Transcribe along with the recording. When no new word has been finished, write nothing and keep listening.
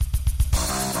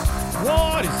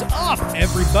What is up,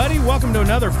 everybody? Welcome to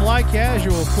another Fly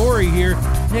Casual. Corey here.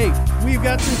 Hey, we've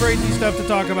got some crazy stuff to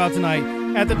talk about tonight.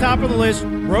 At the top of the list,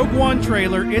 Rogue One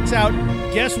trailer. It's out.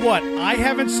 Guess what? I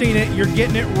haven't seen it. You're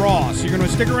getting it raw, so you're going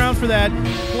to stick around for that.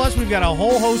 Plus, we've got a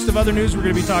whole host of other news we're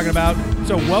going to be talking about.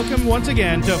 So welcome once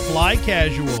again to Fly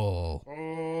Casual.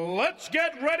 Let's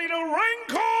get ready to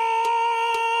wrinkle!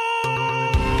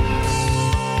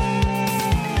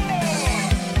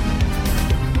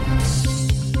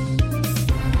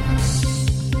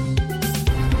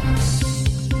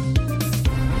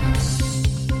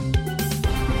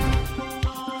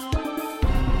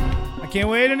 Can't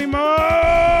wait anymore!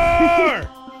 I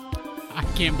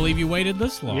can't believe you waited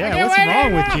this long. Yeah, what's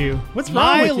wrong with you? What's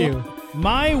wrong with you?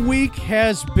 My week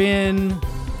has been,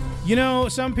 you know,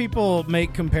 some people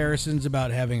make comparisons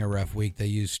about having a rough week. They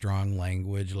use strong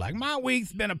language like, my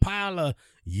week's been a pile of,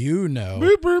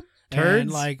 Boop, boop. And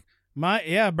Turds? like, birds.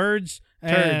 Turds.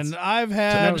 And I've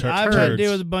had to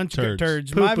deal with a bunch of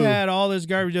turds. Poo-poo. I've had all this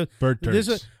garbage. Bird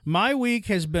turds. My week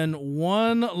has been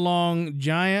one long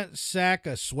giant sack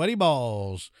of sweaty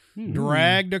balls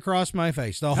dragged across my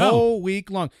face the whole week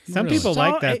long. Some people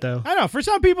like that, though. I know. For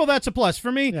some people, that's a plus.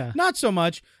 For me, Yeah. not so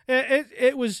much.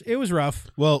 It was rough.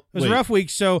 Well, It was a rough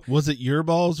week. So was it your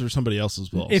balls or somebody else's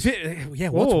balls? what's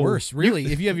Whoa. worse,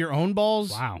 really? If you have your own balls,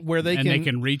 Wow. where they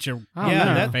can reach a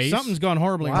yeah, face. something's gone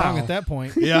horribly wrong at that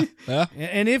point. yeah.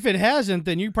 And if it hasn't,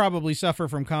 then you probably suffer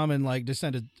from common like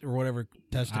descended or whatever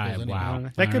testicles. anyway. Wow.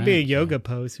 That could be a yoga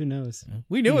pose. Who knows?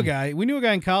 We knew a guy. We knew a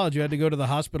guy in college who had to go to the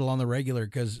hospital on the regular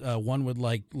because one would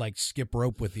like skip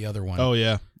rope with the other one. Oh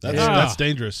yeah, that's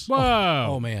dangerous. Whoa.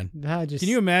 Oh man. Can Can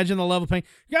you imagine the level of pain?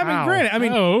 Yeah, I mean, Ow. granted, I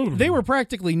mean, Oh. they were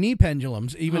practically knee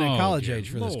pendulums even in Oh, college dear age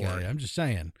for this Lord. guy. I'm just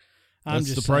saying.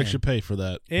 That's the price you pay for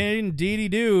that. Indeedy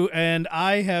do. And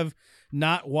I have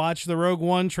not watched the Rogue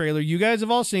One trailer. You guys have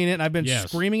all seen it, and I've been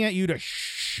Yes. screaming at you to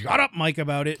shut up, Mike,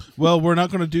 about it. Well, we're not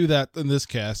going to do that in this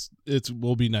cast.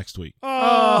 Will be next week.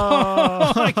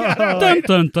 Oh, I gotta Dun, wait.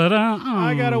 dun, dun, dun.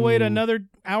 I gotta wait another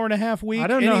hour and a half week. I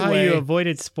don't know how you anyway.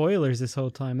 avoided spoilers this whole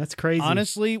time. That's crazy.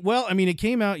 Honestly, well, I mean, it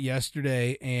came out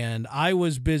yesterday, and I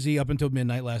was busy up until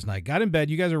midnight last night. Got in bed.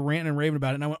 You guys are ranting and raving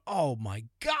about it, and I went, oh, my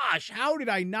gosh, how did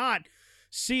I not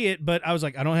see it? But I was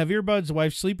like, I don't have earbuds. The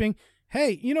wife's sleeping.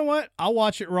 Hey, you know what? I'll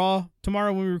watch it raw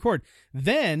tomorrow when we record.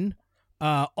 Then,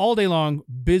 all day long,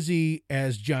 busy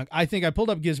as junk. I think I pulled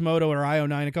up Gizmodo or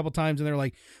IO9 a couple times, and they're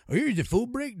like, oh, here's the full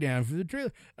breakdown for the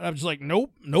trailer. And I'm just like,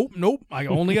 nope. I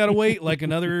only got to wait like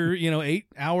another, 8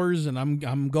 hours, and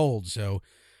I'm gold. So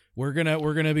we're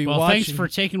gonna be Well, watching. thanks for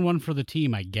taking one for the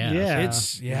team, I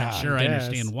guess. Yeah. Not sure I guess.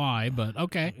 understand why, but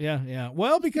okay. Yeah.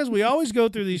 Well, because we always go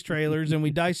through these trailers and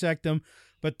we dissect them,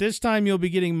 but this time you'll be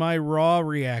getting my raw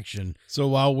reaction. So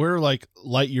while we're like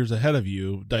light years ahead of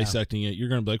you dissecting it, you're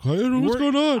going to be like, I don't know what's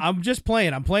going on. I'm just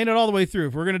playing. I'm playing it all the way through.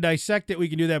 If we're going to dissect it, we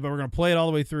can do that, but we're going to play it all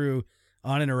the way through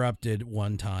uninterrupted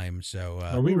one time. So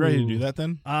Are we ready to do that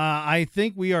then? I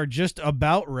think we are just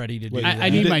about ready to do Wait, that. I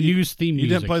need my news theme You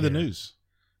music didn't play the here. news.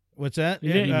 What's that?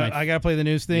 You didn't. I got to play the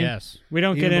news thing. Yes. We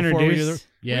don't Even get before we do introduced.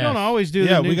 We don't always do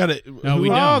Yeah, the we news. got it. No,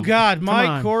 we Oh, don't. God. Mike,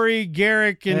 on. Corey,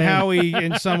 Garrick, and Hey. Howie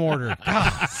in some order.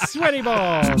 God. Sweaty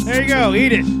balls. There you go.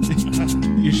 Eat it.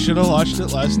 You should have watched it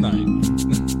last night.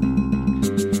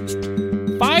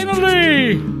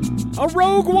 Finally! A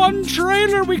Rogue One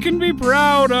trailer we can be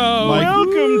proud of. Mike-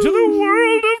 Welcome to the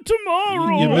world of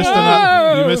tomorrow. You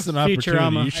missed an opportunity.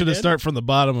 Futurama. You should have I did? started from the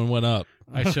bottom and went up.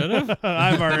 I should have.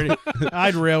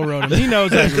 I'd railroad him. He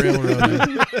knows I'd railroad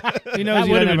him. He knows That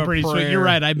he would doesn't have have been a pretty sweet. prayer. You're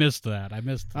right. I missed that.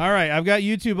 All right, I've got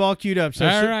YouTube all queued up. So,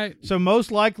 All right. So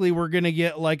most likely we're gonna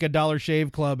get like a Dollar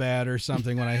Shave Club ad or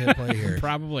something when I hit play here.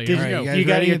 Probably. Did Here we All right, go. you guys You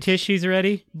got ready? your tissues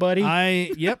ready, buddy?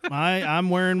 I'm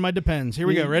wearing my Depends. Here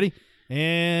we go. Ready?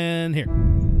 And here.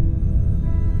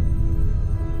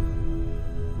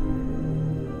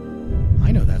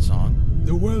 I know that song.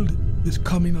 The world is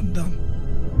coming undone.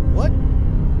 What?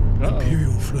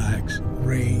 Imperial flags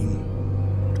reign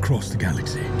across the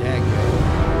galaxy.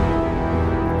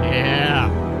 Yeah.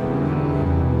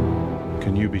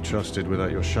 Can you be trusted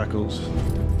without your shackles?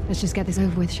 Let's just get this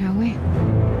over with, shall we?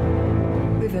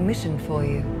 We've a mission for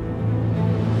you.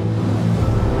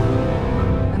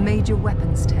 A major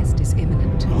weapons test is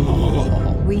imminent.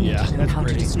 We need to know how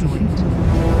to destroy it.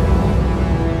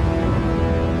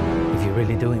 If you're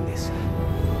really doing this,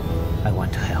 I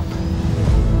want to help.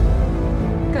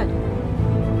 Good.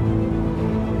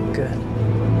 Good.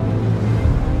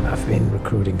 I've been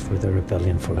recruiting for the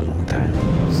rebellion for a long time.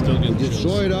 Still getting chills.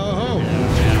 Destroyed our home.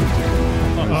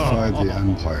 Inside the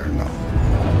Empire now.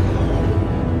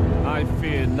 I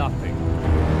fear nothing.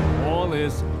 All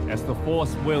is as the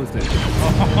Force wills it.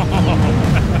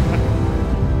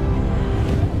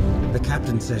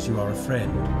 captain says you are a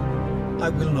friend. I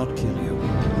will not kill you.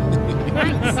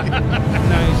 Thanks.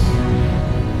 Nice.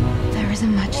 There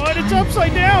isn't much What? time. It's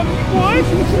upside down. What?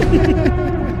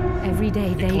 Every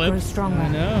day they grow stronger. I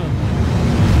know.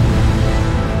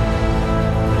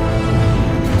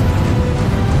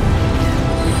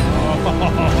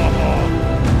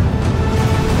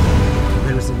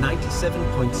 There is a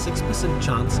 97.6%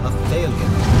 chance of failure.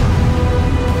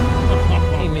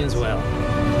 He means well.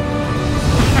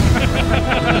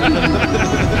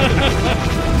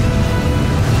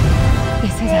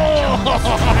 This is our chance.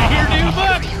 Here, dude,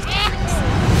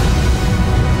 look.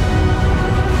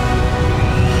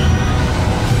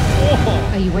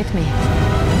 Are you with me?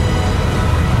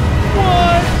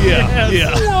 What? Yeah.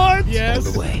 Yeah. What? Yes.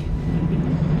 All the way.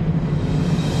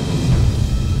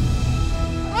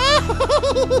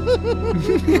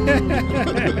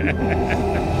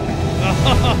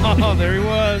 Oh, there he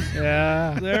was.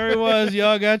 Yeah. There he was.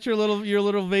 Y'all got your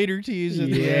little Vader tease in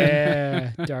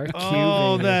there. Yeah. Dark Q.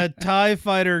 Oh, Vader. that TIE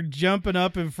fighter jumping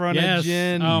up in front Yes. of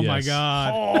Jin. Oh my Yes.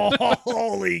 God. Oh,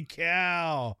 holy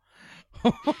cow.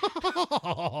 Do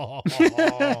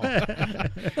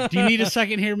you need a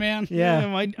second here, man? Yeah.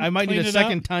 I might need Clean a it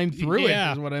second up? time through Yeah.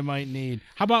 it is what I might need.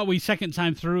 How about we second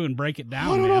time through and break it down,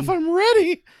 I don't know man? if I'm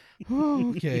ready.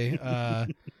 Okay.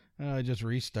 I just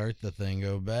restart the thing.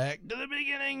 Go back to the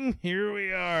beginning. Here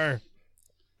we are.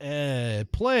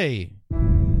 Play. All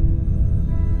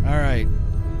right.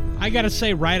 I gotta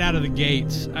say, right out of the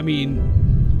gates, I mean,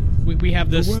 we have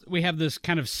this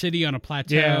kind of city on a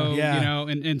plateau, Yeah. you know,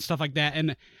 and stuff like that.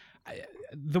 And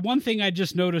the one thing I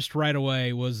just noticed right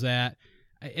away was that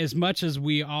as much as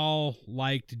we all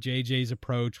liked JJ's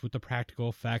approach with the practical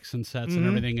effects and sets and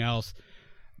everything else,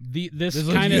 this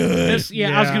looks kind of good. I was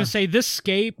Yeah. gonna say this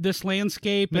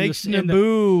landscape Makes and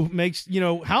Naboo makes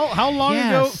how long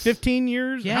ago? Yes. 15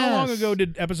 years. How long Yes. ago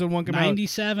did episode 1 come out?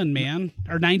 97, man,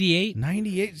 or 98.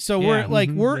 98. So Yeah.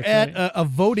 we're That's at right. a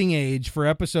voting age for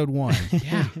episode 1.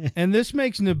 Yeah, And this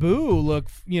makes Naboo look,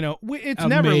 it's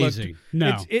never looked. amazing.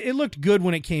 No, It looked good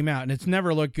when it came out, and it's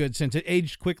never looked good since. It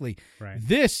aged quickly. Right.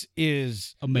 This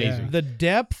is amazing. the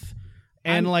depth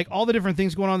and like all the different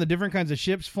things going on, the different kinds of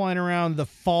ships flying around, the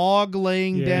fog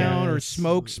laying down or Yes.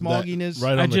 smoke, smogginess.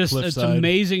 Right on the it's cliffside.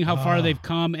 amazing how far Oh. they've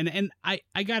come, and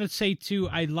I gotta say too,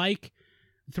 I like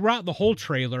throughout the whole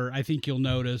trailer. I think you'll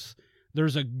notice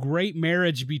there's a great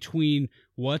marriage between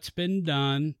what's been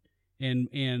done and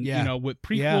Yeah. with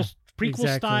Yeah. prequel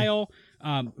Exactly. style,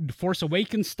 Force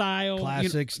Awakens style,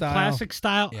 Classic style. classic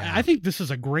style. Yeah. I think this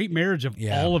is a great marriage of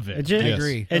Yeah. all of it. It just- I Yes.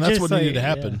 agree. And It that's just what like- needed to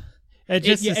happen. yeah. It's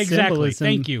just the exactly. symbolism.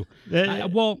 Thank you.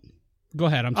 Well, go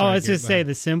ahead. I'm sorry. I was Garrett, just go say ahead.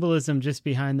 the symbolism just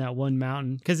behind that one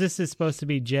mountain, because this is supposed to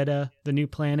be Jeddah, the new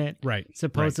planet. Right.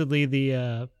 Supposedly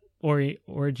the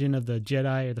origin of the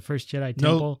Jedi or the first Jedi No.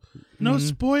 temple. No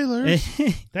spoilers.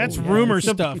 That's Oh, yeah. rumor It's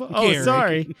a- stuff. Oh, Garrick.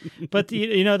 sorry, but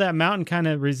that mountain kind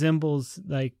of resembles,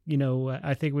 like,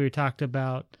 I think we talked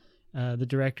about the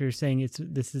director saying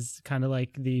this is kind of like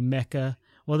the Mecca.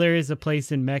 Well, there is a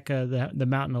place in Mecca, the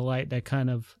Mountain of Light, that kind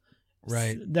of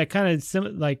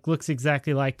like looks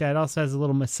exactly like that. It also has a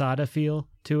little Masada feel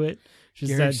to it.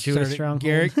 Just that Jewish stronghold.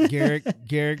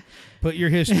 Garrick, put your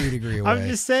history degree away. I'm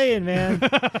just saying, man.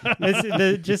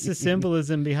 Just the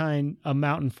symbolism behind a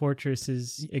mountain fortress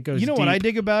it goes. You know deep. what I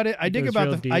dig about it? I dig goes about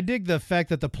real the deep. I dig the fact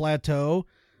that the plateau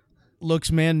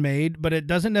looks man-made, but it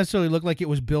doesn't necessarily look like it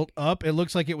was built up. It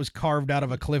looks like it was carved out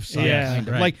of a cliffside. Yeah, kind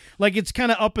of. right. Like it's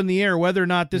kind of up in the air whether or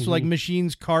not this like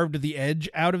machines carved the edge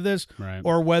out of this, Right.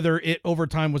 or whether it over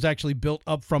time was actually built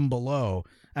up from below.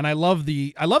 And I love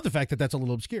the fact that that's a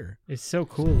little obscure. It's so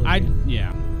cool. looking.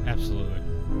 Yeah, absolutely.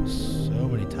 So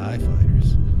many TIE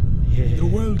fighters. The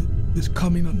world is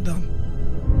coming undone.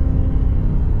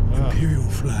 Imperial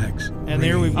flags. And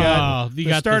there we've got You the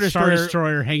got Star the Star Destroyer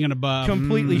Destroyer hanging above.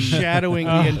 completely shadowing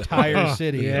the entire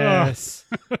city. Yes,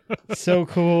 so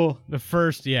cool. The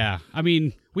first, yeah. I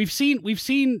mean, we've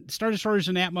seen Star Destroyers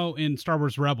and Atmo in Star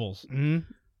Wars Rebels. Mhm.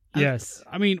 Yes,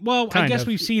 I mean, well, I Kind guess of.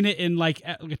 we've seen it in like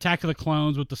Attack of the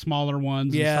Clones with the smaller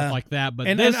ones and Yeah. stuff like that. But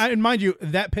And, this, and mind you,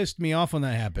 that pissed me off when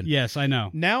that happened. yes, I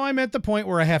know. Now I'm at the point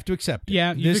where I have to accept it.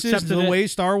 Yeah, you've this is accepted the it. way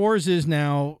Star Wars is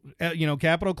now.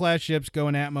 Capital class ships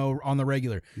going Atmo on the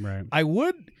regular. Right.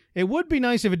 It would be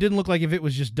nice if it didn't look like if it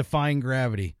was just defying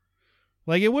gravity.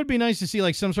 Like, it would be nice to see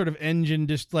like some sort of engine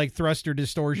like thruster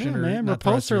distortion yeah, or man, not repulsor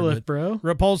thruster, lift, bro.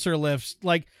 but repulsor lifts,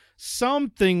 like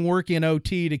something working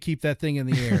OT to keep that thing in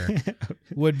the air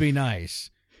would be nice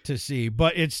to see.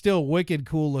 But it's still wicked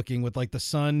cool looking with like the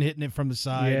sun hitting it from the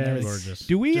side. and Yes. everything. Gorgeous.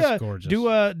 Do we Just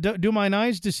gorgeous. do my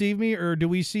eyes deceive me, or do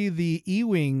we see the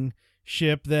E-wing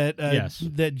ship that Yes.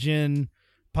 that Jin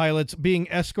pilots being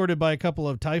escorted by a couple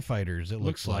of TIE fighters. It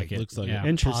looks like it. Looks like Yeah. it.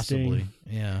 Interesting. Possibly.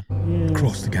 Yeah.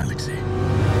 Across the galaxy.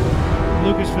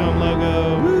 Lucasfilm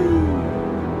logo.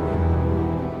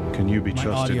 Can you be My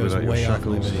trusted audio's without your way off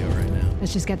my shackles? video right now.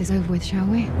 Let's just get this over with, shall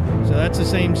we? So that's the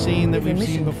same scene that There's a we've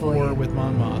seen mission for before you. with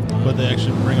Mon Mothma. But they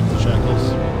actually bring up the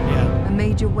shackles. Yeah. A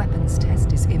major weapons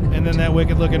test is imminent. And then that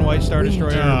wicked-looking white Star We need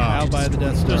Destroyer to out by the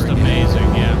Death Star. Just again.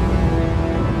 amazing,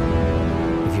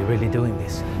 yeah. If you're really doing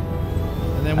this,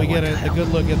 And then we I get want to a help. good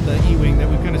look at the E-Wing that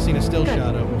we've kind of seen a still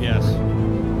shot of. Yes.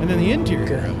 And then the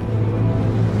interior of it.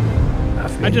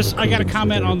 I've I been got to recruiting for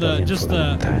comment on the rebellion just for a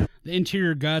long time. the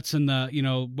interior guts and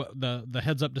the the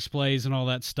heads up displays and all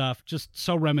that stuff. Just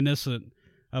so reminiscent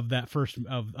of that first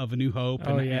of A New Hope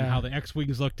and, and how the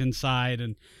X-wings looked inside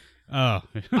and I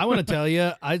want to tell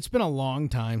you, it's been a long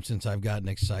time since I've gotten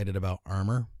excited about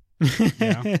armor.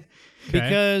 yeah.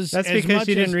 Because That's as because much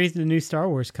you didn't as- read the new Star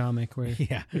Wars comic where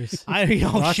Yeah, there's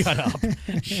shut up,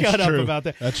 shut up true. about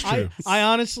that. That's true. I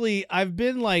honestly, I've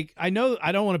been like, I know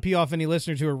I don't want to pee off any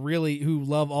listeners who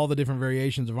love all the different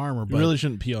variations of armor, You but really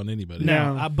shouldn't pee on anybody.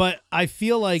 No. but I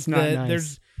feel like It's not that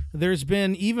nice. there's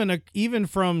been even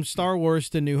from Star Wars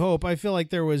to New Hope, I feel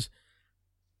like there was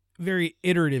very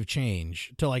iterative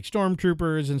change to like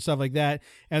stormtroopers and stuff like that,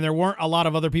 and there weren't a lot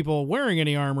of other people wearing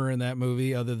any armor in that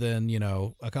movie other than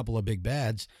a couple of big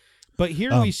bads. But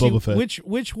here we see Boba Fett. which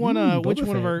one Boba which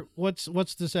one of Fett. our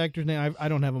what's this actor's name? I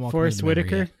don't have him all. Forrest committed to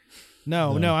memory Whitaker.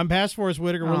 yet. No, I'm past Forrest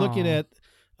Whitaker. We're looking Aw.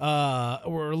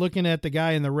 at the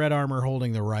guy in the red armor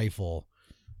holding the rifle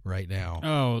right now.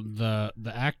 Oh, the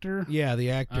actor. Yeah,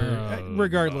 the actor. Oh,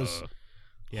 Regardless.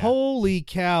 yeah. Holy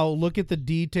cow, look at the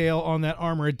detail on that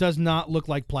armor. It does not look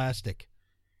like plastic.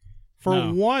 For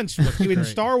No. once, in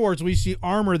Star Wars, we see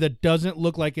armor that doesn't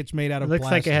look like it's made out It of looks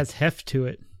plastic. like it has heft to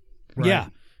it. Yeah.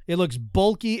 It looks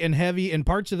bulky and heavy, and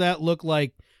parts of that look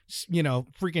like,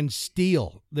 freaking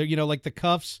steel. They're, like the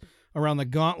cuffs around the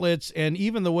gauntlets, and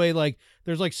even the way, like,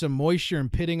 there's like some moisture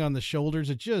and pitting on the shoulders.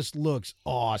 It just looks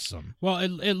awesome. Well,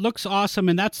 it looks awesome,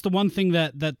 and that's the one thing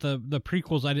that the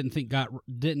prequels I didn't think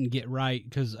didn't get right,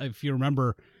 because if you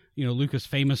remember, Lucas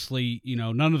famously,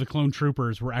 none of the clone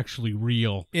troopers were actually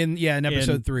real In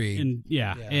episode 3.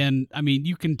 And I mean,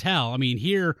 you can tell. I mean,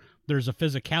 here there's a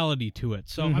physicality to it,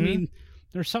 so I mean,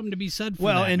 there's something to be said for that.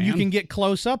 Well, and man. you can get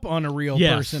close up on a real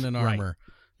Yes, person in right. armor.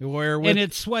 Where and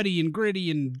it's sweaty and gritty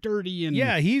and dirty and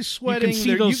he's sweating. You can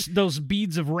see There- those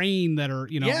beads of rain that are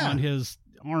on his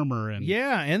armor and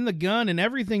and the gun and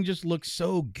everything just looks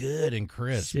so good and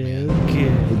crisp. So man.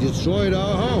 good. We destroyed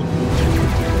our home.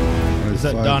 Is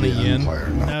that Donnie Yen?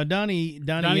 No, Donnie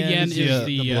Donnie Yen is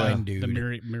the blind dude. the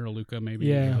Miraluka maybe.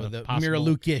 Yeah. The possible-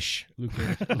 Miralukish.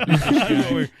 Lucas.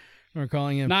 That's what we're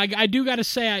calling him. Now, I do got to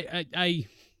say, I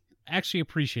actually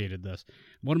appreciated this.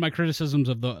 One of my criticisms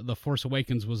of the Force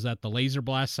Awakens was that the laser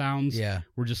blast sounds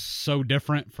were just so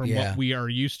different from what we are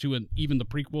used to in even the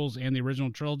prequels and the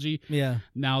original trilogy. Yeah.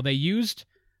 Now, they used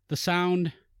the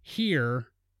sound here,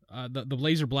 the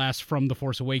laser blast from the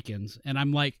Force Awakens, and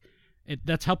I'm like,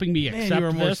 that's helping me accept you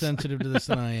are more this. sensitive to this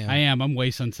than I am. I am. I'm way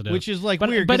sensitive. Which is like But-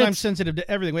 weird but because I'm it's- sensitive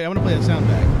to everything. Wait, I want to play that sound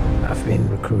back. I've been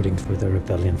recruiting for the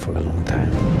rebellion for a long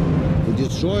time. We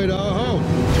destroyed our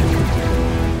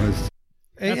home.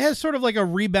 It has sort of like a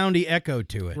reboundy echo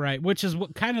to it. Right, which is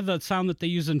what kind of the sound that they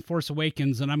use in Force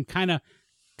Awakens, and I'm kind of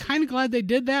glad they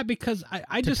did that because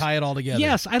I To just tie it all together.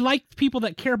 Yes, I like people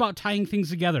that care about tying things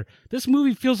together. This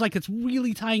movie feels like it's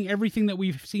really tying everything that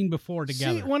we've seen before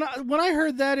together. See, when I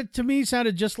heard that, it to me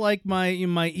sounded just like my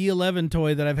E11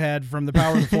 toy that I've had from the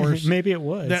Power of the Force. Maybe it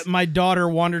was. That my daughter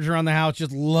wanders around the house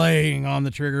just laying on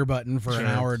the trigger button for an Sure,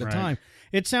 hour at a right. time.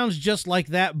 It sounds just like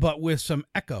that, but with some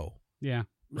echo. Yeah.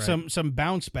 Right. Some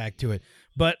bounce back to it.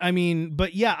 But I mean,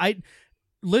 I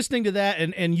listening to that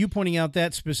and you pointing out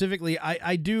that specifically,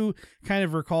 I do kind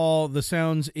of recall the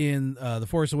sounds in The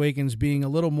Force Awakens being a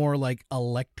little more like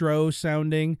electro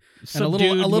sounding and a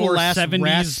little more less 70s,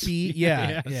 raspy.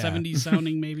 Yeah. 70s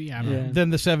sounding maybe. I don't know. Than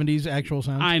the 70s actual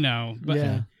sound. I know, but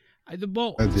Yeah.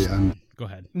 well, At the end. go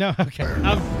ahead. No, okay.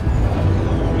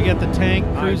 We got the tank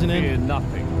cruising in.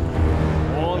 nothing.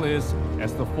 All is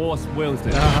as the Force wills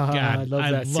it. God, I love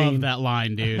that scene. that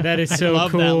line, dude. That is so I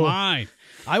love that cool. line.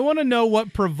 I want to know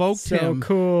what provoked So him.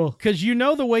 cool. Because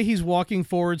the way he's walking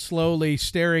forward slowly,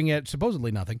 staring at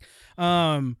supposedly nothing,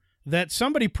 that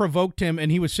somebody provoked him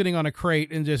and he was sitting on a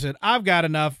crate and just said, I've got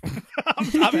enough.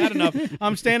 I've had enough.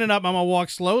 I'm standing up. I'm going to walk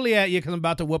slowly at you because I'm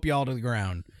about to whoop you all to the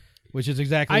ground, which is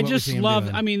exactly I what just we see him love.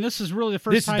 doing. I mean, this is really the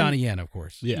first This time. is Donnie Yen, of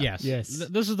course. Yeah. Yes. Yes.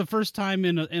 This is the first time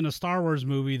in a Star Wars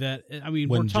movie that I mean,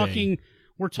 When we're talking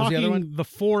the other one? the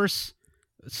Force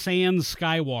sans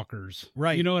Skywalkers.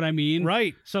 Right. You know what I mean?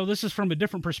 Right. So this is from a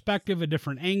different perspective, a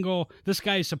different angle. This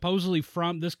guy is supposedly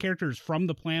this character is from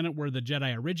the planet where the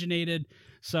Jedi originated.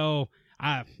 So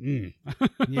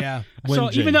yeah. So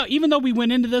even though we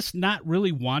went into this not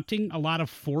really wanting a lot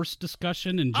of Force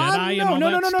discussion and Jedi and all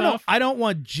that stuff. No. I don't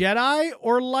want Jedi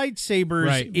or lightsabers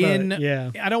Right. in. But,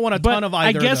 yeah. I don't want a ton of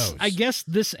either of those. I guess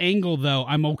this angle though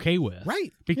I'm okay with.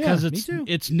 Right. Because Yeah, it's me too.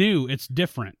 it's new, it's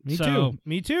different. Me So, too.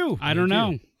 Me too. I don't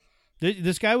know.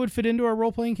 This guy would fit into our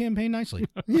role-playing campaign nicely.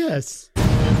 Yes.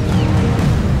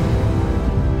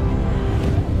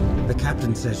 The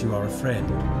captain says you are a friend.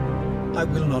 I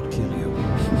will not kill you.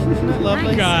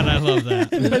 Lovely. God, I love that.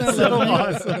 That's so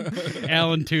awesome.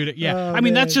 Alan Tudyk. Yeah. Oh, I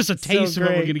mean, man, that's just a so taste of what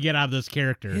we're great. going to get out of this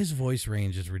character. His voice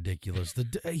range is ridiculous.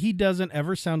 He doesn't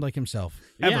ever sound like himself.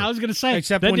 Ever. Yeah, I was going to say.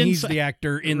 Except that when didn't he's sa- the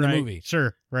actor in Right. the movie.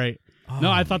 Sure, right. Oh, no,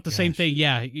 I my thought the same gosh. thing.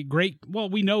 Yeah, great. Well,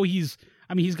 we know he's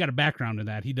got a background in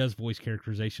that. He does voice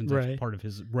characterizations as Right. part of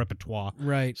his repertoire.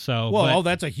 Right. So, well,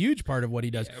 that's a huge part of what he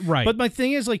does. Right. But my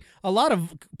thing is, like, a lot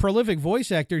of prolific voice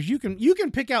actors, you can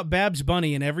pick out Babs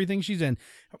Bunny in everything she's in.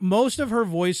 Most of her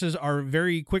voices are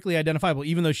very quickly identifiable,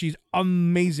 even though she's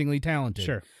amazingly talented.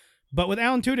 Sure. But with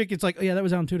Alan Tudyk, it's like, oh, yeah, that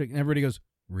was Alan Tudyk. And everybody goes,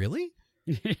 really?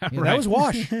 yeah, Yeah, right. that was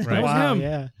Wash. That was Wow, him.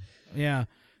 yeah. Yeah.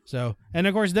 So, and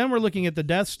of course, then we're looking at the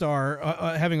Death Star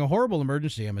having a horrible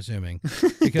emergency. I'm assuming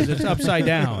because it's upside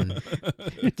down.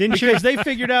 Because they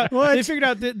figured out What?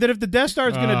 that if the Death Star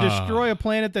is going to destroy a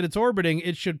planet that it's orbiting,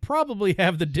 it should probably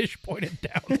have the dish pointed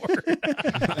downward.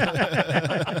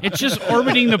 It's just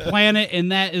orbiting the planet,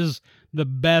 and that is the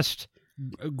best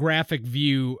graphic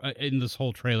view in this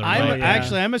whole trailer.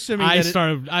 I'm assuming I that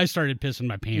started pissing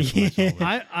my pants when I saw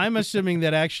that. I'm assuming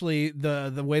that actually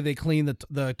the way they clean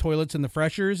the toilets and the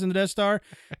freshers in the Death Star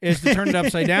is to turn it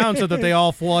upside down so that they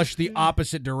all flush the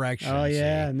opposite direction. Oh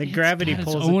yeah, and the gravity Got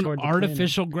its pulls it own toward the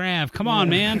artificial grav. Come on,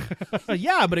 man.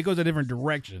 Yeah, but it goes a different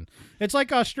direction. It's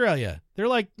like Australia. They're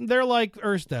like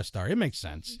Earth's Death Star. It makes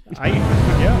sense.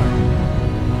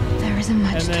 There isn't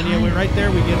much And then time. right there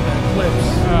we get that eclipse.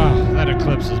 Oh, that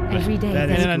eclipse is Every day That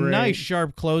they is And then a great. nice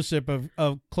sharp close up of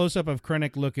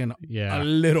Krennic looking Yeah. a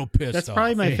little pissed That's off.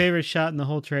 probably my favorite shot in the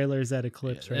whole trailer. Is that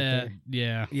eclipse right there?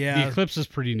 Yeah. Yeah. The eclipse is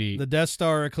pretty neat. The Death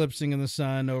Star eclipsing in the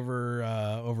sun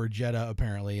over Jeddah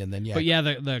apparently, and then But yeah,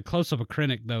 the close up of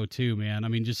Krennic though too, man. I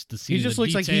mean, just to see he just the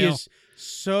looks like he detail. is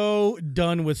so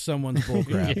done with someone's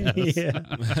bullcrap. Yes.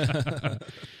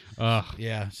 Yeah.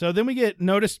 Yeah. So then we get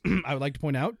notice. I would like to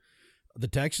point out the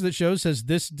text that shows says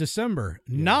this December,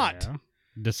 not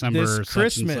December this such and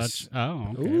Christmas. such. Oh,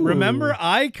 okay. Ooh. Remember,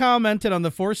 I commented on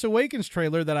the Force Awakens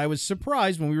trailer that I was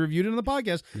surprised when we reviewed it on the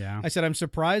podcast. Yeah. I said I'm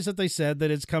surprised that they said that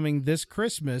it's coming this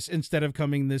Christmas instead of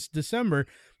coming this December,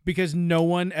 because no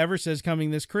one ever says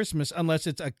coming this Christmas unless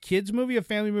it's a kids movie, a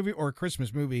family movie, or a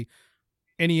Christmas movie.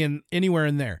 Anywhere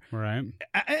in there. Right.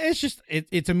 It's just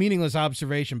it's a meaningless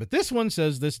observation, but this one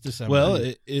says this December. Well,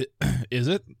 it is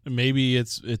it? Maybe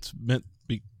it's meant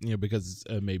because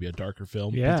it's maybe a darker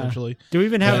film potentially. Do we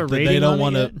even have a That rating? They don't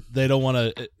want to. They don't want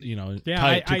to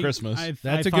tie it to I, Christmas. That's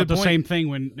I a thought good the point. same thing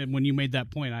when you made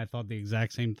that point. I thought the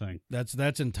exact same thing.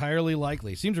 That's entirely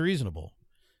likely. Seems reasonable.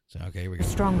 So okay, here we go.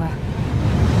 Stronger.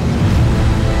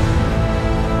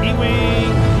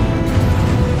 E-wing,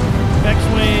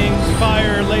 X-wings,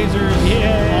 fire, lasers,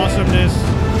 awesomeness.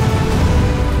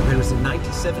 There is a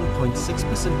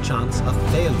 97.6% chance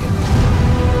of failure.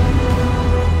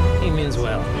 He means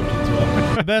well.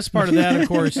 The best part of that, of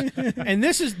course, and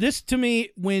this to me,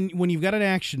 when you've got an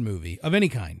action movie of any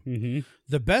kind,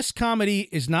 the best comedy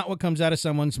is not what comes out of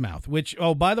someone's mouth. Which,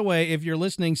 oh, by the way, if you're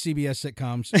listening, CBS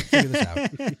sitcoms, figure this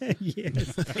out.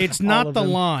 Yes. It's All not of the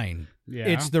them. line. Yeah.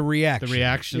 It's the reaction. The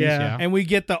reactions. Yeah. Yeah. And we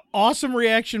get the awesome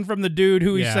reaction from the dude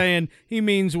who he's Yeah. saying he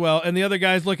means well, and the other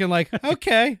guy's looking like,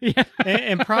 okay.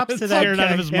 And props to that Scared guy.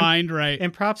 out of his mind, right?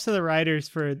 And props to the writers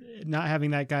for not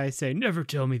having that guy say, "Never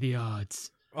tell me the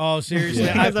odds." Oh, seriously.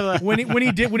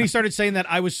 When he started saying that,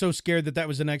 I was so scared that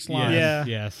was the next line. Yeah.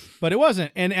 Yes. But it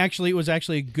wasn't. And actually, it was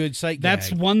actually a good sight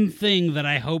That's gag. one thing that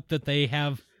I hope that they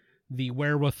have the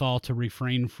wherewithal to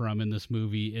refrain from in this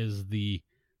movie is the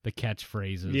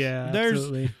catchphrases. Yeah, There's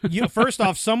absolutely. First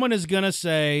off, someone is going to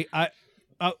say,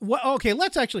 okay,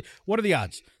 what are the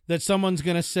odds that someone's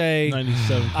going to say,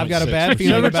 97. I've got a bad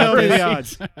feeling Never about tell me this. the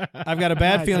odds. I've got a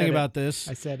bad I feeling said it. about this.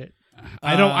 I said it.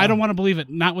 I don't want to believe it.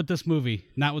 Not with this movie.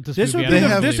 Not with this This movie. would be I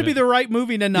don't this would believe be it. the right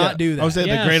movie to not do that. I was saying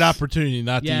Yes. the great opportunity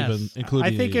not Yes. to even include. I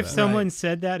any think of if that. someone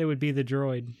said that, it would be the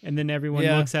droid, and then everyone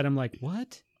Yeah. looks at him like,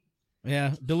 "What?"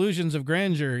 Yeah, delusions of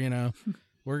grandeur,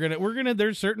 We're gonna.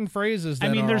 There's certain phrases.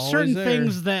 That there's certain there.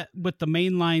 things that with the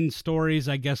mainline stories,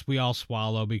 I guess we all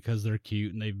swallow because they're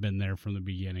cute and they've been there from the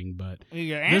beginning. But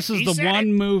this is the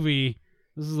one movie.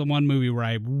 This is the one movie where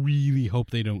I really hope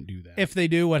they don't do that. If they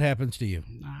do, what happens to you?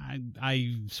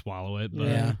 I swallow it, but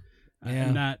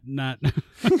Yeah.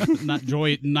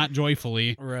 not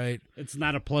joyfully. Right. It's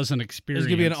not a pleasant experience. There's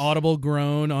gonna be an audible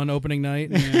groan on opening night.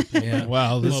 Yeah.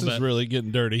 Wow, this is really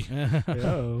getting dirty.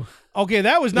 Oh. Okay,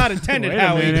 that was not intended. Wait a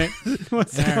Howie. minute.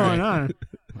 What's going on?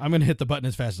 I'm gonna hit the button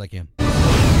as fast as I can.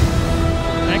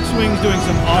 X-Wing's doing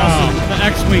some awesome. The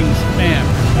X-Wings, man.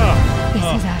 This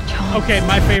is our chance. Okay,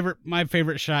 my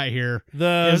favorite shot here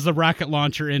is the rocket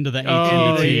launcher into the AT&T.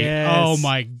 Oh, yes. Oh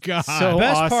my god! So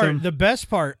awesome. The best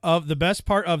part of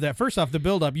that. First off, the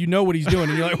build-up. You know what he's doing,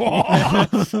 and you're like,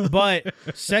 whoa. But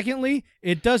secondly,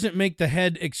 it doesn't make the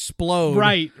head explode.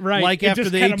 Right. Like It after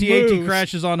just the kinda AT-AT moves.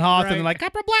 crashes on Hoth, Right. and they're like,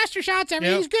 couple blaster shots,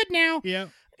 everything's good now. Yep.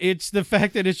 It's the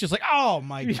fact that it's just like, oh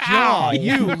my god,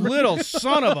 you little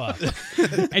son of a.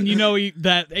 And you know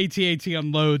that AT-AT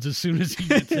unloads as soon as he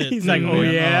gets it. He's like, oh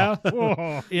yeah.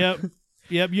 Yep.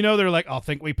 You know they're like, I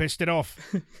think we pissed it off.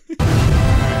 This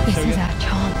is our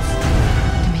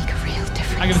chance to make a real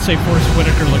difference. I gotta say, Forrest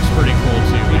Whitaker looks pretty cool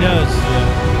too. He does.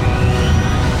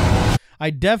 I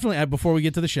definitely before we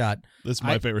get to the shot. This is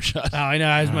my favorite shot. Oh, I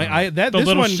know. The this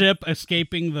little one, ship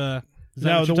escaping the. Is that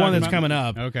No, what the you're one talking that's about? coming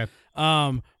up. Okay.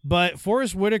 But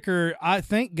Forrest Whitaker, I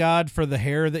thank God for the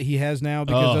hair that he has now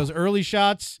because those early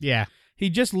shots, Yeah. he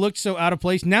just looked so out of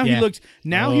place. Now Yeah. he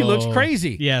looks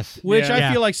crazy. Yes. Which Yeah.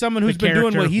 I feel like someone who's The been doing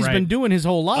what character, he's right. been doing his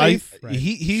whole life.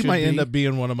 He should might end be. up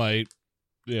being one of my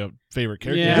favorite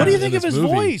characters. Yeah. What do you in think of this his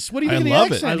movie. voice? What do you think I of the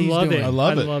love accent it. he's doing? I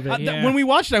love it. Yeah. When we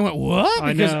watched it, I went, what?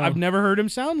 I Because know. I've never heard him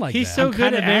sound like He's that. so I'm good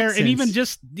kind at of there, and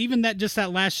accents. even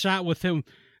that last shot with him,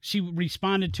 she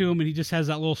responded to him, and he just has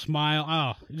that little smile.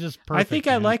 Oh, just perfect. I think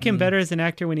I man. like him better as an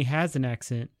actor when he has an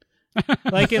accent.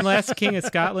 Like in Last King of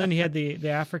Scotland, he had the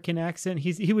African accent.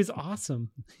 He was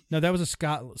awesome. No, that was a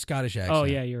Scottish accent. Oh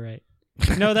yeah, you're right.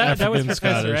 No, that was African Professor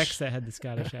Scottish. X that had the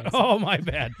Scottish accent. Oh, my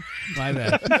bad.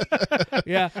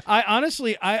 Yeah, I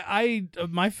honestly,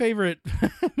 my favorite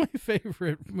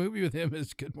movie with him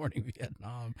is Good Morning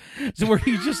Vietnam. So where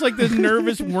he's just like this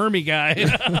nervous, wormy guy.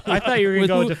 I thought you were going to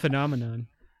go With- to Phenomenon.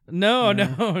 No.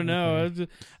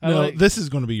 This is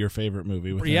going to be your favorite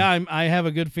movie with him. Yeah, I have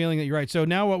a good feeling that you're right. So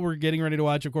now what we're getting ready to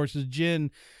watch, of course, is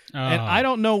Jin. And I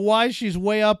don't know why she's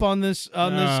way up on this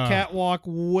catwalk,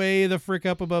 way the frick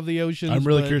up above the ocean. I'm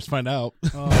really curious to find out.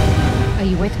 Are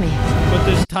you with me? But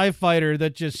this TIE fighter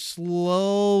that just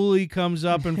slowly comes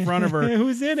up in front of her,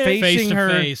 Who's in it? facing Face to her,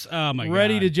 face. Oh my god!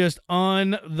 ready to just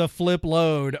on the flip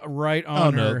load right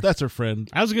on no, her. that's her friend.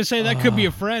 I was gonna say that could be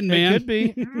a friend, man. It could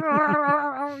be.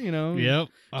 You know. Yep.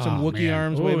 Some Oh, Wookiee man.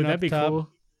 arms Ooh, waving that'd up be top. cool.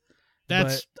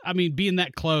 That's. I mean, being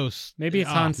that close. Maybe it's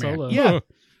Oh, Han man. Solo.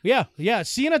 Yeah.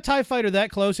 Seeing a TIE fighter that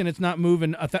close and it's not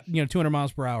moving, 200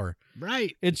 miles per hour.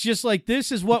 Right. It's just like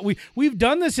this is what we've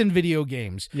done this in video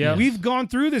games. Yeah. We've gone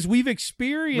through this. We've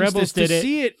experienced Rebels this to did it.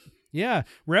 see it. Yeah,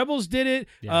 Rebels did it.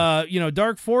 Yeah.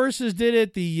 Dark Forces did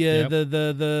it. The Yep.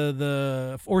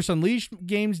 the Force Unleashed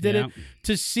games did Yeah. it.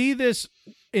 To see this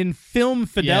in film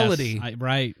fidelity, Yes,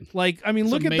 right. like I mean,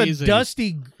 It's look amazing. at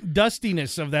the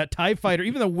dustiness of that TIE fighter.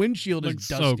 Even the windshield Looks is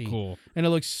so dusty, cool. and it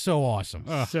looks so awesome,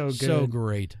 So good. so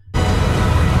great.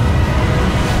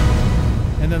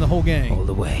 And then the whole gang. All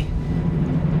the way. You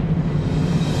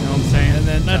know what I'm saying? And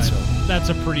then That's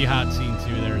a pretty hot scene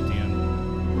too there at the end.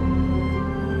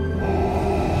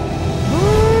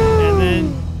 and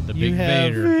then The you big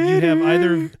have Vader. you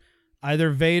have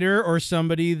either Vader or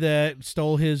somebody that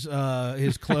stole his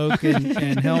cloak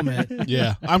and helmet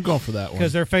Yeah, I'm going for that one.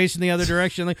 because they're facing the other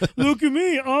direction. Like, look at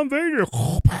me, I'm Vader,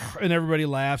 and everybody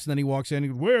laughs. And then he walks in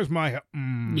and goes, "Where's my?"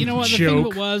 You know what the thing of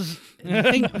it was? The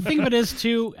thing of it is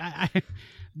too.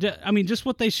 I mean, just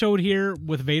what they showed here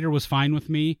with Vader was fine with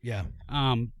me. Yeah.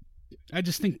 I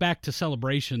just think back to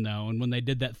Celebration though, and when they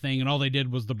did that thing, and all they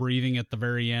did was the breathing at the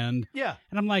very end. Yeah.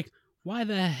 And I'm like, why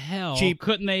the hell Cheap.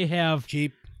 couldn't they have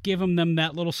given them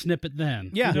that little snippet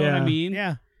then? Yeah. You know what I Yeah. mean?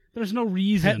 Yeah. There's no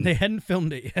reason. They hadn't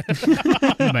filmed it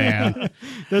yet. Man.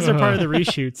 Those are part of the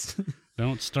reshoots.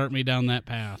 Don't start me down that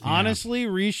path. Yeah. Honestly,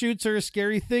 reshoots are a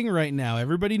scary thing right now.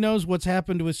 Everybody knows what's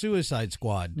happened with Suicide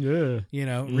Squad. Yeah. You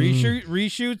know,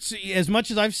 reshoots. As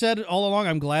much as I've said all along,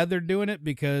 I'm glad they're doing it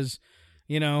because,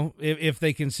 You know, if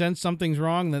they can sense something's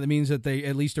wrong, that means that they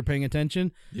at least are paying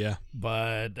attention. Yeah.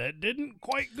 But that didn't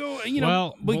quite go. You know,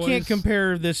 Well, we boys- can't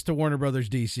compare this to Warner Brothers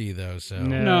DC, though. So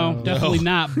No, definitely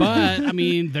not. But, I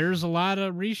mean, there's a lot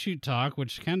of reshoot talk,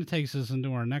 which kind of takes us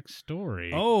into our next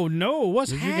story. Oh, no.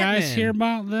 What's Did happening? you guys hear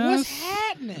about this? What's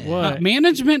happening? What?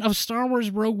 Management of Star Wars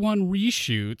Rogue One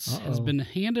reshoots has been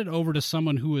handed over to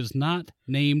someone who is not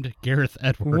named Gareth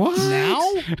Edwards. What?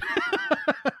 Now?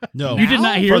 No, You did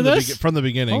not hear from this? from the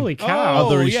beginning. Holy cow. Of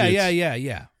the Oh, reshoots.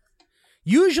 yeah.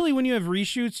 Usually when you have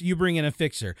reshoots, you bring in a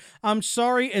fixer. I'm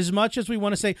sorry, as much as we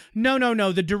want to say,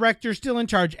 no, the director's still in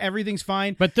charge, everything's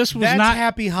fine. But this was That's not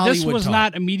happy Hollywood This was talk.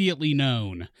 not immediately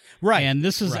known, Right. And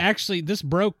this is Right. actually this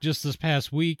broke just this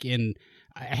past week, and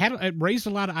it raised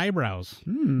a lot of eyebrows.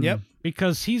 Yep.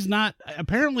 Because he's not.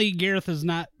 Apparently, Gareth is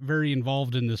not very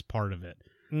involved in this part of it.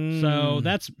 So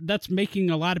that's making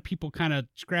a lot of people kind of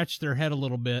scratch their head a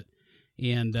little bit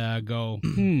and go,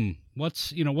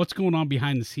 what's going on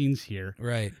behind the scenes here?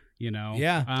 Right.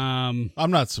 Yeah.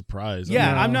 I'm not surprised.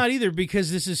 Yeah, No. I'm not either,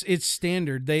 because it's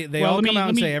standard. They Well, all let come me- out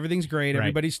and let me- say everything's great, Right.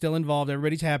 everybody's still involved,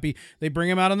 everybody's happy. They bring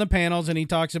him out on the panels and he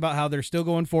talks about how they're still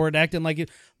going forward, acting like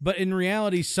it. But in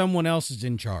reality, someone else is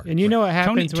in charge. And you know what Tony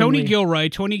happens when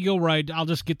Tony Gilroy. I'll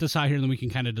just get this out here, and then we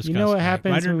can kind of discuss. You know what it.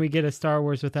 happens Ryder- when we get a Star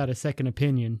Wars without a second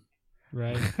opinion,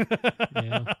 right?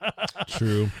 Yeah.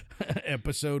 True.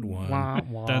 Episode 1. Wah,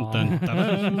 wah. Dun,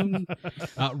 dun,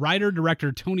 dun.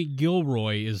 Writer-director Tony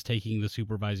Gilroy is taking the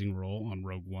supervising role on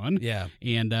Rogue One. Yeah.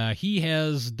 And he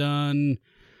has done...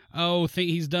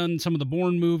 he's done some of the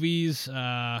Bourne movies,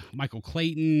 Michael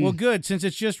Clayton. Well, good. Since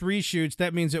it's just reshoots,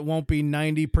 that means it won't be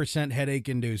 90%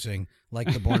 headache-inducing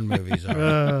like the Bourne movies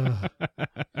are.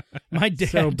 My dad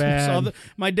So bad.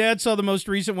 My dad saw the most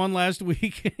recent one last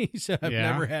week, and he said, "I've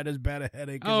Yeah. never had as bad a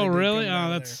headache." as I Oh, did really? coming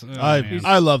out Oh, of that's... there." man.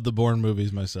 I love the Bourne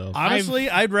movies myself. Honestly,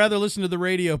 I'd rather listen to the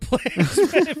radio plays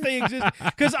if they exist,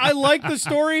 because I like the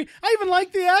story. I even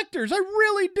like the actors. I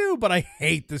really do, but I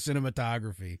hate the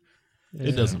cinematography.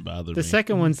 It doesn't bother The me.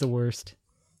 second one's the worst.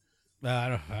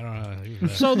 I don't know.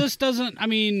 So this doesn't... I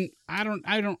mean, I don't...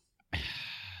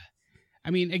 I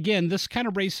mean, again, this kind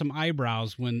of raised some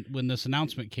eyebrows when this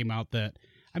announcement came out that...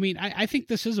 I mean, I think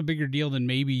this is a bigger deal than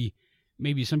maybe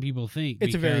some people think.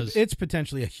 It's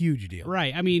potentially a huge deal.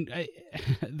 Right. I mean,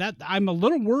 that I'm a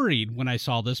little worried when I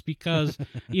saw this because,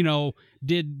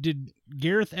 did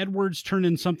Gareth Edwards turn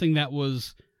in something that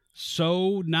was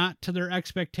so not to their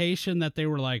expectation that they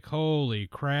were like, holy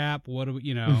crap, what do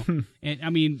we, and I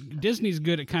mean, Disney's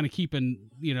good at kind of keeping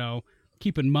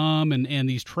mum, and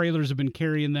these trailers have been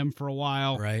carrying them for a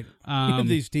while. Right.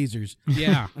 These teasers.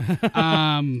 Yeah.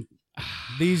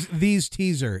 These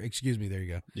teaser. Excuse me. There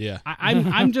you go. Yeah.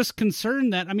 I'm just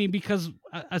concerned that, I mean, because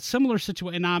a similar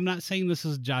situation, and I'm not saying this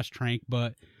is Josh Trank,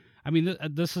 but I mean,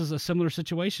 this is a similar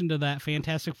situation to that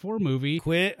Fantastic Four movie.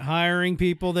 Quit hiring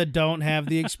people that don't have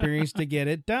the experience to get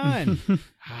it done.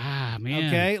 Man.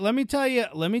 Okay, let me tell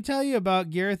you about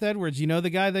Gareth Edwards. You know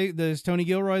the guy this Tony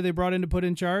Gilroy they brought in to put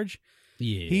in charge?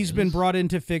 Yeah. He's been brought in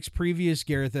to fix previous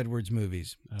Gareth Edwards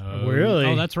movies. Really?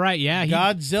 Oh, that's right. Yeah.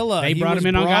 Godzilla. They brought him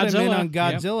in on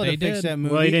Godzilla. To fix that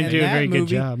movie. Well, he didn't and do a that very good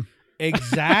movie- job.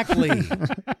 Exactly.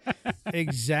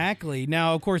 Exactly.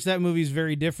 Now, of course, that movie is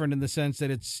very different in the sense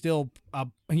that it's still, a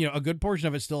good portion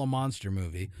of it's still a monster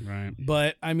movie. Right.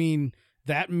 But I mean,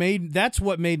 that's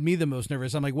what made me the most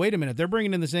nervous. I'm like, wait a minute, they're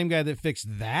bringing in the same guy that fixed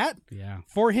that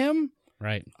for him?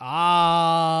 Right.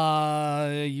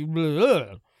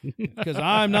 Because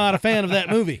I'm not a fan of that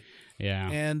movie.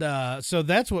 Yeah. And so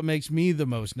that's what makes me the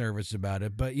most nervous about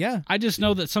it. But yeah. I just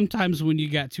know that sometimes when you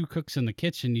got two cooks in the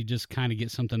kitchen, you just kind of get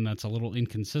something that's a little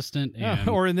inconsistent. And,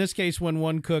 or in this case, when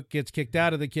one cook gets kicked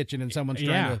out of the kitchen and someone's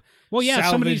trying to salvage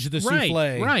somebody's the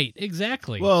souffle. Right,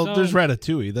 exactly. Well, So- there's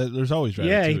Ratatouille. There's always Ratatouille.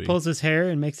 Yeah, he pulls his hair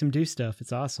and makes him do stuff.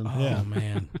 It's awesome. Oh,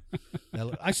 man.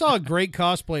 I saw a great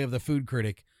cosplay of the food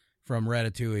critic from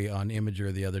Ratatouille on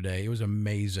Imager the other day. It was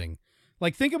amazing.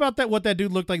 Like, think about what that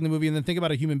dude looked like in the movie, and then think about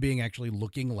a human being actually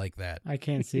looking like that. I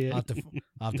can't see it. I'll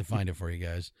have to find it for you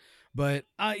guys. But,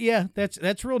 yeah,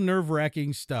 that's real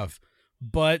nerve-wracking stuff.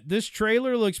 But this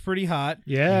trailer looks pretty hot.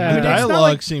 Yeah. The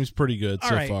dialogue seems pretty good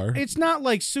so far. It's not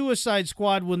like Suicide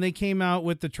Squad when they came out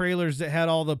with the trailers that had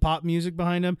all the pop music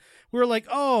behind them. We were like,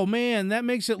 oh, man, that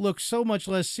makes it look so much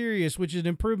less serious, which is an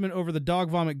improvement over the dog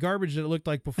vomit garbage that it looked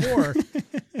like before.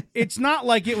 It's not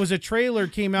like it was a trailer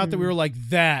came out that we were like,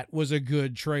 that was a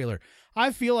good trailer.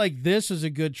 I feel like this is a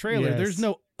good trailer. Yes.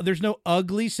 There's no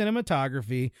ugly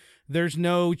cinematography. There's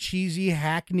no cheesy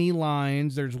hackney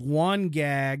lines. There's one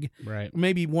gag, right?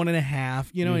 Maybe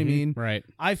 1.5. You know what I mean? Right.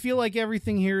 I feel like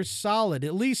everything here is solid.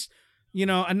 At least,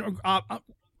 and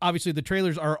obviously the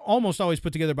trailers are almost always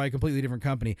put together by a completely different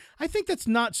company. I think that's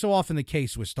not so often the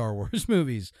case with Star Wars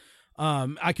movies.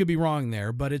 I could be wrong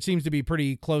there, but it seems to be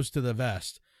pretty close to the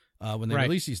vest when they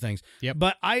release these things. Yep.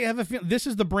 But I have a feeling this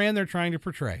is the brand they're trying to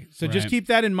portray. So just keep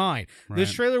that in mind.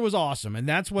 This trailer was awesome, and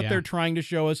that's what they're trying to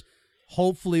show us.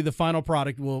 Hopefully the final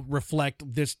product will reflect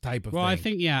this type of thing. Well, I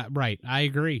think, I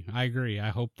agree. I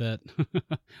hope that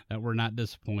that we're not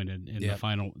disappointed in the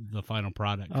final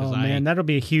product. Oh, man, that'll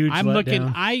be a huge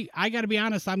letdown. I got to be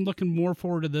honest, I'm looking more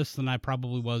forward to this than I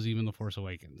probably was even The Force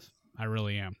Awakens. I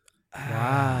really am.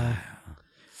 Wow.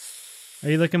 Are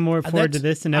you looking more forward to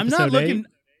this in episode 8?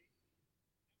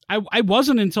 I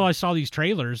wasn't until I saw these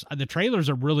trailers. The trailers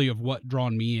are really of what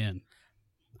drawn me in.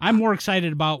 I'm more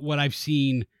excited about what I've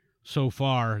seen so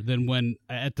far than when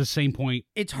at the same point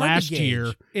last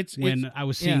year when I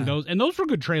was seeing those, and those were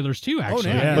good trailers too,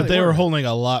 actually. But they were holding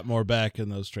a lot more back in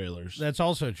those trailers. That's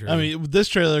also true. I mean, this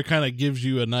trailer kind of gives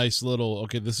you a nice little,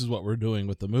 okay, this is what we're doing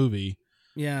with the movie.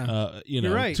 Yeah,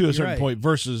 to a certain point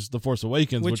versus The Force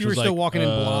Awakens, which you were was still like, walking in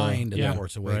blind in The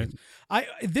Force Awakens.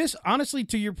 This honestly,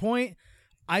 to your point,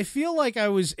 I feel like I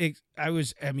was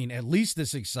at least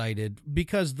this excited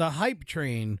because the hype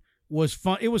train was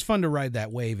fun. It was fun to ride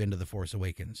that wave into The Force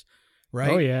Awakens, right?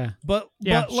 Oh yeah. But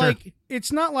like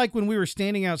it's not like when we were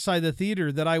standing outside the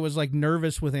theater that I was like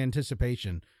nervous with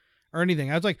anticipation or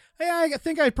anything. I was like, hey, I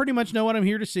think I pretty much know what I'm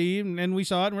here to see, and we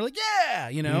saw it and we're like, yeah,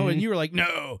 and you were like,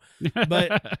 no.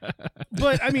 But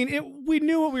I mean, we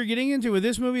knew what we were getting into with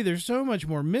this movie. There's so much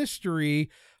more mystery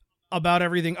about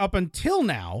everything up until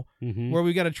now, where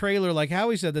we got a trailer, like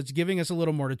Howie said, that's giving us a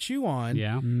little more to chew on.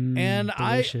 Yeah. And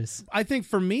delicious. I think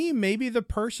for me, maybe the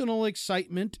personal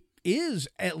excitement is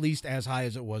at least as high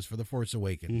as it was for The Force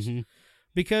Awakens.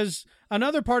 Because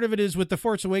another part of it is with The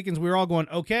Force Awakens, we were all going,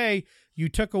 okay, you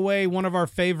took away one of our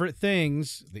favorite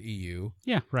things, the EU.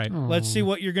 Yeah, right. Let's see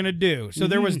what you're going to do. So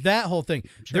there was that whole thing.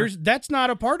 Sure. That's not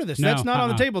a part of this. That's not on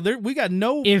the table. We got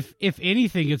no... If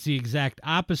anything, it's the exact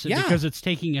opposite because it's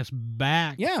taking us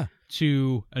back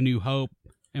to A New Hope,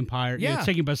 Empire. Yeah. It's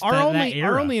taking us that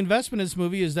era. Our only investment in this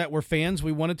movie is that we're fans.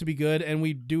 We want it to be good, and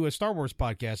we do a Star Wars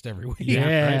podcast every week.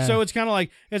 Yeah. Right? So it's kind of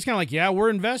like, yeah, we're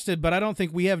invested, but I don't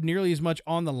think we have nearly as much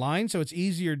on the line, so it's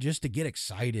easier just to get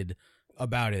excited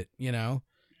about it,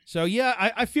 So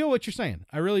yeah, I feel what you're saying.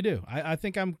 I really do. I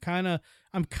think I'm kind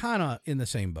of in the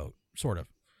same boat, sort of.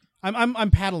 I'm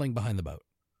paddling behind the boat.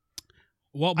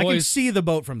 Well, boys, I can see the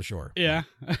boat from the shore. Yeah,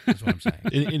 that's what I'm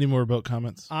saying. Any more boat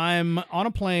comments? I'm on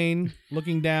a plane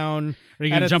looking down. Are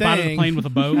you going to jump out of the plane with a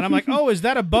boat? And I'm like, oh, is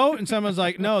that a boat? And someone's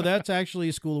like, no, that's actually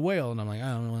a school whale. And I'm like,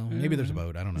 I don't know. Maybe there's a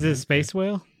boat. I don't know. Is it a space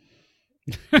whale?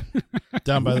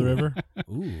 Down by the river.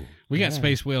 Ooh, we got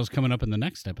space whales coming up in the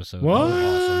next episode. What?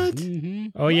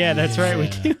 Awesome. Oh yeah, that's right. We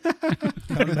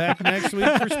come back next week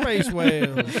for space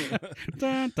whales.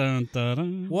 Dun, dun, dun,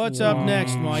 dun. What's up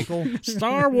next, Michael?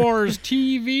 Star Wars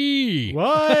TV.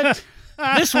 What?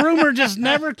 This rumor just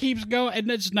never keeps going, and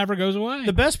it just never goes away.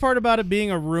 The best part about it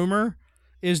being a rumor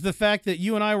is the fact that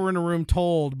you and I were in a room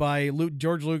told by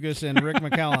George Lucas and Rick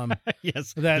McCallum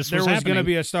that there was going to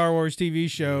be a Star Wars TV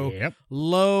show. Yep.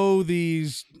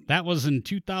 That was in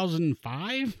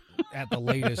 2005? At the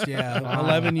latest,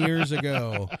 11 years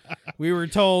ago. We were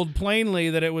told plainly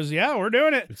that it was, we're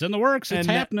doing it. It's in the works. It's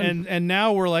happening. And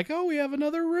now we're like, we have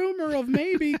another rumor of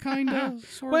maybe, kind of,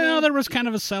 sort well, of. there was kind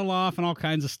of a sell-off and all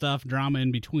kinds of stuff, drama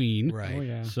in between. Right. Oh,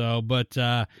 yeah. So, but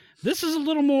this is a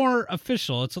little more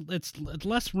official. It's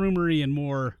less rumory and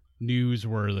more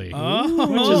newsworthy. Oh.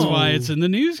 Which is why it's in the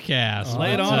newscast.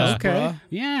 Lay it on us, okay.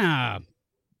 Yeah.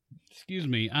 Excuse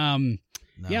me.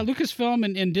 No. Yeah,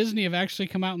 Lucasfilm and Disney have actually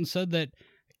come out and said that,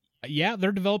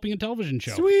 they're developing a television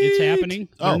show. Sweet. It's happening.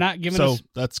 They're not giving us... So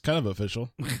that's kind of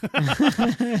official. Wait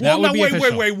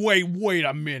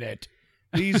a minute.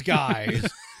 These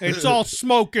guys. It's all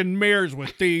smoke and mirrors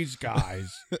with these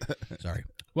guys. Sorry.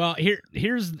 Well,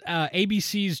 here's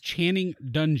ABC's Channing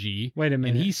Dungey. Wait a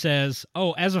minute. And he says,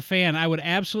 as a fan, I would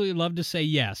absolutely love to say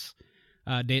yes.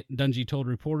 Dungey told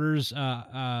reporters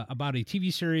about a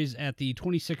TV series at the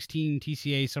 2016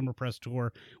 TCA Summer Press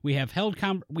Tour. We have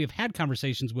had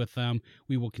conversations with them.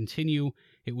 We will continue.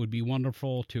 It would be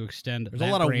wonderful to extend There's that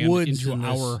a lot brand of woods into in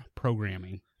our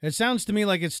programming. It sounds to me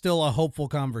like it's still a hopeful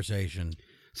conversation.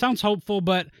 Sounds hopeful,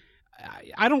 but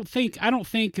I don't think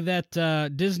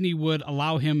that Disney would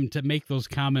allow him to make those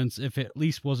comments if it at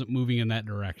least wasn't moving in that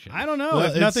direction. I don't know.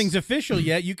 Well, if nothing's official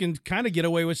yet, you can kind of get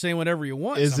away with saying whatever you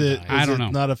want. Is sometimes. it? I don't know.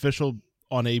 Not official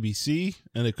on ABC,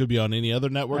 and it could be on any other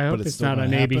network. I hope but it's still not on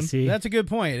gonna happen. ABC. That's a good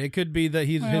point. It could be that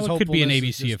his It could be an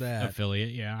hopefulness is ABC just that. affiliate.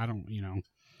 Yeah, I don't.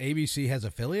 ABC has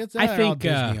affiliates. I think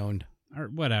Disney owned or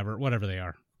whatever they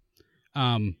are.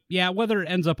 Yeah, whether it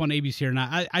ends up on ABC or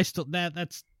not, I still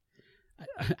that's.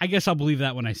 I guess I'll believe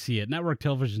that when I see it. Network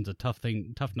television's a tough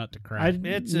nut to crack.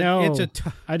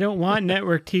 I don't want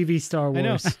network TV Star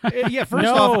Wars. I know. Yeah, first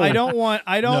off, I don't want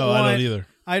either.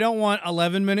 I don't want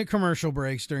 11-minute commercial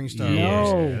breaks during Star Wars.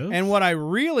 No. And what I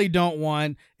really don't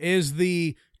want is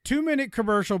the 2-minute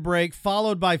commercial break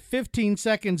followed by 15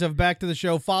 seconds of Back to the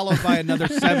Show followed by another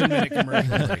 7-minute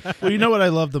commercial break. Well, you know what I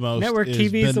love the most? Network is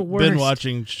TV is the worst. Been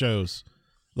watching shows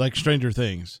like Stranger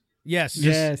Things. Yes.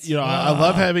 You know, I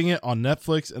love having it on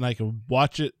Netflix, and I can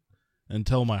watch it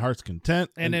until my heart's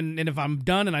content. And if I'm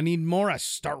done and I need more, I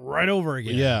start right over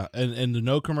again. Yeah, and the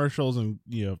no commercials, and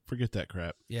forget that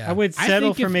crap. Yeah, I would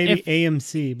settle for maybe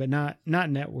AMC, but not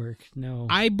network. No,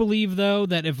 I believe though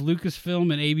that if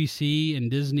Lucasfilm and ABC and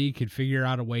Disney could figure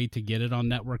out a way to get it on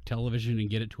network television and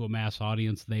get it to a mass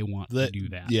audience, they want to do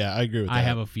that. Yeah, I agree with that. I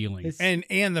have a feeling.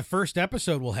 And the first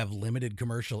episode will have limited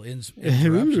commercial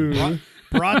interruptions.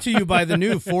 Brought to you by the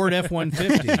new Ford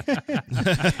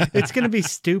F-150. It's going to be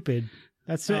stupid.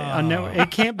 That's on network.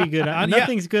 It can't be good.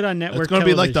 Nothing's good on network. It's going to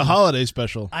be like the holiday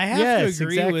special. I have to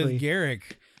agree with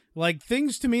Garrick. Like,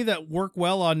 things to me that work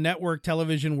well on network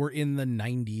television were in the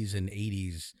 90s and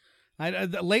 80s.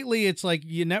 Lately, it's like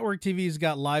network TV's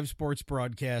got live sports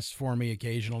broadcasts for me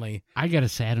occasionally. I gotta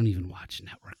say, I don't even watch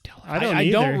network television. I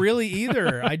don't really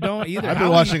either. I don't either. I've been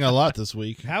watching a lot this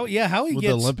week. How he with gets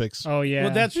the Olympics. Oh yeah,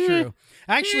 well that's true.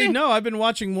 Actually, no, I've been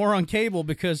watching more on cable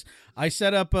because I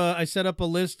set up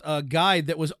a guide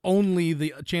that was only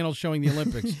the channels showing the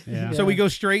Olympics. So we go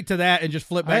straight to that and just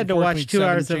flip back. I had to watch 2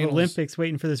 hours channels. of Olympics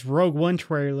waiting for this Rogue One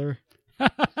trailer.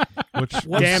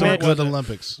 Damn it! With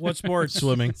Olympics. What sports?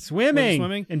 Swimming.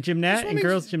 And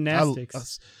girls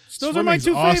gymnastics. Those are my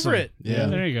two favorite. Yeah,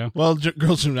 there you go. Well,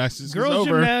 girls gymnastics. Girls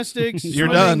gymnastics. You're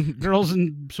done. Girls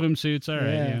in swimsuits. All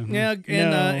right. Yeah.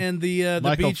 And the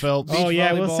Michael beach. Phelps. Beach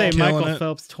I will say Killing Michael it.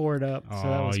 Phelps tore it up. So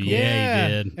that was cool. Yeah,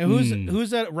 he did. And who's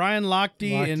that? Ryan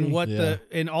Lochte and what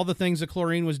and all the things that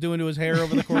chlorine was doing to his hair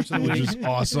over the course of the week. Which is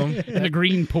awesome. In the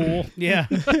green pool. Yeah,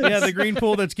 the green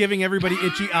pool that's giving everybody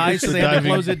itchy eyes, so they have to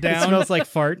close it down. It smells like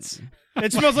farts.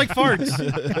 It smells like farts.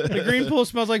 The green pool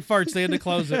smells like farts. They had to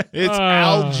close it. It's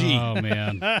algae. Oh,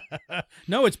 man.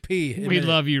 No, it's pee. We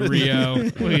love you, Rio.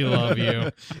 We love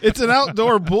you. It's an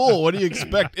outdoor pool. What do you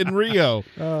expect in Rio?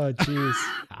 Oh,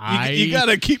 jeez. You got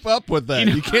to keep up with that.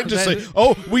 You can't just say,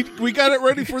 "Oh, we got it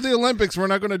ready for the Olympics. We're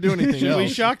not going to do anything Should else." we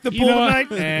shock the pool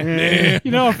tonight?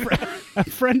 A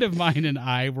friend of mine and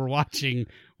I were watching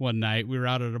one night. We were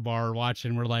out at a bar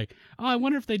watching. We're like, "Oh, I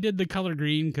wonder if they did the color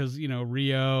green because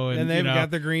Rio and they've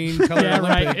got the green color." Yeah,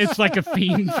 Olympics. Right. It's like a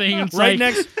theme thing. It's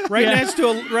next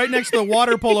to the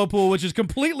water polo pool, which is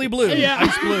completely blue. Yeah.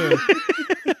 Ice blue.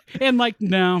 And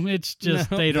no, it's just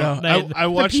they don't. I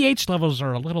watched, the pH levels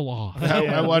are a little off.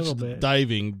 I watched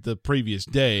diving the previous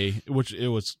day, which it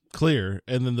was clear,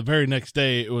 and then the very next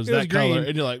day it was that green. color,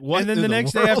 and you're like, "What?" And then the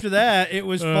next day after that, it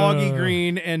was foggy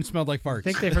green and smelled like farts. I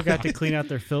think they forgot to clean out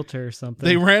their filter or something.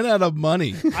 They ran out of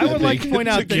money. I would like to point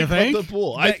out that the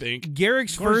pool. I think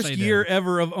Garrick's first year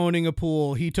ever of owning a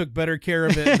pool, he took better care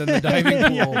of it than the diving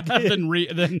pool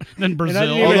than Brazil. And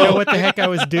I didn't even know what the heck I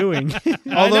was doing.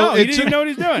 Although he didn't know what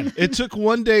he's doing. It took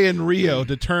one day in Rio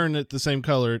to turn it the same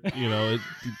color,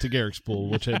 to Garrick's pool,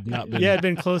 which had not been. Yeah, it had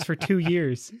been closed for 2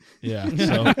 years. Yeah.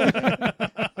 So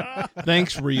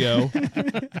thanks, Rio.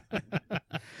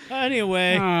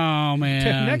 Anyway, oh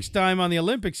man, next time on the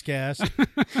Olympics cast.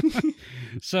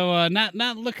 So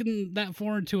not looking that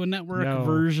forward to a network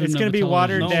version. It's going to be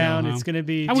watered down. Show, it's going to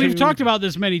be. And we've talked about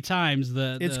this many times.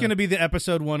 It's going to be the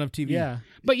episode 1 of TV. Yeah.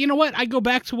 But you know what? I go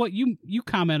back to what you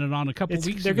commented on a couple weeks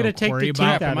ago. They're going to take Corey, the teeth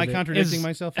out Am I of it. contradicting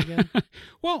myself again?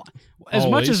 Well, as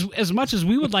much as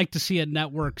we would like to see a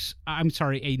Netflix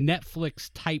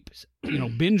type,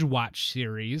 binge watch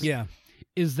series. Yeah.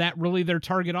 Is that really their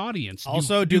target audience?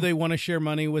 Also, do they want to share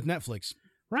money with Netflix?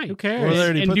 Right. Who cares? Well, they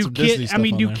already put some Disney stuff on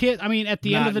there. At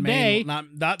the end of the day,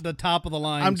 not the top of the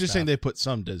line. I'm just saying they put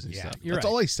some Disney stuff. That's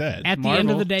all I said. At the end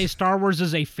of the day, Star Wars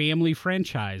is a family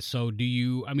franchise. So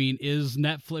is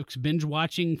Netflix binge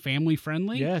watching family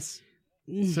friendly? Yes.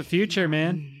 It's the future,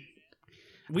 man.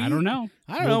 I don't know.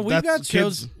 We've got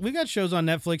shows. We've got shows on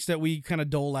Netflix that we kind of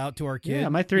dole out to our kids. Yeah,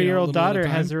 my 3-year-old daughter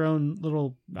has her own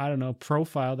little,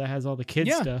 profile that has all the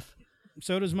kids stuff.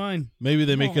 So does mine. Maybe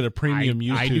they make it a premium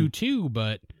YouTube. I do too,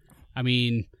 but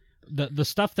the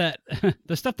stuff that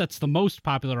the stuff that's the most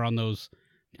popular on those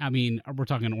I mean, we're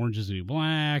talking Orange is the New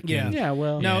Black. Yeah. and- Yeah,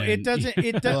 well, No, and- it doesn't.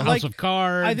 It does. House Like, of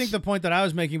Cards. I think the point that I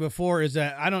was making before is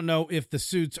that I don't know if the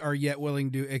suits are yet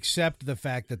willing to accept the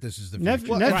fact that this is the future.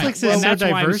 Netflix is and so that's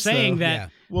why I'm diverse, saying though. that. Yeah.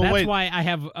 Well, that's wait. why I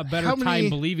have a better How time many-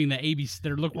 believing that ABC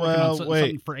they're working Well, on something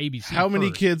wait. for ABC. How many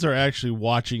first. kids are actually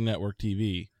watching network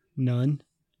TV? None.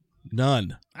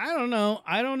 None. I don't know.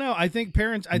 I think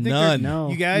parents. I think None. they're- No.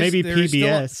 You guys, maybe there is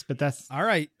PBS, but that's All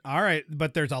right.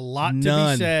 But there's a lot to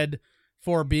None. be said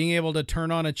for being able to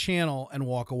turn on a channel and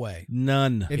walk away.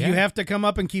 None. If you have to come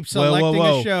up and keep selecting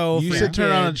whoa. a show, You for said your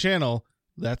turn on a kid, channel.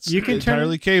 That's You can turn-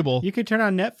 entirely cable. you could turn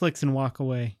on Netflix and walk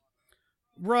away,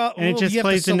 and it just you have to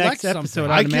plays the next select episode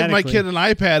something. I give my automatically. kid an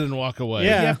iPad and walk away.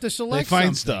 Yeah. You have to They select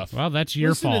find something. stuff. Well, that's your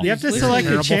Listen to fault. these- You have to Listen, select a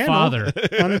terrible channel father.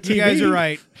 on the TV. You guys are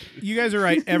right. You guys are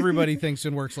right. Everybody thinks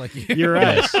and works like you. You're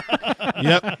right.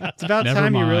 Yep. It's about Never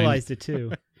time you mind. realized it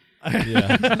too.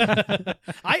 Yeah.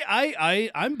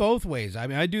 I'm both ways. I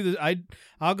mean, I do this.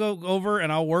 I'll go over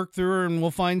and I'll work through her and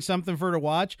we'll find something for her to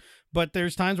watch. But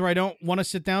there's times where I don't want to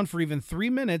sit down for even 3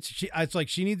 minutes. It's like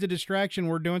she needs a distraction.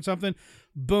 We're doing something.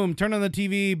 Boom, turn on the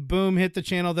TV. Boom, hit the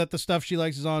channel that the stuff she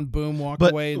likes is on. Boom, walk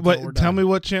away. Until we're Tell done. me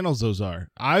what channels those are.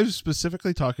 I was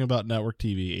specifically talking about network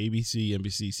TV, ABC,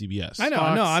 NBC, CBS. I know.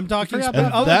 Fox. No, I'm talking I forgot spe-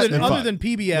 about other that. than And other than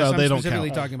PBS. Well, they I'm don't specifically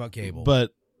count. talking about cable.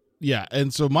 But yeah,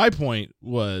 and so my point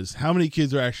was how many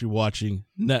kids are actually watching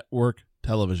network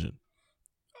television?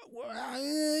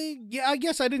 Yeah, I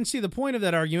guess I didn't see the point of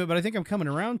that argument, but I think I'm coming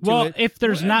around to Well, it. if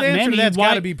there's not the answer many, to that's why-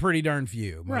 got to be pretty darn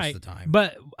few most right of the time.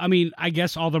 But I mean, I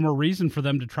guess all the more reason for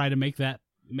them to try to make that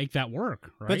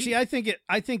work. Right. But see, I think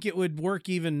it would work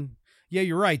even. Yeah,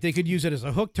 you're right. They could use it as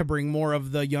a hook to bring more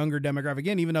of the younger demographic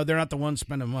in, even though they're not the ones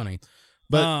spending money.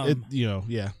 But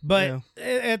yeah. But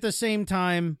at the same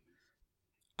time,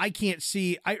 I can't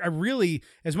see. I really,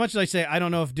 as much as I say, I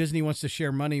don't know if Disney wants to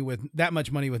share money with that much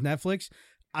money with Netflix.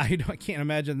 I can't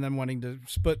imagine them wanting to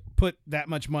put that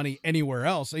much money anywhere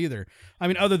else either. I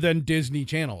mean, other than Disney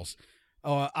channels.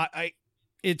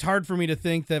 It's hard for me to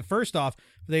think that first off,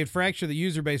 they'd fracture the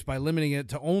user base by limiting it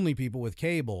to only people with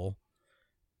cable.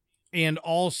 And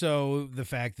also the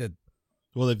fact that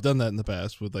Well, they've done that in the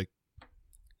past with like.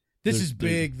 this is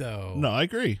big, though. No, I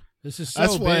agree. This is so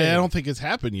That's why big. I don't think it's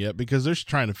happened yet because they're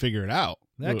trying to figure it out.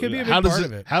 That could be a big how does part it,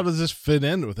 of it. How does this fit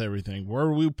in with everything? Where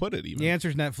do we put it? Even The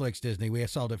answer's Netflix, Disney. We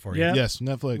solved it for you. Yeah. yes,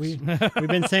 Netflix. We've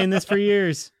been saying this for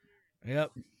years.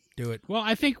 Yep. Do it. Well,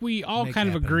 I think we all Make kind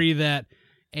it of happen. agree that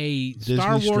a Disney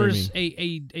Star Wars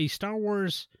streaming. a Star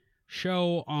Wars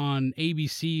show on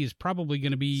ABC is probably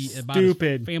going to be about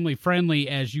Stupid. as family friendly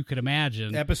as you could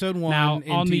imagine. Episode 1 Now,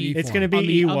 in on the- TV It's form. going to On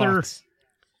be the other- Ewoks.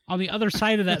 On the other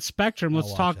side of that spectrum, I'll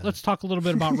watch that. let's talk a little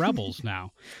bit about Rebels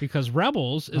now, because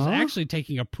Rebels is Huh? actually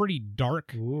taking a pretty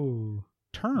dark Ooh.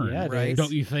 turn, Yeah, it Right. is.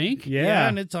 don't you think? Yeah.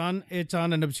 and it's on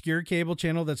an obscure cable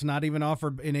channel that's not even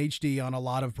offered in HD on a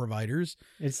lot of providers.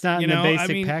 It's not You in the know, I basic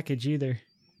mean- package either.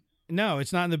 No,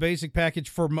 it's not in the basic package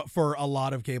for a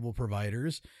lot of cable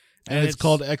providers. and it's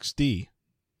called XD.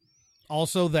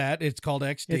 also that it's called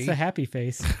XD. It's a happy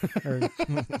face. Or,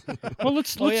 Well,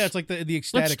 let's oh yeah, it's like the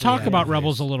ecstatic. let's talk about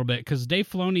Rebels a little bit, because Dave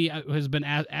Filoni has been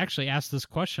actually asked this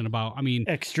question about. I mean,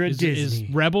 extra is Disney.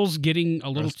 Rebels getting a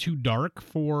little too dark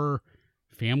for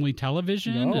family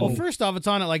television? No. And- Well, first off, it's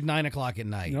on at like 9:00 at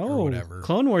night or no, whatever.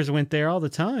 Clone Wars went there all the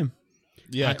time.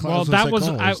 Yeah, well, that was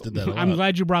Clone Wars did that a I'm lot.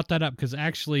 glad you brought that up, because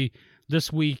actually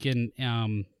this week in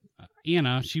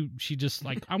Anna, she just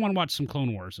like, I want to watch some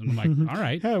Clone Wars, and I'm like, all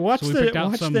right. Hey, watch So we picked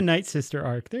out some- the Night Sister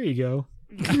arc. There you go.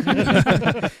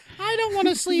 I don't want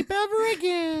to sleep ever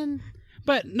again.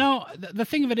 But no, the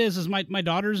thing of it is my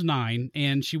daughter's 9,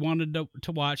 and she wanted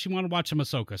to watch. She wanted to watch some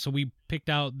Ahsoka, so we picked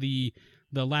out the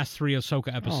last 3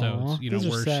 Ahsoka episodes. Aw, those are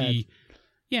where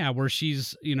sad. where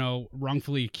she's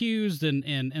wrongfully accused and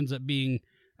ends up being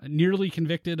nearly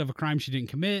convicted of a crime she didn't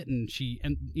commit, and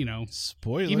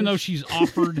Spoilers. even though she's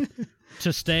offered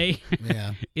to stay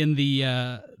Yeah. in the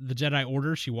Jedi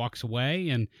Order, she walks away,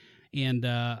 and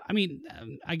I mean,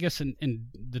 I guess in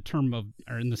the term of,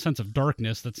 or in the sense of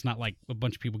darkness, that's not like a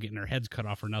bunch of people getting their heads cut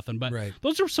off or nothing, but Right.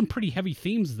 those are some pretty heavy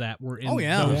themes that were in Oh,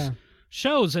 yeah. those Yeah.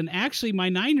 shows. And actually, my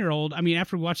 9-year-old, I mean,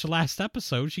 after we watched the last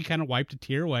episode, she kind of wiped a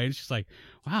tear away, and she's like,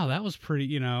 wow, that was pretty,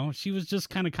 she was just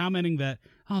kind of commenting that,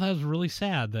 oh, that was really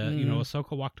sad that,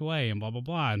 Ahsoka walked away and blah, blah,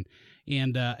 blah.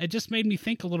 And it just made me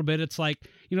think a little bit. It's like,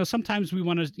 sometimes we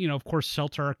want to, of course,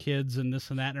 shelter our kids and this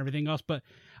and that and everything else, but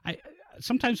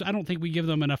sometimes I don't think we give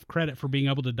them enough credit for being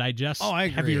able to digest I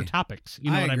agree. heavier topics. You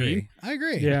know what agree. I mean? I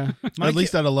agree. Yeah. My at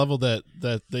least at a level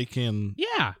that they can.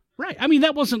 Yeah, right. I mean,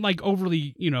 that wasn't like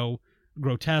overly,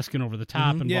 grotesque and over the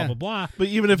top and blah, blah, blah. But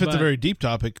even if it's a very deep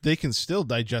topic, they can still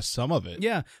digest some of it.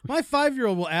 Yeah. My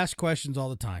 5-year-old will ask questions all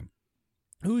the time.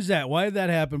 Who's that? Why did that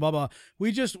happen? Blah, blah.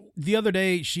 The other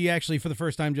day, she actually, for the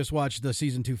first time, just watched the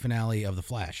season 2 finale of The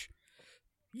Flash.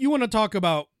 You want to talk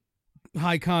about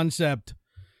high concept?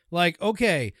 Like,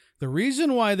 okay, the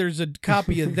reason why there's a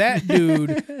copy of that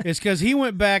dude is because he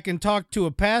went back and talked to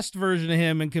a past version of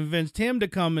him and convinced him to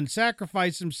come and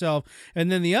sacrifice himself.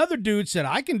 And then the other dude said,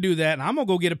 I can do that, and I'm going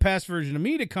to go get a past version of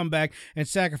me to come back and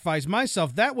sacrifice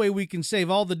myself. That way we can save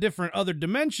all the different other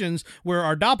dimensions where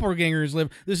our doppelgangers live.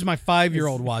 This is my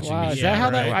 5-year-old watching. Wow, me. is that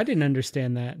how that? I didn't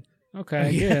understand that.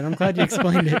 Okay, good. I'm glad you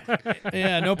explained it.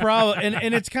 Yeah, no problem.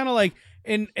 And it's kind of like,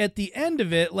 and at the end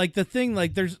of it, like the thing,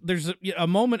 like there's a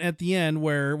moment at the end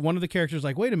where one of the characters is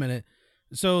like, wait a minute,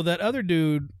 so that other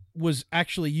dude was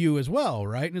actually you as well,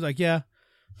 right? And he's like, yeah,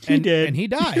 he did, and he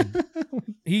died.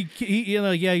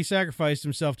 he sacrificed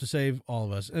himself to save all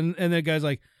of us. And the guy's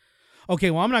like,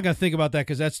 okay, well, I'm not gonna think about that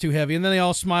because that's too heavy. And then they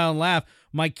all smile and laugh.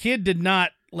 My kid did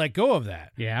not let go of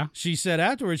that. Yeah, she said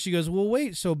afterwards, she goes, well,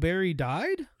 wait, so Barry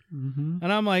died? Mm-hmm.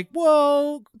 And I'm like,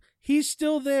 well, he's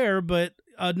still there, but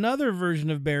another version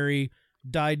of Barry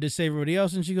died to save everybody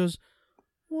else. And she goes,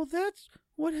 well, that's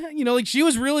what, like she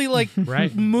was really like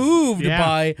moved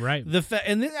by the fact.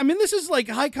 And this is like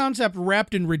high concept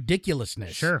wrapped in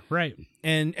ridiculousness. Sure. Right.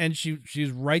 And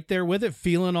she's right there with it,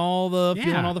 feeling all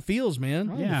the feels,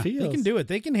 man. Yeah. They can do it.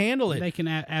 They can handle it. They can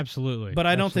absolutely. But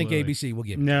I don't think ABC will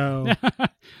give it. No.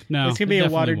 No. It's going to be a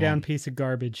watered down piece of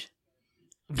garbage.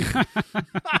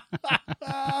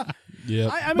 Yeah,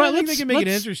 I think they can make it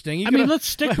interesting. Let's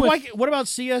stick with. What about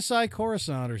CSI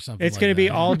Coruscant or something? It's going to be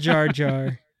all Jar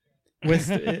Jar with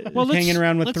hanging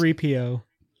around with 3PO.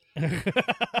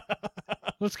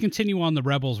 Let's continue on the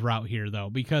Rebels route here, though,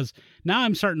 because now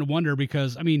I'm starting to wonder.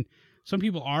 Because some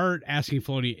people are asking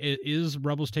Filoni, is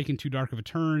Rebels taking too dark of a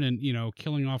turn and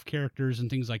killing off characters and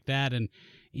things like that? And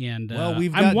well,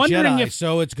 we've got Jedi,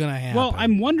 so it's going to happen. Well,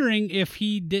 I'm wondering if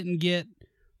he didn't get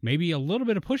maybe a little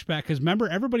bit of pushback, because remember,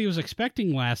 everybody was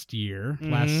expecting last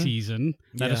season,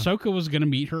 that Ahsoka was going to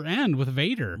meet her end with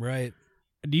Vader. Right.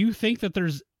 Do you think that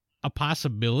there's a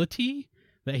possibility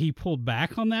that he pulled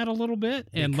back on that a little bit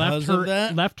and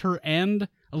left her end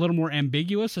a little more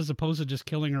ambiguous as opposed to just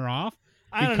killing her off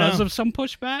because of some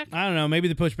pushback? I don't know. Maybe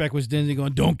the pushback was Disney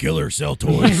going, "Don't kill her, sell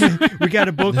toys." We got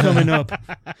a book coming up.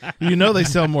 They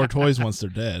sell more toys once they're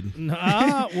dead.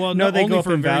 Well, no, they only go up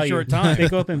for a in very value. short time. They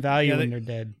go up in value when they're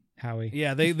dead. Howie.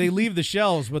 Yeah, they leave the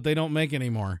shelves, but they don't make any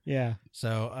more. Yeah.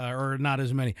 So, or not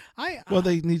as many.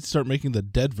 They need to start making the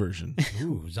dead version.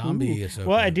 Ooh, zombie Ahsoka.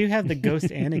 Well, I do have the Ghost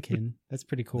Anakin. That's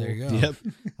pretty cool. There you go. Yep.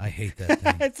 I hate that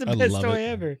thing. It's the best toy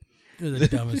ever. It's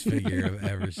the dumbest figure I've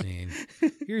ever seen.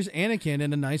 Here's Anakin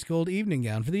in a nice gold evening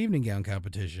gown for the evening gown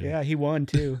competition. Yeah, he won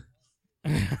too.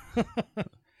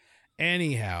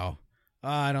 Anyhow,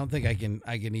 I don't think I can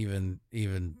even.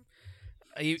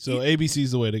 So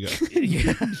ABC's the way to go.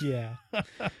 Yeah.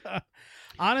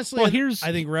 Honestly,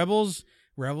 I think Rebels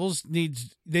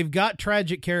they've got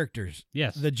tragic characters.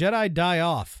 Yes. The Jedi die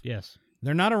off. Yes.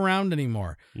 They're not around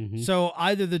anymore. Mm-hmm. So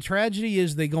either the tragedy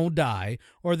is they gonna die,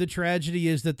 or the tragedy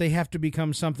is that they have to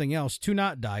become something else to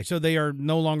not die. So they are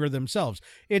no longer themselves.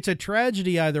 It's a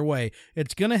tragedy either way.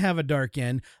 It's gonna have a dark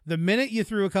end. The minute you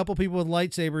threw a couple people with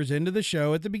lightsabers into the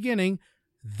show at the beginning,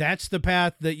 that's the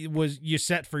path that you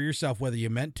set for yourself, whether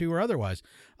you meant to or otherwise.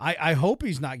 I hope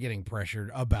he's not getting pressured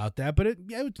about that, but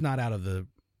it's not out of the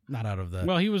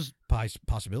well, he was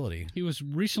possibility. He was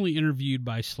recently interviewed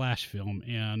by Slash Film,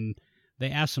 and they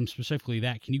asked him specifically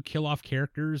that, can you kill off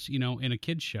characters, in a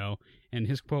kid's show? And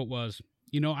his quote was,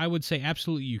 I would say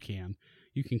absolutely you can.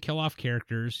 You can kill off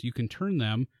characters. You can turn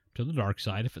them to the dark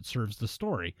side if it serves the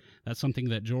story. That's something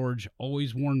that George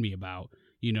always warned me about.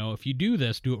 If you do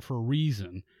this, do it for a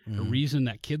reason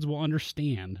that kids will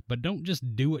understand, but don't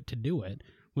just do it to do it,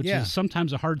 which is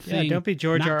sometimes a hard thing. Don't be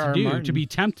George R. R. Martin. To be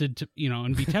tempted to,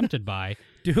 and be tempted by.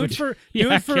 Do it for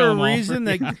a reason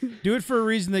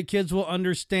that kids will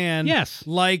understand. Yes.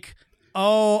 Like,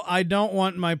 oh, I don't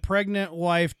want my pregnant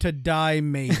wife to die,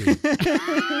 maybe.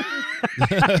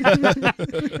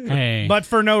 Hey. But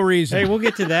for no reason. Hey, we'll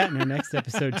get to that in our next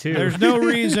episode too. There's no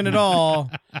reason at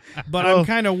all, but I'm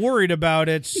kind of worried about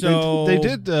it. So they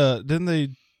did. Didn't they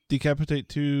decapitate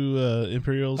 2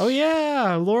 Imperials? Oh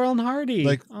yeah, Laurel and Hardy.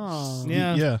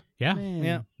 Yeah.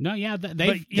 No, yeah.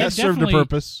 They that served a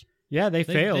purpose. Yeah, they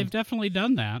failed. They've definitely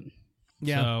done that.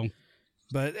 Yeah.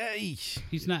 But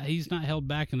he's not held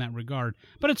back in that regard.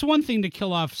 But it's one thing to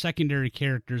kill off secondary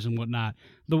characters and whatnot.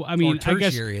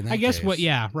 Tertiary in that I guess case.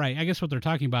 I guess what they're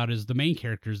talking about is the main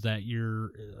characters that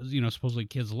you're supposedly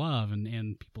kids love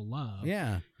and people love.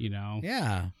 Yeah.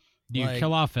 Yeah. Do you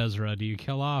kill off Ezra? Do you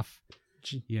kill off?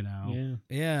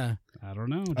 Yeah. I don't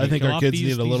know. I think our kids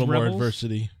need a little more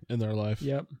adversity in their life.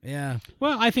 Yep. Yeah.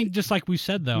 Well, I think just like we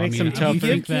said, though, Makes them tougher.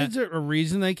 You give kids a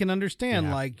reason they can understand.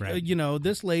 Yeah,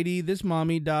 this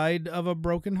mommy died of a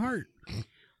broken heart.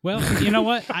 Well, you know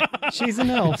what? She's an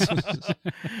elf.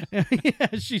 Yeah,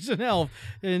 she's an elf,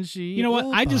 and she. You know what?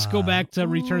 I just go back to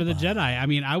Return of the Jedi. I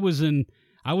mean, I was in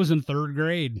 3rd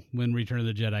grade when Return of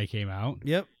the Jedi came out.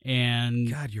 Yep. And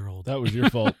God, you're old. That was your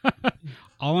fault.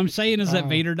 All I'm saying is that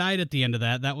Vader died at the end of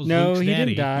that. That was no, Luke's he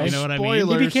daddy. didn't die. You know what Spoilers.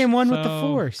 I mean? He became one with the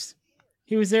Force.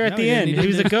 He was there at the end. He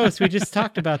was a ghost. We just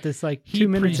talked about this 2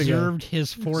 minutes ago. He preserved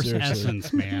his Force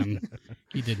essence, man.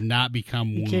 He did not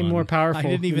become one. Became more powerful. I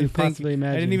didn't even possibly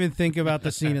imagine. I didn't even think about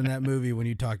the scene in that movie when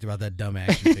you talked about that dumb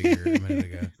action figure a minute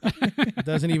ago. It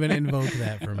doesn't even invoke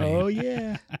that for me. Oh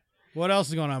yeah. What else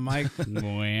is going on, Mike?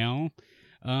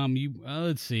 Well,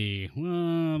 let's see.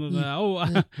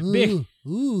 Big.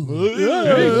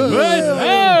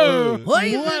 Whoa.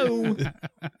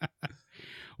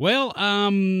 Well,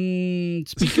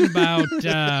 speaking about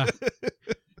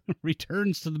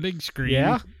returns to the big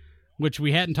screen, which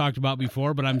we hadn't talked about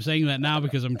before, but I'm saying that now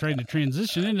because I'm trying to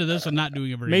transition into this and not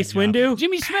doing a very Mace good job. Windu?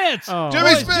 Jimmy Smits! Oh. Jimmy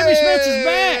Smits is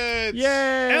back!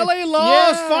 Yay! L.A.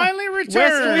 Law finally returned!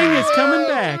 West Wing is coming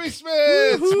back! Jimmy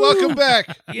Smits! Welcome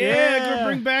back! Yeah, gonna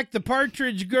bring back the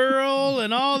Partridge Girl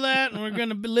and all that, and we're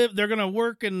gonna they're gonna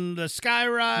work in the Sky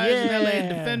Rise in L.A. and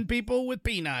defend people with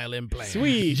penile implants.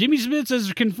 Sweet! Jimmy Smits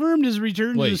has confirmed his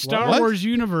return to the Star Wars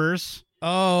universe.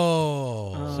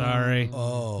 Oh. Sorry.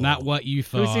 Oh. Not what you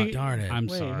thought. Darn it. I'm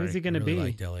sorry. Who's he going to be?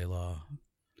 Liked L.A. Law.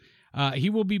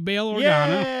 He will be Bail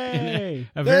Organa in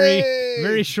a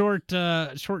very short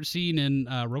scene in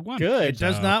Rogue One. Good. It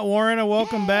does not warrant a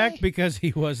welcome back because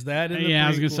he was that in the I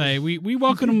was going to say, we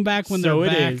welcome him back when they're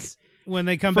back. When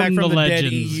they come back from the Legends.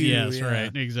 dead EU. Yes,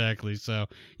 right. Exactly. So,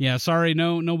 sorry,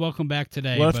 no welcome back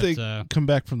today. What if they come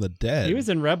back from the dead? He was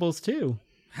in Rebels, too.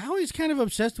 Howie's kind of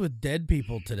obsessed with dead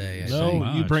people today.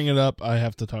 You bring it up, I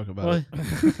have to talk about it.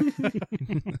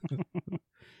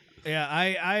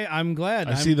 Yeah, I'm glad.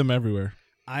 I see them everywhere.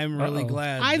 I'm really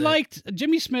glad. I liked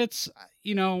Jimmy Smits.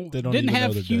 Didn't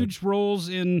have huge roles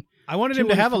in. I wanted him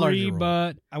to have a larger role,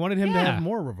 but I wanted him to have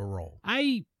more of a role.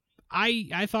 I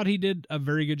thought he did a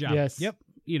very good job. Yes. Yep.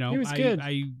 He was good.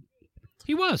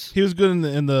 He was. He was good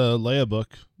in the Leia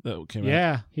book that came out.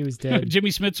 Yeah, he was dead. Jimmy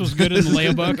Smits was good in the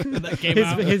Leia book that came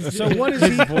out. So what is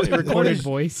he recorded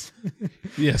voice?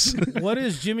 Yes. What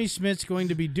is Jimmy Smits going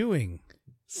to be doing?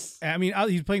 I mean,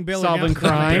 he's playing Bail solving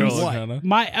crimes. What?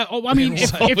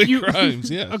 If you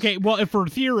crimes, yes. Okay, well, if we're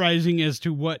theorizing as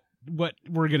to what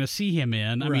we're going to see him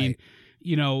in, I mean,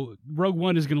 Rogue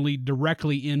One is going to lead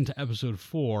directly into Episode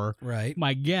 4. Right.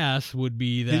 My guess would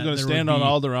be that he's going to stand on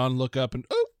Alderaan, look up, and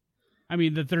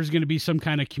that there's going to be some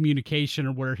kind of communication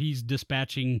or where he's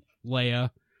dispatching Leia,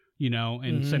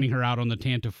 and sending her out on the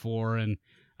Tantive 4, and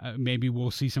maybe we'll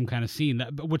see some kind of scene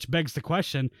which begs the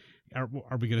question. Are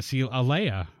we going to see a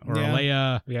Leia or a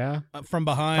Leia from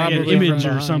behind, an image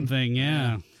or something?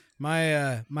 Yeah.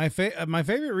 My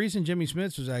favorite recent Jimmy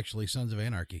Smits was actually Sons of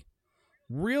Anarchy.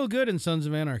 Real good in Sons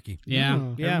of Anarchy. Yeah,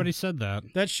 everybody said that.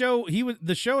 That show,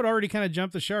 the show had already kind of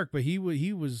jumped the shark, but he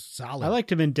was solid. I liked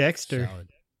him in Dexter. Solid.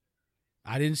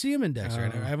 I didn't see him in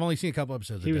Dexter. I've only seen a couple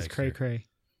episodes. He of was Dexter. cray.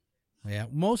 Yeah,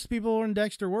 most people in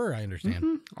Dexter were. I understand.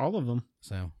 Mm-hmm. All of them.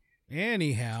 So.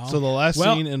 Anyhow, so the last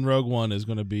scene in Rogue One is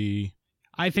going to be.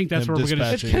 I think that's where we're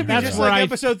going to. That's like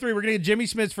Episode 3. We're going to get Jimmy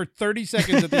Smits for 30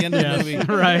 seconds at the end of the movie.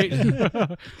 Right.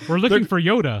 We're looking for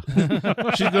Yoda.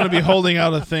 She's going to be holding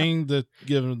out a thing to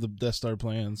give him the Death Star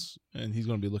plans, and he's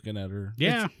going to be looking at her.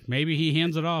 Yeah, maybe he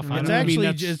hands it off.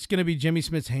 It's going to be Jimmy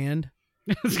Smits' hand.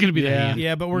 It's going to be the hand.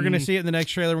 Yeah, but we're going to see it in the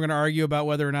next trailer. We're going to argue about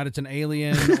whether or not it's an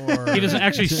alien or... He doesn't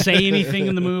actually say anything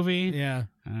in the movie. Yeah.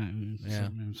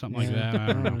 Something like that.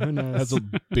 I don't know. Who knows? Has a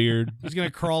beard. He's going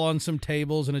to crawl on some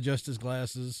tables and adjust his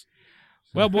glasses.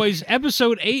 Well, boys,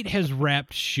 Episode 8 has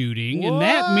wrapped shooting, and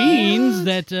that means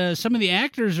that some of the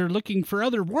actors are looking for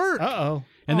other work. Uh-oh.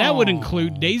 And that would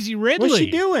include Daisy Ridley. What's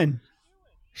she doing?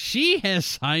 She has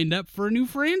signed up for a new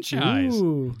franchise.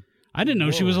 Ooh. I didn't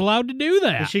know she was allowed to do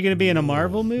that. Is she going to be in a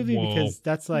Marvel movie? Because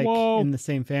that's like in the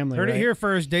same family. Heard right? it here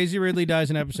first. Daisy Ridley dies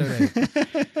in Episode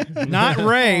 8. Not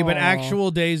Rey, but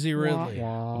actual Daisy Ridley.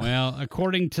 Well,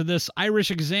 according to this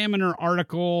Irish Examiner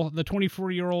article, the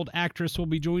 24-year-old actress will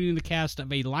be joining the cast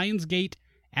of a Lionsgate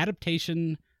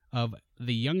adaptation of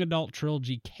the young adult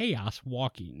trilogy Chaos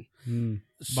Walking by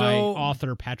So-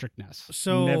 author Patrick Ness.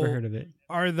 So Never heard of it.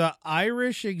 Are the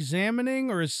Irish examining,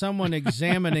 or is someone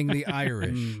examining the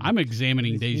Irish? I'm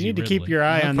examining Daisy You need to Ridley. keep your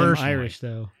eye on them Personally. Irish,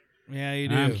 though. Yeah, you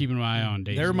do. I'm keeping my eye on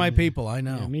Daisy. They're my people. I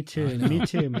know. Yeah, me too. I know. Me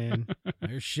too, man.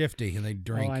 They're shifty and they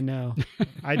drink. Oh, I know.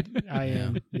 I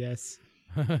am. Yes.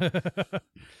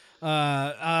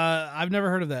 I've never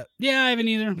heard of that. Yeah, I haven't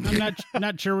either. I'm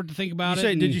not sure what to think about You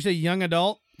say- it. did and- you say young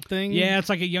adult thing? Yeah, it's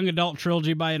like a young adult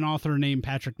trilogy by an author named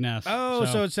Patrick Ness. Oh,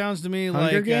 so it sounds to me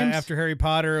Hunger like Games? after Harry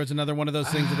Potter, it's another one of those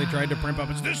things that they tried to primp up.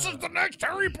 It's, this is the next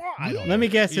Harry Potter. I don't Let me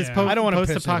guess. It's Yeah. I don't wanna piss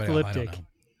anybody off. I don't post-apocalyptic. know.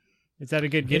 Is that a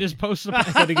good guess? It is post. Is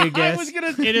that a good guess? I was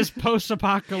gonna. It is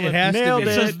post-apocalyptic. It has to Nailed be.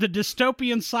 It it. says the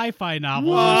dystopian sci-fi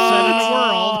novel Whoa. is set in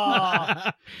a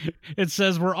world. It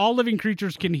says where all living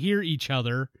creatures can hear each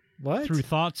other What? through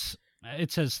thoughts.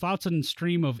 It says thoughts and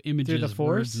stream of images, the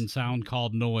Force? words, and sound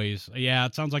called noise. Yeah,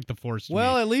 it sounds like the Force. To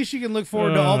Well, me. at least you can look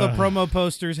forward to all the promo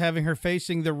posters having her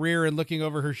facing the rear and looking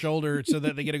over her shoulder so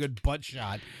that they get a good butt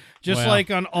shot. Just Well. like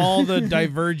on all the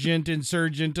Divergent,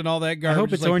 Insurgent, and all that garbage. I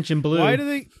hope it's like, orange and blue. Why do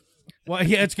they? Well,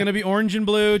 yeah, it's going to be orange and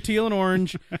blue, teal and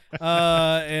orange,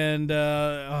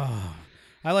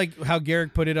 I like how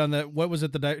Garrick put it on the what was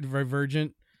it, the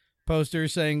Divergent poster,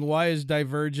 saying why is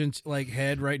Divergent's like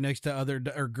head right next to other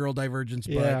or girl Divergent's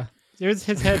butt? Yeah. There's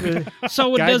his head. Was,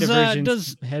 So Guy does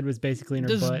Divergent's head was basically in her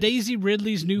does butt. Daisy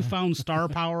Ridley's newfound star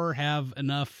power have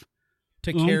enough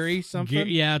To oomph? carry something.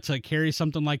 Yeah, to carry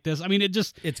something like this. I mean, it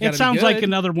It's it gotta be sounds like good.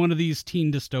 another one of these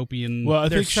teen dystopian. Well, I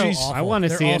They're think so she's. awful. I want to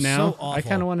They're see all it now. so I kind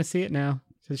awful. of want to see it now.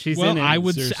 So she's well, in it. I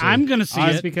would. Seriously. I'm going to see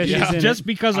Just it because she's in just it.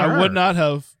 because of I her. would not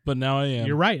have, but now I am.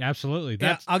 You're right. Absolutely. Yeah,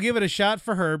 That's I'll give it a shot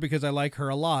for her because I like her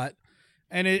a lot,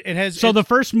 and it has. so. it- The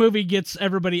first movie gets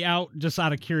everybody out just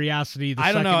out of curiosity. The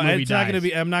I don't know. second movie It's not going to dies.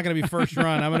 be. I'm not going to be first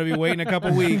run. I'm going to be waiting a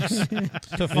couple weeks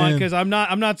to find because I'm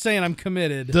not saying I'm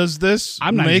committed. Does this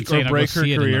I'm not make even saying or I'll go break her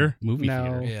see it in the career? movie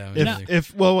No. theater. Yeah.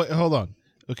 If well, wait, hold on.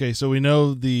 Okay, so we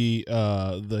know the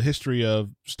history of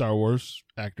Star Wars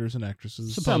actors and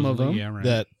actresses Some of them. Yeah, right.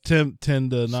 that tend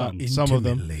to not some of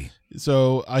them.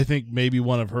 So I think maybe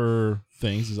one of her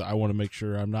things is I want to make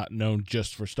sure I'm not known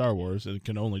just for Star Wars and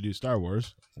can only do Star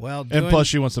Wars. Well, And plus,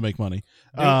 she wants to make money.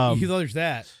 there's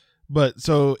that. But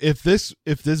so if this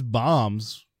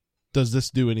bombs, does this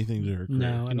do anything to her career?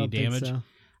 No, I Any don't think damage? so.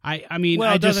 I mean,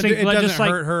 Well, I it just doesn't, think it doesn't just like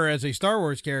hurt her as a Star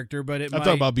Wars character, but it I'm might.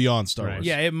 talking about beyond Star Right. Wars.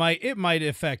 Yeah, it might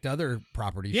affect other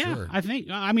properties. yeah, Sure. I think.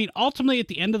 I mean, ultimately, at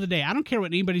the end of the day, I don't care what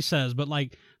anybody says, but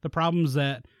like the problems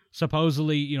that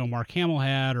supposedly Mark Hamill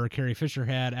had or Carrie Fisher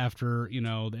had after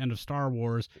the end of Star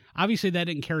Wars, obviously that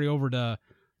didn't carry over to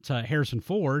Harrison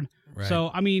Ford. Right.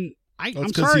 So I mean. That's I'm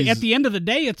 'cause sorry. he's At the end of the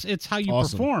day, it's how you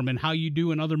awesome. perform and how you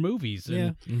do in other movies,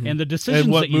 and, Mhm. and the decisions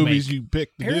And what that you movies make. you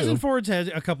pick to Harrison do. Ford's had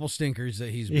a couple stinkers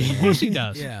that he's been. Of course he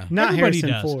does. Yeah. Not Everybody Harrison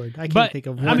does. Ford. I can't But, think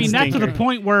of I one mean, not to the stinker.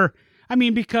 point where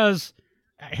because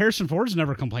Harrison Ford's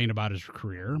never complained about his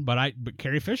career, but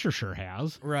Carrie Fisher sure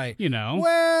has. Right.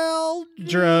 Well,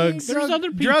 Drugs. There's other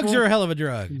people. Drugs are a hell of a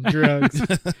drug. Drugs.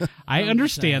 I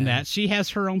understand that she has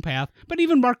her own path, but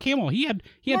even Mark Hamill, he had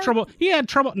trouble. He had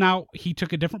trouble. Now he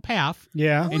took a different path.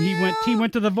 Yeah, and he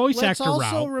went to the voice Let's actor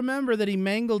also route. remember that he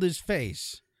mangled his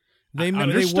face. They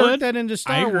Understood. worked that into I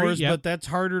Star agree, Wars, yep. but that's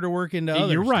harder to work into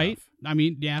other You're right. stuff. I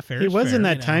mean, yeah, fair. he is was fair. in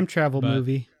that time travel but-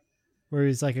 movie where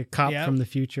he's like a cop Yep. from the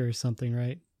future or something,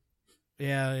 right?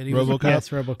 Yeah, and he was, RoboCop. Yes,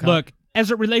 RoboCop. Look,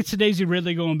 as it relates to Daisy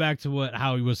Ridley, going back to what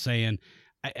Howie was saying,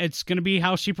 it's going to be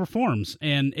how she performs,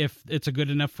 and if it's a good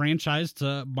enough franchise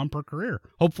to bump her career.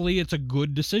 Hopefully, it's a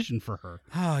good decision for her.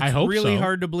 Oh, it's I hope really so.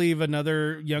 hard to believe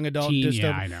another young adult Teen, dystopian.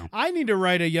 yeah, I know. I need to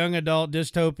write a young adult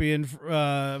dystopian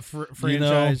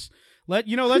franchise.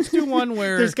 Let's do one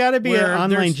where There's got to be an where online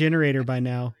there's- generator by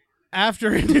now.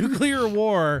 after a nuclear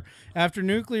war. After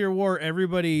nuclear war,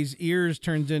 everybody's ears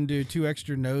turns into 2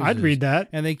 extra noses. I'd read that.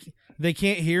 and they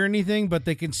can't hear anything, but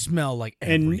they can smell like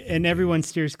everything. And everyone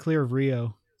steers clear of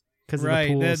Rio because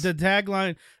right. of the pools. The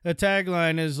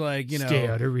tagline is like, Stay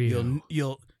out of Rio.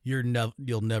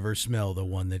 you'll never smell the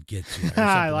one that gets you. or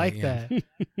I something like yeah. that.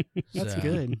 That's So,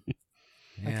 good.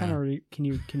 I yeah. kind of can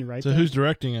you write So that? who's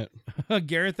directing it?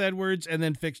 Gareth Edwards, and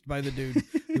then fixed by the dude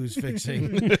who's fixing.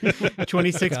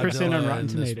 26% on Godzilla Rotten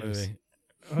in this Tomatoes. movie.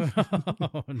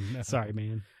 Oh, no. Sorry,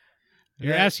 man.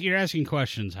 You're asking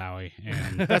questions, Howie,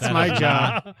 and That's that my is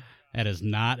job. not- That is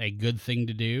not a good thing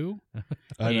to do.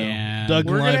 I know. And Doug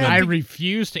We're gonna Lyman. I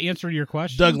refuse to answer your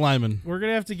question. Doug Lyman. We're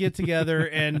gonna have to get together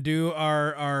and do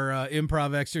our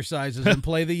improv exercises and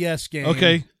play the yes game.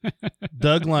 Okay.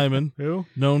 Doug Lyman, Who?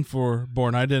 known for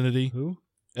Born Identity, Who?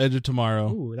 Edge of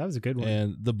Tomorrow. Ooh, that was a good one.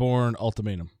 And The Bourne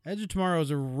Ultimatum. Edge of Tomorrow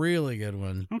is a really good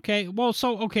one. Okay,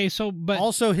 but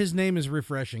also his name is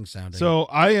refreshing sounding. So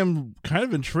I am kind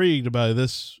of intrigued by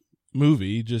this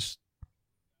movie. Just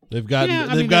they've gotten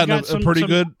a pretty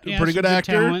good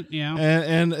actor, talent,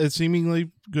 and a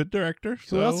seemingly good director.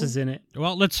 Who else is in it?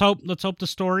 Well, let's hope the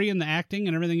story and the acting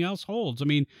and everything else holds. I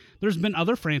mean, there's been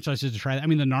other franchises to try that. I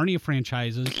mean, the Narnia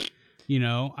franchises.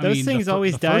 Those things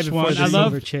always die before the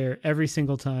silver chair every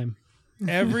single time.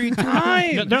 Every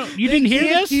time. You didn't hear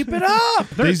this? Keep it up.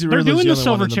 They're doing the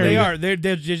silver chair. They are. They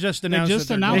just announced.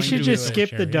 They should just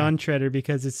skip the Dawn Treader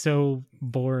because it's so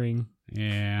boring.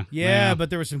 Yeah. Yeah, but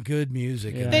there was some good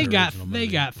music. Yeah. In They the got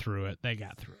original through it.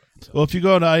 So. Well, if you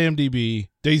go to IMDb,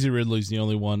 Daisy Ridley's the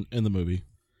only one in the movie.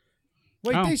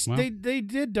 Wait, well. they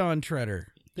did Dawn Treader.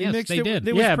 They Yes, mixed they it. did.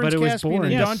 It was Yeah, Prince but it was Caspian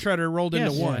boring. and Yes. Dawn Treader rolled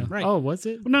into one. Right. Oh, was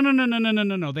it?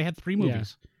 No. They had 3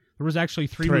 movies. There was actually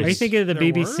 3 movies. Are you thinking of the There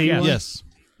BBC were? one? Yes.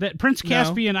 That Prince No.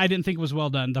 Caspian, I didn't think was well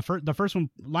done. The first one,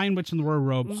 Lion, Witch, and the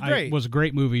Wardrobe, was great. was a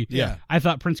great movie. Yeah. I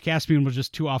thought Prince Caspian was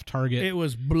just too off target It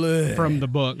was bleh. from the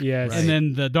book. Yes. And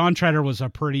then the Dawn Treader was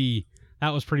pretty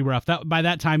rough. By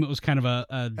that time, it was kind of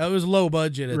It was low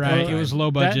budget. At right. that time. It was low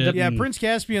budget. Yeah, and- Prince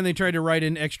Caspian. They tried to write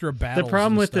in extra battles. The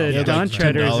problem and with the stuff. Dawn like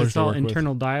Treader is $10 it's to all work with.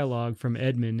 internal dialogue from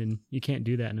Edmund, and you can't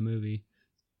do that in a movie.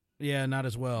 Yeah, not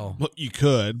as well. Well, you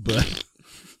could, but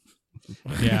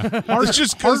Yeah, it's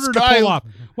just 'cause harder to Sky pull off.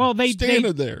 Well, they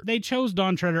standing chose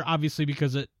Dawn Treader obviously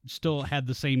because it still had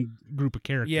the same group of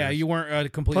characters. Yeah, you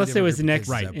weren't completely. Plus, it was different next,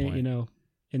 kids at that point.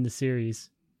 in the series.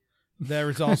 There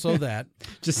was also that.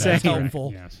 Just That's saying.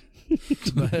 helpful. Yes.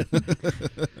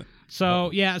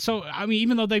 So I mean,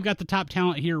 even though they've got the top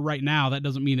talent here right now, that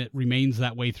doesn't mean it remains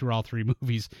that way through all 3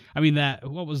 movies. I mean,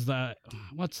 what's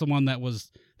the one that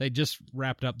was they just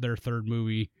wrapped up their 3rd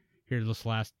movie here this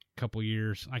last couple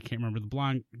years? I can't remember the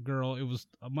blonde girl. It was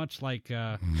much like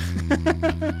you're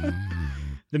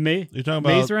talking about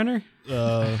Maze Runner.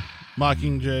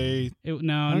 Mockingjay. not You're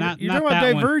not talking about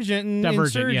that Divergent and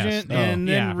Divergent, yes. Insurgent and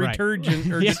then Yeah, right.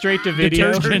 Returgent. Or Straight to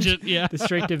video. Detergent, yeah. The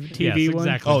straight to TV Yes, one.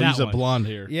 exactly. Oh, that he's a one. blonde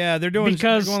here. Yeah, they're doing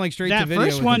Because they're going like straight that to video.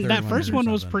 first with one, the that third first or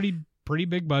one was something. pretty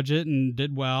big budget and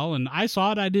did well, and I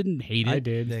saw it. I didn't hate it. I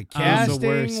did. The The casting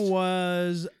worst.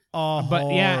 was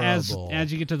But yeah, horrible.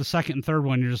 as you get to the 2nd and 3rd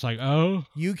one, you're just like, oh,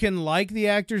 You can like the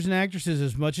actors and actresses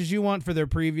as much as you want for their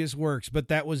previous works, but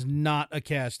that was not a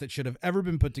cast that should have ever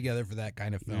been put together for that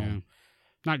kind of film. yeah.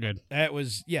 Not good. That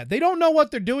was they don't know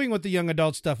what they're doing with the young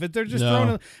adult stuff. If they're just No.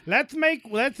 throwing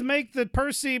let's make the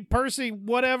Percy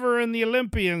whatever and the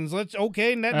Olympians. That didn't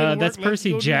work. That's Let's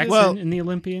Percy go do Jackson this. Well- in the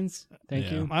Olympians. Thank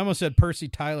Yeah. you. I almost said Percy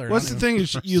Tyler. What's the thing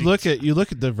is you look at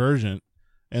Divergent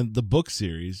and the book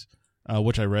series,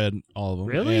 which I read all of them.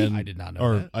 Really? And, I did not know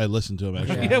or that. I listened to them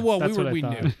actually. Yeah, well, That's what I we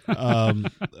thought. knew.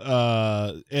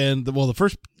 And the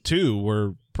first 2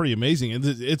 were pretty amazing, and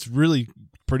it's really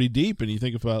pretty deep. And you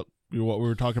think about what we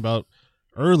were talking about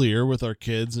earlier with our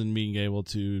kids and being able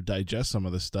to digest some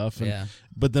of this stuff. And, Yeah.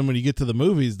 But then when you get to the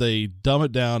movies, they dumb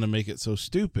it down and make it so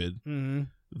stupid Mhm.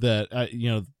 that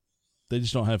they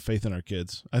just don't have faith in our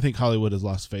kids. I think Hollywood has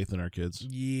lost faith in our kids.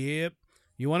 Yep.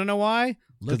 You want to know why?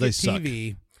 Look they at suck.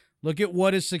 TV. Look at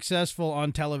what is successful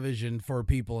on television for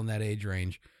people in that age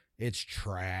range. It's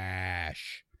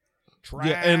trash. Trash.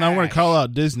 Yeah, and I want to call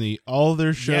out Disney. All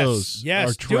their shows yes,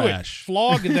 are trash. Do it.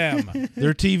 Flog them.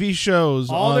 Their TV shows,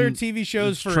 All their on- TV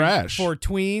shows it's for trash. for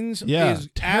tweens Yeah, is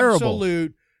terrible.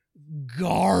 absolute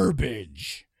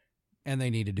garbage, and they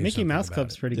need to do Mickey something Mouse about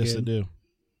Club's it. pretty Yes, they good. do.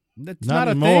 That's Not not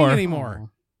a anymore. thing anymore.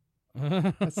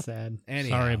 That's sad.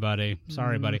 Anyhow. Sorry, buddy.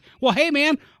 Sorry, buddy. Well, hey,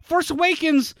 man, Force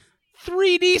Awakens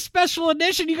 3D Special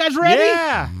Edition. You guys ready?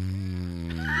 Yeah.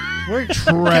 Where Trash.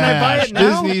 Can I buy it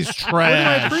now? Disney's Where do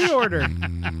I trash. pre-order?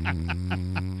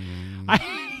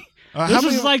 This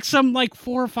is like some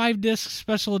 4 or 5 disc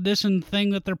special edition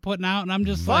thing that they're putting out, and I'm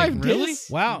just 5 like, really? discs?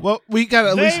 Wow. Well, we got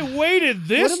at least. They waited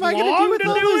this What am I long gonna do with to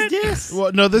all do those it? discs?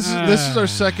 Well, no, this is our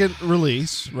second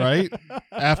release, right?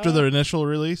 After their initial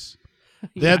release,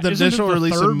 they had the Isn't it initial the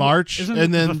release third- in March, isn't it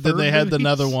and then the third they had release?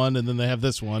 another one, and then they have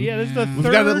this one. Yeah, this is the We've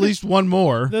third. got at least one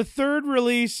more. the third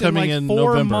release Coming in in 4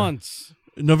 November. months.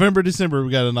 November, December,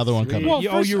 we got another one coming. Well,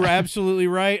 You were absolutely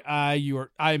right.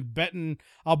 I'm betting.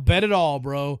 I'll bet it all,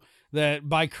 bro. That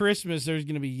by Christmas there's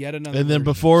going to be yet another. And then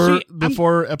version.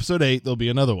 before episode 8, there'll be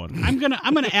another one. I'm gonna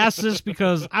ask this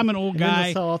because I'm an old And then they'll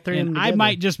guy, sell all 3 of and them I together.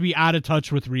 might just be out of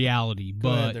touch with reality. Go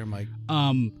ahead But there, Mike.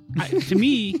 to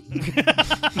me,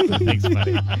 thanks,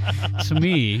 buddy. To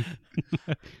me,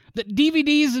 the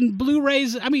DVDs and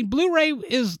Blu-rays. I mean, Blu-ray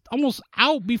is almost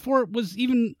out before it was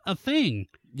even a thing.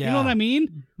 Yeah. You know what I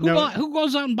mean? Who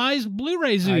goes out and buys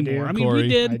Blu-rays I anymore? do. I mean, Corey. we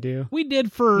did. I do. We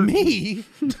did for Me?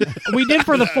 we did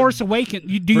for The Force Awakens.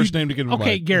 First name to get Okay,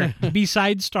 invited. Garrett.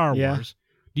 Besides Star Yeah. Wars,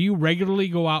 do you regularly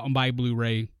go out and buy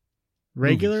Blu-ray?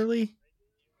 Regularly?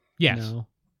 Yes. No.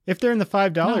 If they're in the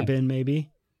 $5 No. bin, maybe.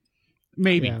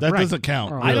 Maybe. Yeah. That Right. doesn't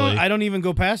count. I Really. I don't even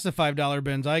go past the $5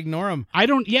 bins. I ignore them I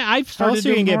don't. Yeah, I've started Also,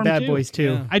 you doing can get them Bad too. Boys too.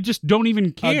 Yeah. I just don't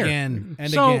even care. again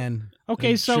and So- again.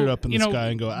 Okay, And so shoot up in you the know, sky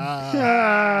and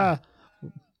go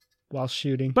While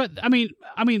shooting. but I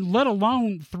mean, let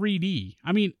alone 3D.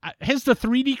 I mean, has the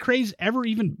 3D craze ever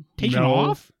even taken No.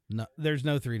 off? No, there's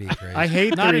no 3D craze. I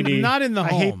hate not 3D. not in the I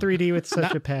home. hate 3D with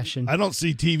such a passion. I don't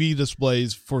see TV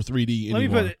displays for 3D Let me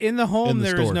anymore. put it in the home. in the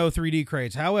There is store. no 3D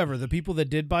craze. However, the people that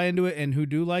did buy into it and who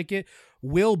do like it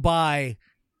will buy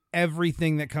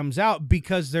everything that comes out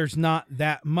because there's not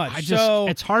that much.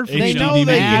 It's hard for they me to know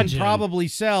they can imagine. probably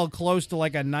sell close to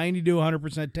like a 90 to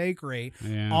 100% take rate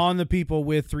Yeah. on the people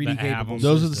with 3D That have capable. them.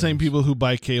 Those are the same people who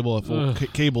buy cables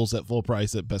at full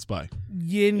price at Best Buy.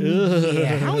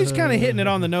 Yeah, Howie's kind of hitting it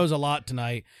on the nose a lot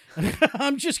tonight.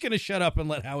 I'm just going to shut up and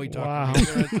let Howie talk Wow.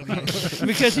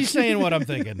 because he's saying what I'm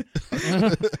thinking.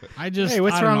 I just. Hey,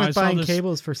 what's I don't wrong know, I with saw buying this-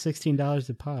 cables for $16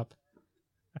 a pop?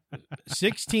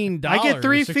 $16. I get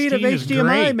 3 feet of 16 is HDMI,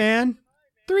 great. man.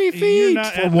 3 You're feet.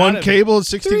 not- For one not- cable, it's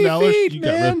 $16. feet, You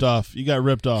got man. ripped off. You got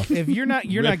ripped off. If you're not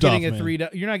Ripped getting off, a man.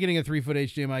 you're not getting a 3-foot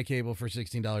HDMI cable for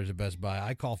 $16 at Best Buy.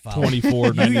 I call foul.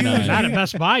 $24.99. Not at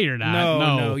Best Buy, you're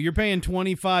not. No, you're paying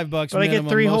 $25. But I get minimum,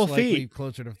 3 most whole likely feet.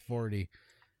 closer to 40.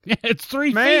 It's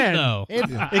 3 Man, feet though.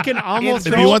 it can almost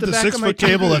If reach you want the back of my 6-foot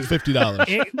cable, TV. that's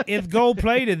 $50. If gold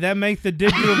plated, that makes the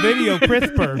digital video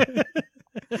crisper.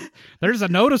 There's a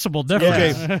noticeable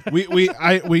difference.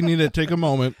 Okay, we need to take a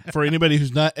moment for anybody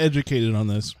who's not educated on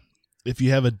this. If you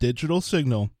have a digital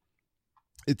signal,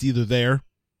 it's either there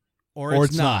Or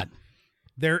it's not.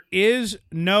 There is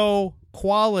no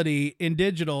quality in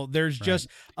digital. There's just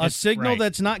a signal right.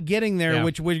 that's not getting there, Yeah.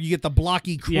 where you get the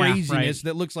blocky Yeah, right. craziness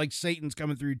that looks like Satan's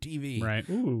coming through TV. Right.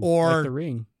 Ooh, Or- like the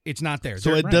ring. It's not there.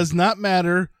 So There- it does not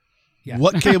matter Yeah.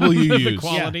 what cable you The use.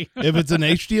 quality. If it's an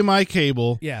HDMI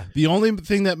cable, Yeah. the only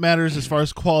thing that matters as far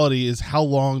as quality is how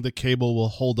long the cable will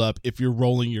hold up if you're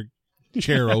rolling your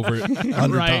chair over it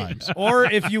 100 Right. times. Or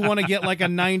if you want to get like a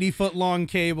 90-foot long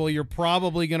cable, you're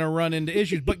probably going to run into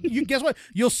issues. But you guess what?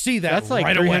 You'll see that That's like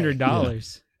right away.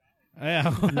 $300.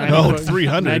 Yeah. No,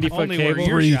 300. 90-foot Only where cable.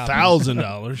 you're shopping.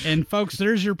 $3,000. And folks,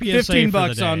 there's your PSA $15 for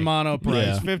the day. on mono price.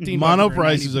 Yeah. 15 Mono bucks for a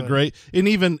price is a 90-foot. great, and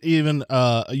even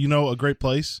a great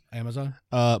place, Amazon.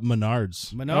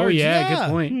 Menards. Menards. Oh, yeah,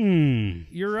 good point.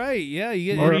 You're right. Yeah,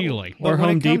 you get Or Really? But Or when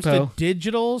Home it comes Depot. to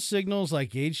digital signals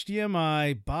like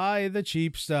HDMI, buy the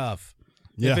cheap stuff.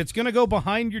 Yeah. If it's going to go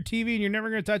behind your TV and you're never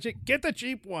going to touch it, get the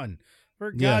cheap one.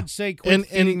 For Yeah. God's sake, quit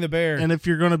feeding the bear. And if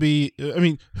you're going to be, I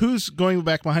mean, who's going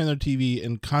back behind their TV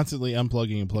and constantly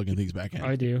unplugging and plugging things back in?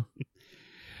 I do.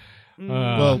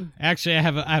 Well, actually, I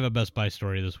have a Best Buy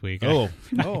story this week. Oh.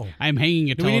 Oh. I'm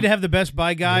hanging a. Do we need to have the Best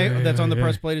Buy guy that's on the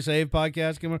Press Play to Save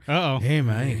podcast? Come on. Uh oh. Hey,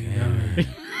 Mike.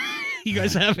 You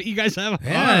guys have.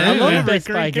 Yeah, I love a the Best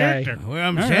recurring Buy guy. character. Well,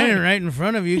 I'm All standing right. right in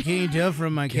front of you. Can you tell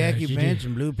from my khaki you pants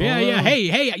and blue polo? Yeah.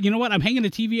 Hey, you know what? I'm hanging a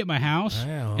TV at my house,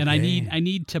 Oh, and I okay.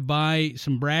 need to buy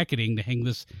some bracketing to hang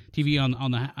this TV on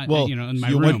the well, in my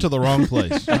you room. went to the wrong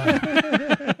place.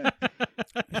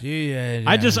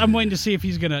 I'm waiting to see if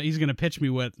he's gonna pitch me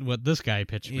what this guy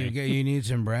pitched me. You need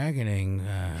some bracketing.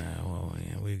 Well,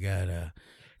 yeah, we've got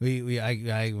we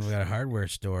got a hardware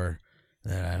store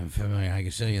that I'm familiar. I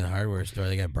can sell you in the hardware store.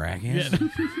 They got brackets.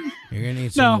 You're gonna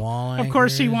need some wall of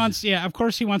course he anchors. wants. Yeah, of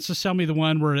course he wants to sell me the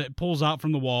one where it pulls out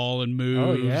from the wall and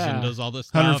moves yeah. and does all this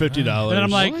stuff. $150. And I'm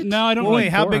like, What? no, I don't. Well, wait, need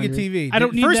how big a 400. TV? I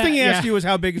don't need First that, thing he asked yeah. you was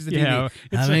how big is the TV? Yeah, How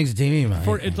it's big's the TV,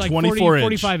 Mike? it's like 24 inch.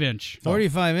 45 inch.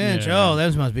 45 inch. Yeah. Oh,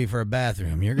 this must be for a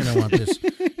bathroom. You're gonna want this.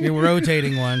 You're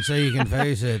rotating one so you can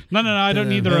face it. No, I don't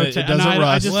need the It rotation. doesn't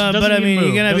rust. Well, but I mean,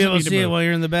 you're gonna be able to see it while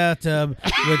you're in the bathtub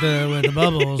with the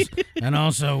bubbles, and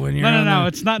also when you're No,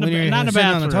 it's not in when a you're not in a sitting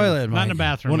bathroom. on the toilet. Not in a Mike.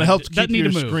 bathroom. Well, it helps Doesn't keep need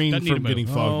your to move. screen Doesn't need from to move. getting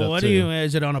fogged Oh, up what too. do you?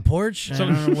 Is it on a porch? I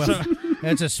don't know. Well,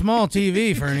 it's a small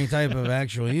TV for any type of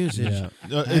actual usage. Yeah.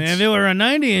 I mean, if it were a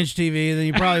 90-inch TV, then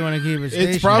you probably want to keep it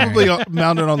stationary. It's probably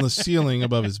mounted on the ceiling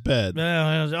above his bed. You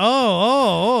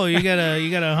got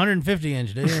a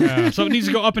 150-inch, do you? So it needs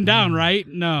to go up and down, right?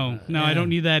 No, I don't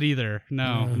need that either.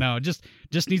 No. Just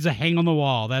Just needs to hang on the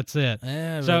wall. That's it.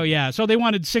 Yeah, So so they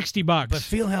wanted $60. But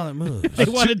feel how it moves. They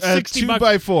wanted $60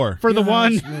 2x4 for the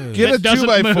one. Get a that doesn't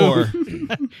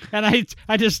 2x4. And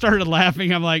I just started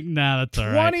laughing. I'm like, nah, that's all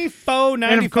right. $24.95.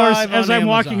 And of course, on as I'm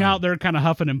walking Amazon. out, they're kind of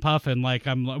huffing and puffing. Like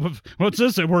I'm like, what's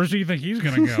this? Where do you think he's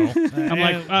gonna go? I'm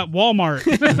like,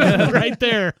 Walmart, right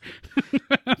there,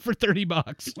 for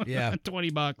 $30. Yeah.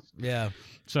 $20. Yeah.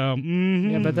 So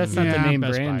Yeah, but that's not the name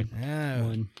Best brand. Buy. Yeah.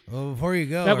 One. Well, before you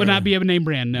go, That would not be a name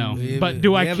brand, no. But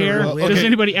do I care? Does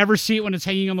anybody ever see it when it's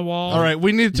hanging on the wall? All right,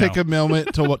 we need to take a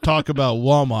moment to talk about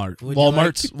Walmart.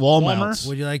 Walmarts.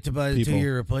 Would you like to buy the People.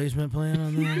 2-year replacement plan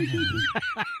on that?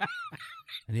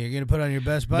 And you're going to put on your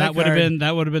Best Buy That would have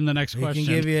card. been the next They question.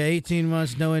 can give you 18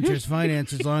 months no interest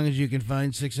finance as long as you can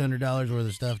find $600 worth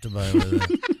of stuff to buy with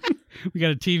it. We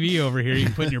got a TV over here you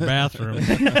can put in your bathroom.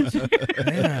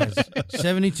 Yeah, it's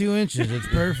 72 inches. It's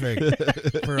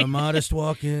perfect for a modest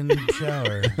walk-in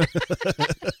shower.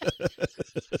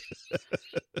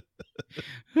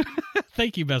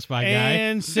 Thank you, Best Buy guy.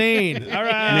 And scene. All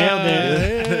right.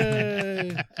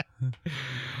 Nailed it.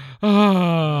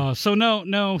 Oh, so no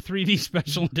 3D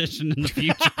special edition in the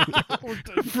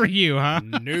future for you, huh?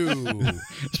 No.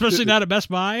 Especially not at Best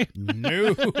Buy?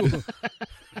 No.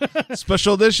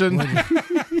 Special edition.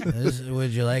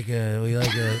 Would you like a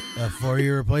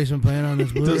 4-year replacement plan on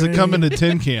this Blu-ray? Does it come in a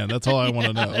tin can? That's all I want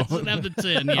to know. Doesn't have the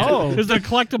tin. Yeah. Oh. Is there a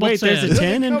collectible Wait, tin? there's a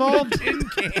tin involved? Tin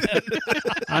can.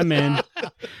 I'm in.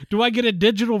 Do I get a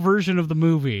digital version of the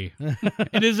movie?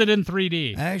 And is it in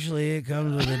 3D? Actually, it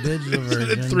comes with a digital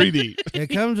version. It's 3D. It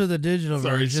comes with a digital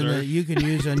version sir. that you can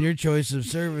use on your choice of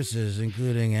services,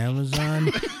 including Amazon,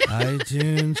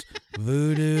 iTunes,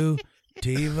 Vudu,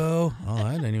 TiVo. Oh,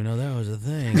 I didn't even know that was a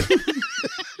thing.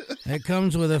 It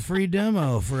comes with a free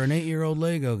demo for an 8-year-old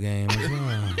Lego game as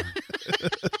well.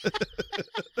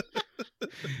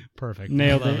 Perfect.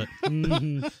 Nailed I love it.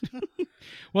 Mhm.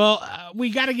 Well, we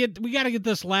gotta get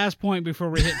this last point before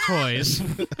we hit toys,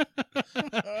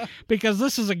 because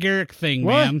this is a Garrick thing,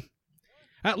 What? man.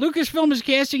 Lucasfilm is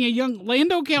casting a young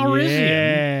Lando Calrissian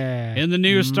Yeah. in the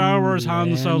new Star Wars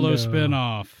Han Solo Lando.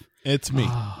 spinoff. It's me.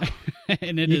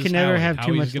 And it You is can never Howie. have too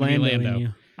Howie's much gonna be Lando in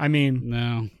you. I mean,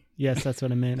 No. yes, that's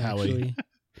what I meant, Howie. actually.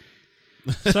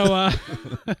 So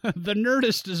the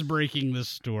Nerdist is breaking this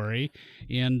story,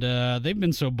 and they've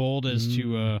been so bold as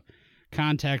to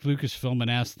contact Lucasfilm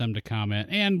and ask them to comment.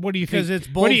 And what do you think? Because it's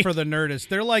bold for the Nerdist.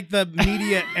 They're like the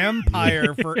media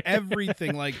empire for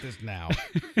everything like this now.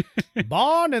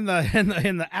 Born in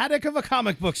the attic of a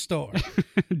comic book store.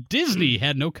 Disney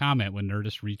had no comment when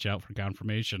Nerdist reached out for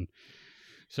confirmation.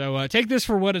 So take this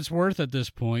for what it's worth at this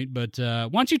point, but why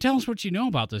don't you tell us what you know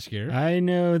about this, Garrett? I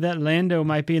know that Lando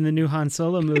might be in the new Han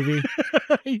Solo movie.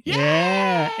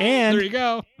 Yeah. And there you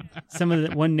go. some of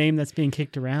the one name that's being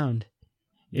kicked around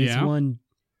is one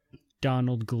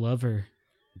Donald Glover.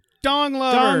 Dong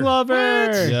Lover. Dong Lover.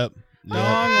 What? Yep.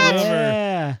 Dong Lover.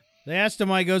 Yeah. They asked him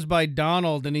why he goes by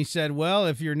Donald, and he said, well,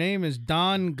 if your name is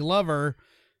Don Glover,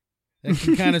 that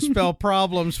can kind of spell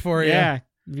problems for you. Yeah.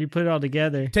 If you put it all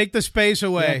together. Take the space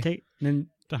away.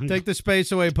 Yeah, take the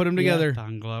space away. Put them together.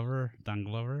 Don Glover. Dong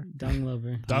Lover. Don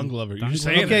Glover. Don You're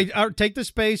saying Okay, take the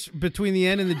space between the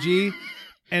N and the G,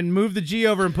 and move the G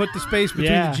over and put the space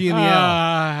between the G and the L.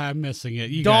 I'm missing it.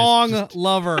 You Dong guys just-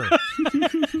 Lover.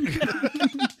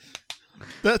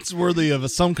 That's worthy of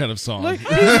some kind of song. Look,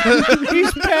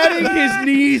 he's patting his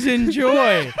knees in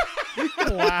joy.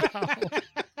 Wow.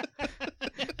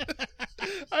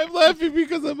 I'm laughing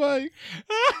because of Mike.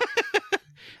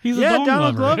 He's a Yeah, Dong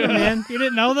Donald Lover. Glover, man. You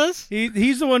didn't know this?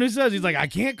 He's the one who says, he's like, I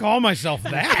can't call myself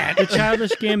that. The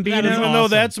Childish Gambino. That is Even awesome. though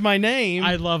that's my name.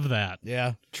 I love that.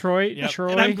 Yeah. Troy. Yep. Troy.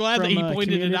 And I'm glad that he from,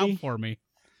 pointed it Community. out for me.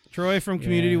 Troy from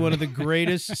Community, one of the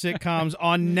greatest sitcoms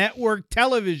on network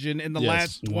television in the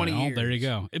last 20 Well, years. there you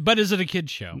go. But is it a kid's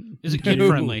show? Is it kid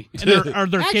friendly? Are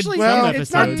there kids? Actually, Well,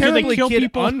 it's not do they terribly kill kid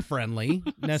people? unfriendly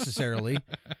necessarily.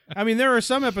 I mean, there are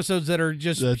some episodes that are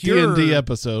just The pure D&D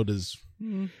episode is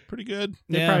pretty good.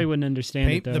 They probably wouldn't understand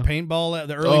paint, it, the though. paintball,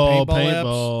 the early paintball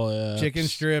eps, chicken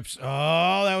strips.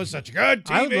 Oh, that was such good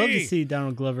TV. I would love to see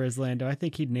Donald Glover as Lando. I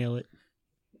think he'd nail it.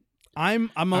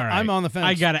 I'm All right. I'm on the fence.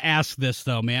 I got to ask this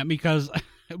though, man, because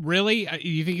really,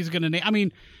 you think he's going to nail? I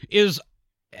mean, is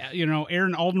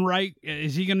Aaron Aldenreich?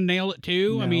 Is he going to nail it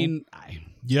too? No. I mean,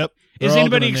 Yep. is They're all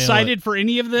anybody gonna nail excited for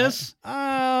any of this?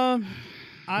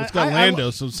 It's got Lando,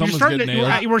 so someone's getting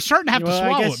nailed. We're starting to have to Well, I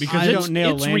swallow guess it because you it's, don't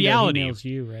nail it's Lando, reality. He nails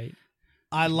you, right?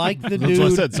 I like the That's dude.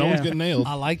 what I said. Someone's Yeah. getting nailed.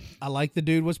 I like the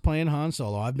dude was playing Han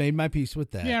Solo. I've made my peace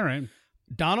with that. Yeah, right.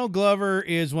 Donald Glover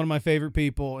is one of my favorite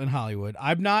people in Hollywood.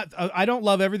 I don't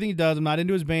love everything he does. I'm not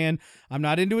into his band. I'm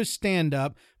not into his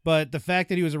stand-up. But the fact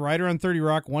that he was a writer on 30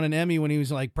 Rock, won an Emmy when he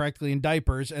was like practically in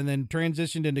diapers, and then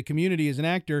transitioned into Community as an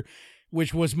actor,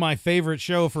 which was my favorite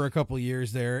show for a couple of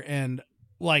years there. And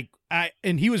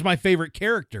he was my favorite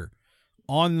character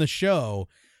on the show.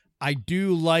 I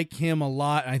do like him a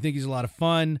lot. I think he's a lot of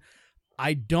fun.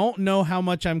 I don't know how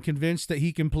much I'm convinced that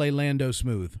he can play Lando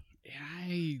smooth.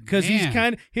 Because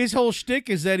his whole shtick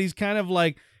is that he's kind of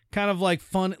like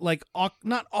fun, like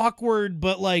not awkward,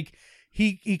 but like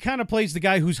he kind of plays the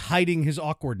guy who's hiding his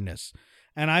awkwardness.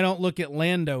 And I don't look at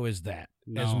Lando as that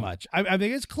as much. I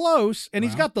think it's close, and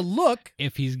he's got the look.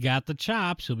 If he's got the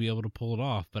chops, he'll be able to pull it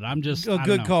off. But I'm just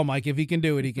good call, Mike. If he can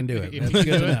do it, he can do it. That's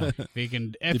good to know. If he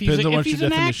can, if Depends on what he's your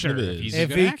an definition actor, of it is.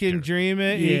 If he can dream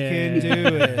it, he can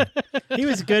do it. He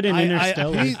was good in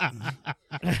Interstellar.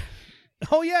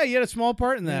 Oh yeah, he had a small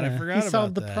part in that. I forgot about that. He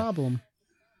solved the problem.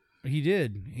 He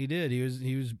did. He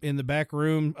was in the back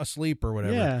room asleep or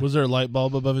whatever. Yeah. Was there a light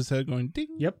bulb above his head going ding?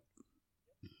 Yep.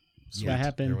 Yeah, That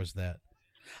happened. There was that.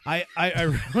 I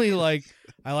really like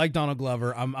Donald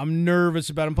Glover. I'm nervous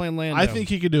about him playing Lando. I think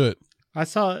he could do it. I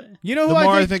saw. You know The who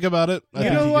more I I think about it, You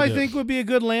know who I think would be a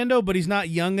good Lando, but he's not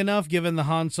young enough given the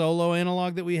Han Solo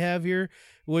analog that we have here,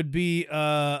 would be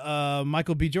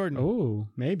Michael B. Jordan. Oh,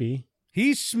 maybe.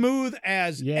 He's smooth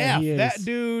as Yeah, F. he is. That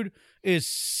dude is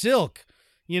silk.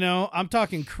 You know, I'm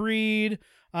talking Creed.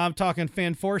 I'm talking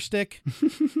Fan Four Stick.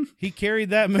 He carried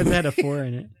that movie. It had a 4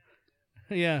 in it.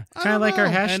 Yeah, Kind of like our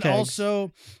hashtags. and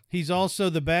also he's also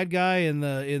the bad guy in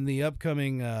the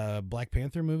upcoming Black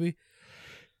Panther movie.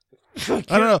 I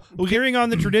don't know. Carrying on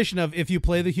the tradition of if you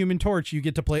play the Human Torch, you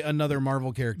get to play another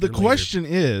Marvel character. The question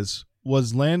is,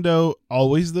 was Lando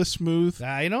always this smooth?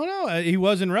 I don't know. He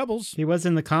was in Rebels. He was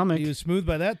in the comic. He was smooth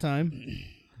by that time.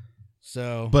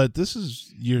 So, But this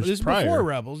is years this is prior. before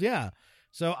Rebels, yeah.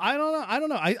 So I don't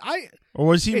know. Or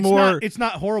was he it's more? Not, it's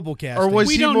not horrible casting. Or was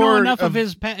we he don't more know enough of of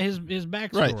his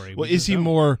backstory. Right. Well, We is just he don't.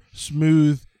 more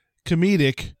smooth,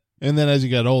 comedic, and then as he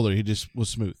got older, he just was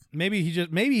smooth? Maybe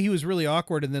he was really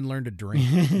awkward and then learned to drink.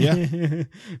 Yeah.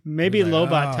 Maybe He's like,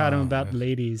 Lobot taught him about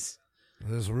ladies.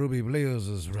 This Ruby Blues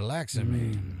is relaxing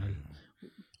me.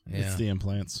 Yeah. It's the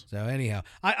implants. So anyhow,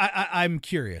 I'm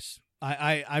curious.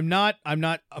 I'm not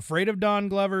afraid of Donald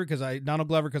Glover because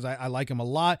I like him a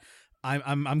lot.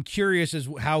 I'm curious as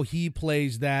how he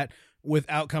plays that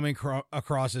without coming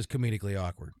across as comedically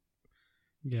awkward.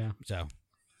 Yeah. So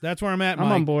that's where I'm at. I'm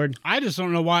Mike. on board. I just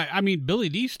don't know why. I mean, Billy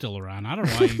D's still around. I don't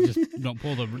know why you just don't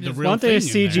pull the real Why don't they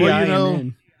thing in CGI there. Well, you know, him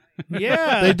in?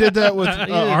 Yeah, They did that with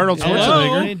Arnold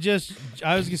Hello? Schwarzenegger.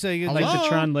 I was gonna say Like like the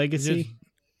Tron Legacy.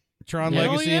 Tron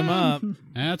Hell Legacy yeah. him up,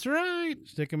 That's right.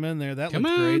 stick him in there. That Come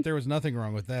looks on. great. There was nothing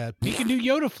wrong with that. He can do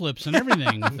Yoda flips and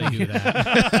everything if they do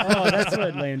that. Oh, that's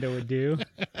what Lando would do.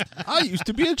 I used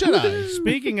to be a Jedi.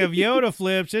 Speaking of Yoda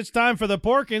flips, it's time for the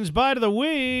Porkins Bite of the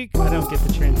Week. I don't get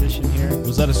the transition here.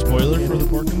 Was that a spoiler for the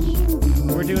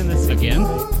Porkins? We're doing this Again?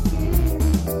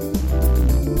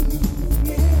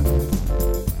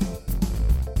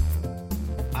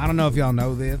 I don't know if y'all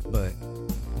know this, but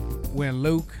when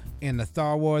Luke in the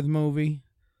Star Wars movie,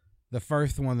 the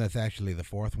first one that's actually the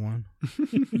fourth one,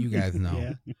 you guys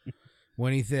know,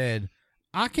 when he said,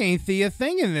 "I can't see a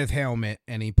thing in this helmet,"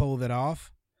 and he pulled it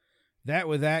off, that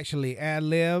was actually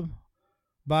ad-lib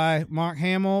by Mark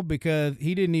Hamill because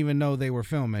he didn't even know they were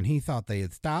filming. He thought they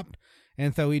had stopped,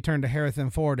 and so he turned to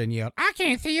Harrison Ford and yelled, "I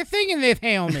can't see a thing in this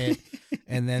helmet,"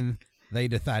 and then they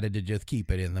decided to just keep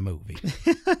it in the movie.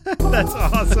 That's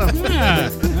awesome. Yeah,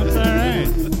 that's all right.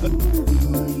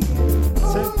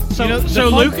 So, You know, the so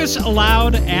fun- Lucas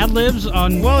allowed ad libs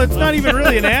on. Well, it's not even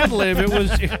really an ad lib. It was.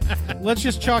 Let's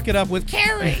just chalk it up with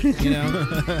Carrie. You know,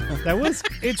 That was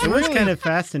it's it was really kind of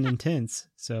fast and intense.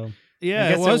 So I yeah.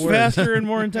 guess It was worked. faster and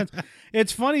more intense.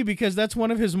 It's funny because that's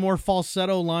one of his more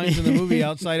falsetto lines in the movie.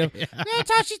 Outside of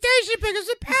that's how she stays. She picks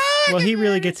a pie. Well, he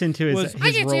really gets into his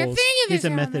I can see a roles. thing in He's this a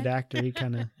method actor. He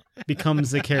kind of becomes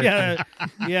the character.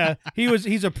 Yeah.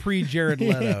 He's a pre-Jared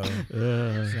Leto.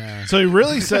 So he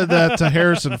really said that to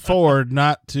Harrison Ford,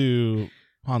 not to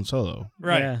Han Solo.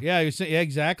 Right. Yeah.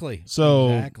 Exactly. So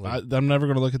Exactly. I'm never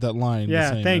going to look at that line. the Yeah,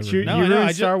 same thanks. ever. You No, ruined I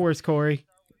just- Star Wars, Corey.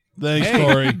 Thanks, Hey.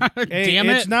 Corey. Hey, Damn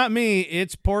it's it. not me.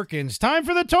 It's Porkins. Time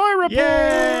for the toy report.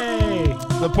 Yay!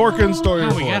 The Porkins story Oh,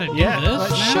 we report. gotta do Yeah, this. but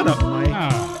now? shut up, Mike.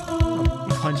 Oh,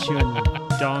 I'll punch you in the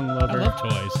dong I lover. love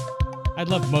toys. I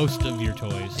love most of your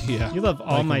toys. Yeah. You love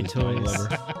all my Michael was toys.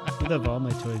 the lover. You love all my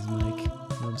toys, Mike. You know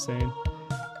what I'm saying?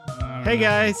 Hey,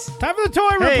 guys. Time for the toy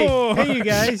report. Hey, you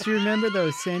guys. You remember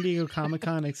those San Diego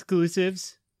Comic-Con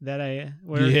exclusives?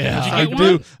 Yeah, I do.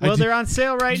 one? Well, they're on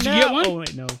sale right Did you now. get one? Oh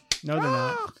wait, no, they're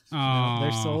not. Oh, No,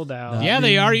 they're sold out. Yeah,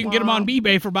 they are. You can get them on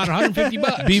eBay for about $150.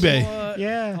 eBay.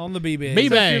 Yeah, On the B-Bay. B-Bay.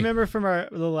 So if you remember from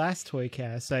the last Toy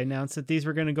Cast, I announced that these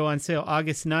were going to go on sale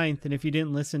August 9th, and if you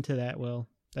didn't listen to that, well,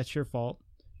 that's your fault.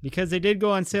 Because they did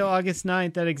go on sale August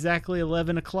 9th at exactly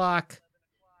 11 o'clock.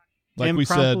 Like and we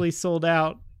promptly sold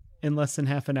out in less than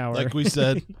half an hour. Like we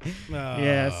said.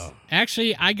 Yes.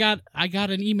 Actually, I got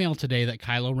an email today that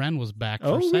Kylo Ren was back for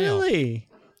Oh, sale. really?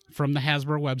 From the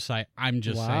Hasbro website. I'm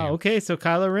just saying. Wow. Okay, so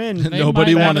Kylo Ren.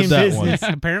 Nobody back wanted in that business.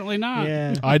 one. Apparently not.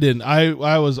 Yeah. I didn't.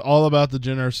 I was all about the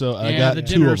Jyn Erso. I got the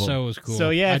two Jyn of them. Erso was cool. So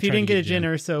yeah, I if you tried didn't to get a Jyn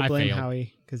Erso, I blame failed.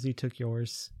 Howie because he took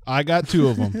yours. I got two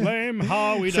of them. Blame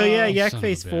Howie. So yeah, Son of a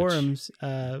Yakface bitch. Forums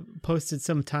posted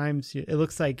some times. It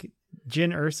looks like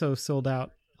Jyn Erso sold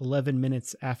out 11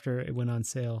 minutes after it went on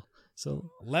sale.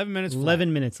 So 11 minutes.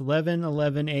 11 minutes,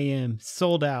 11 a.m.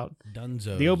 sold out.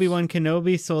 Dunzo. The Obi-Wan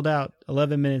Kenobi sold out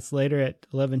 11 minutes later at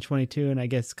 11:22, and I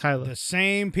guess Kylo. The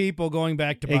same people going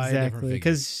back to buy a different Exactly, figure.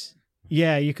 because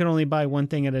yeah, you can only buy one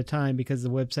thing at a time because the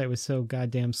website was so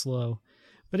goddamn slow.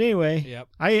 But anyway, Yep.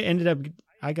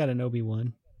 I got an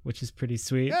Obi-Wan, which is pretty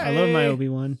sweet. I love my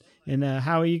Obi-Wan. And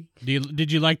Howie,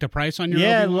 Did you like the price on your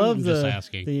yeah, I Obi-Wan? love I'm just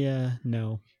asking.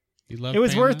 no. You love It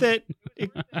was paying worth that?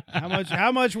 it.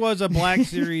 How much was a Black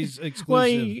Series exclusive?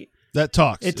 Well, That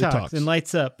talks. it talks and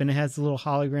lights up, and it has a little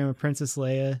hologram of Princess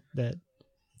Leia that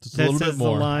Just a little says bit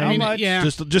more. the line. How much? Yeah.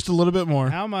 Just a little bit more.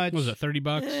 How much? What was it,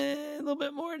 $30? A little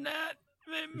bit more than that.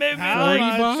 Maybe How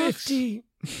like much? 50.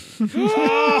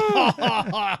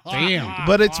 Damn.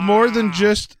 But it's more than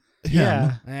just him.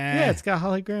 Yeah. Eh. Yeah, it's got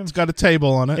hologram. It's got a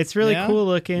table on it. It's really Yeah? cool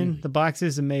looking. The box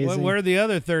is amazing. Where are the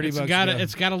other 30 It's bucks? got go?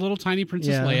 it's got a little tiny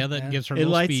Princess Yeah. Leia that gives her a It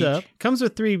little lights speech. up. Comes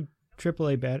with 3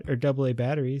 AAA or AA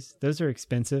batteries. Those are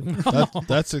expensive.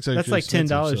 That's actually That's like $10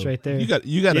 expensive, so right there. You got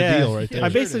Yeah. a deal right there. I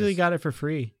sure it basically is. got it for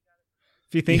free.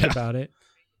 If you think Yeah. about it,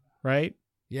 right?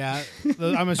 Yeah.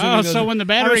 I'm assuming. Oh, those, so when the I'm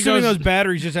battery assuming goes, those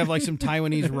batteries just have like some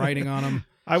Taiwanese writing on them.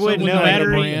 I wouldn't when know. the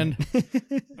battery- brand.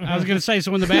 I was going to say,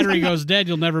 so when the battery goes dead,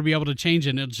 you'll never be able to change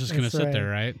it. And it's just going to That's sit right. there,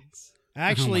 right?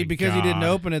 Actually, Oh my because you didn't God.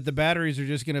 open it, the batteries are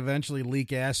just going to eventually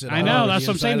leak acid. I all know, over that's the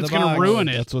what I'm saying. inside It's of the going to box. ruin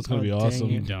it. That's what's going to be Oh, dang awesome.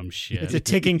 You dumb shit. It's a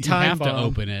ticking You time have to bomb.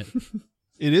 open it.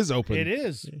 It is open. It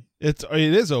is. It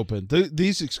is open.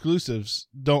 These exclusives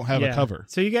don't have a cover.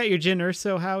 So you got your Jyn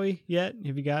Erso, Howie, yet?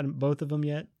 Have you gotten both of them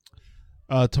yet?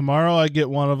 Tomorrow I get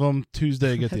one of them.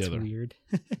 Tuesday I get the That's other. weird.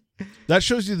 That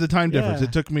shows you the time difference. Yeah.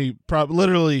 It took me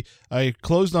literally. I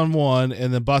closed on one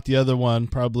and then bought the other one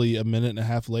probably a minute and a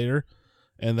half later,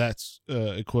 and that's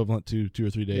equivalent to 2 or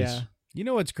 3 days. Yeah. You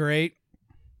know what's great?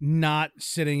 Not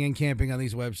sitting and camping on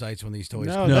these websites when these toys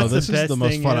No, come. No, that's this the is best the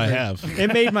most thing fun I ever. have.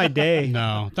 It made my day.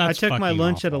 No, that's I took my fucking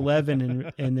lunch at awful.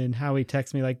 11, and then Howie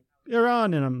texted me like, "You're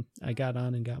on," and I got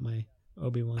on and got my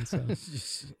Obi-Wan. So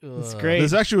it's great.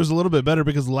 This actually was a little bit better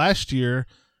because last year,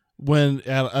 when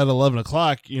at 11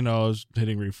 o'clock, I was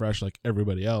hitting refresh like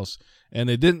everybody else, and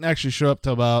it didn't actually show up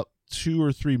till about 2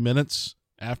 or 3 minutes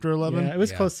after 11. Yeah, it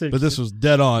was close to. But this was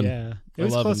dead on. Yeah, it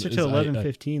was 11 closer is- to I-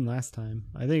 11:15 last time.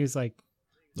 I think it was like.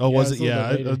 Oh, Yeah, was it was it? a Yeah,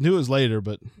 little bit I later. knew it was later,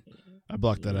 but I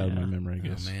blocked that out of my Yeah. memory, I Oh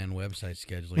guess. man, website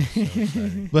scheduling is so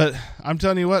exciting. But I'm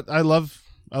telling you what, I love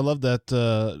that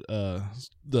the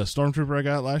Stormtrooper I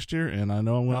got last year, and I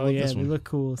know I'm going to Oh love yeah, this they one. look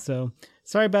cool. So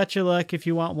sorry about your luck. If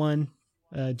you want one,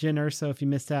 Jyn Erso, if you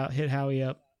missed out, hit Howie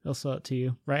up. He'll sell it to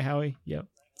you, right, Howie? Yep,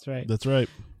 that's right. That's right.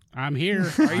 I'm here.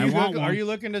 Are I you want one. are you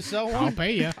looking to sell I'll one?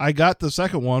 pay you. I got the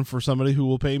second one for somebody who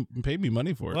will pay me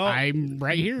money for it. Well, I'm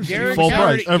right here. Garrett's Full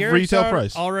already- price, Garrett's retail al-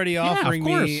 price. Already Yeah, of offering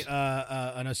me course.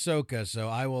 an Ahsoka, so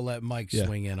I will let Mike Yeah.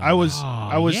 swing in. On I was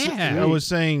that. yeah. I was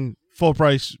saying full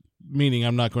price, meaning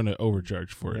I'm not going to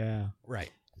overcharge for it, Yeah. right.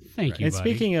 Thank you, And buddy.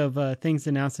 speaking of things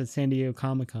announced at San Diego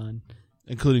Comic-Con,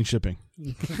 including shipping.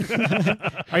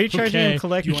 are you charging Okay. him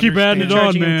collector? You keep adding you're it on,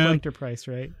 charging him man. collector price,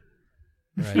 right?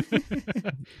 Right.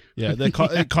 Yeah,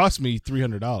 it cost me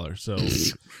 $300. So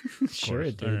Sure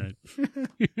it All did.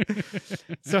 right.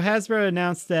 So Hasbro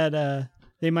announced that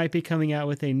they might be coming out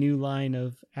with a new line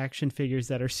of action figures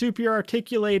that are super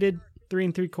articulated,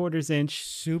 3 3/4 inch,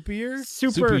 Superior?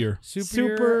 super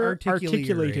Super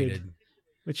articulated,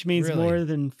 which means Really? more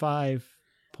than 5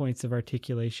 points of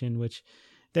articulation, which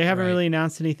they haven't Right. really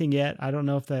announced anything yet. I don't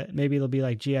know if that maybe it'll be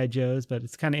like G.I. Joe's, but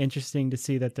it's kind of interesting to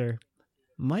see that they're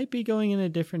might be going in a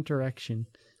different direction.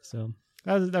 So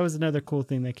that was another cool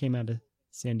thing that came out of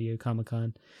San Diego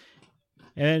Comic-Con.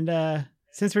 And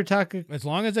since we're talking, As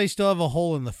long as they still have a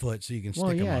hole in the foot, so you can stick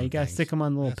well, them yeah, on you gotta things. stick them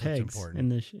on little That's what's pegs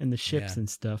important. in the ships Yeah. and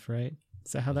stuff, right?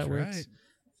 Is that how that That's works? right.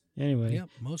 Anyway, Yep,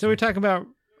 so we're talking about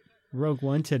Rogue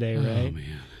One today, Oh, right?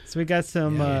 man. So we got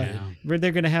some. Where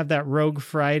they're going to have that Rogue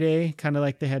Friday, kind of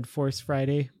like they had Force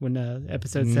Friday when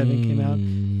Episode 7 came out.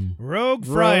 Rogue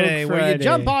Friday, where you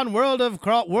jump on World of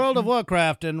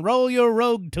Warcraft and roll your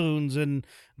rogue tunes and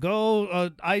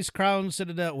go Ice Crown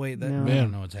Citadel. Wait, I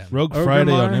don't know what's happening. Rogue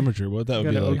Friday on Imgur. What that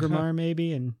would be like? Orgrimmar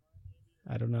maybe, and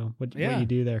I don't know what you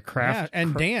do there. Craft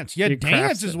and dance. Yeah,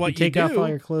 dance is what you do. Take off all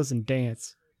your clothes and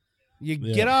dance. You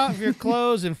get off your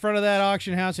clothes in front of that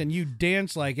auction house and you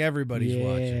dance like everybody's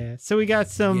watching. So we got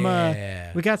some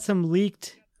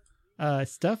leaked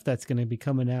stuff that's going to be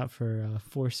coming out for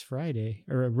Force Friday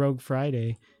or Rogue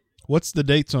Friday. What's the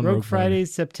dates on Rogue Friday?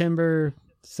 September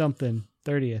something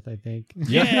 30th, I think.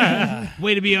 Yeah,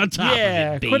 way to be on top.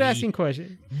 Yeah, of it, quit asking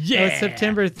questions. Yeah,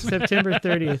 September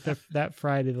 30th. That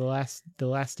Friday, the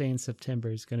last day in September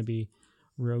is going to be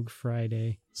Rogue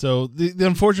Friday. So the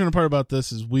unfortunate part about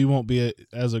this is we won't be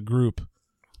as a group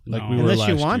like we were unless last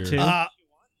you want year. to.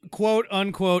 Quote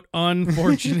unquote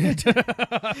unfortunate.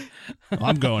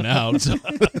 I'm going out. So.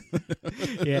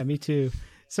 Yeah, me too.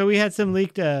 So we had some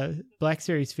leaked Black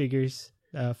Series figures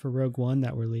for Rogue One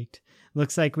that were leaked.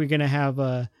 Looks like we're gonna have,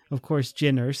 of course,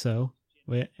 Jyn Erso.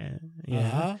 We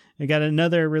got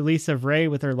another release of Rey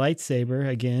with her lightsaber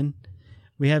again.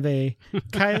 We have a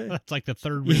That's like the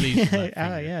third release.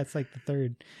 It's like the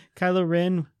third. Kylo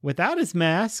Ren without his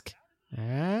mask.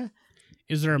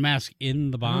 Is there a mask in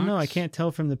the box? I don't know. I can't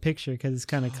tell from the picture because it's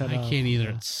kind of cut off. I can't either.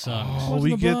 It sucks. Oh,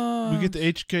 we get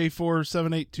the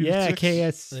HK47826. Yeah, the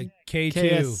K2.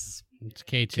 It's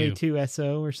K2.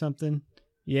 K2SO or something.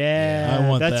 Yeah, I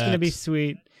want that's that. going to be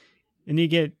sweet. And you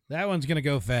get that one's going to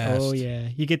go fast. Oh yeah,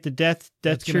 you get the Death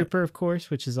Trooper, of course,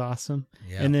 which is awesome.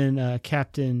 Yeah. And then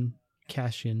Captain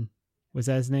Cassian, was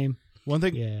that his name? One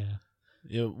thing,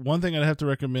 one thing I'd have to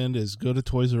recommend is go to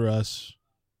Toys R Us,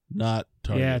 not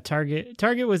Target. Yeah,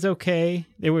 Target was okay.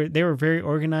 They were very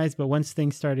organized, but once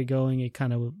things started going, it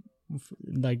kind of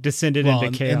like descended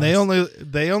into chaos. And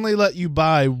they only let you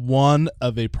buy one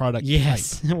of a product.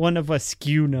 Yes, type. one of a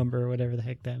SKU number, or whatever the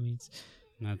heck that means.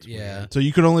 That's weird. So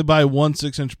you could only buy one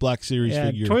 6-inch Black Series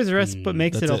figure. Toys R Us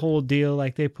makes it a whole deal.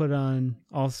 Like they put on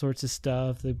all sorts of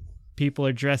stuff. The people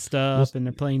are dressed up and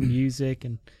they're playing music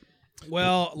and.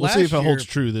 Well, we'll see if it holds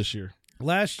true this year.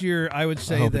 Last year, I would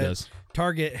say that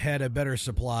Target had a better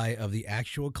supply of the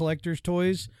actual collector's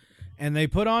toys, and they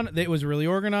put on. It was really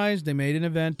organized. They made an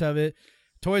event of it.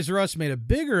 Toys R Us made a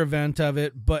bigger event of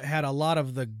it, but had a lot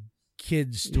of the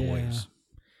kids' toys.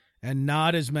 And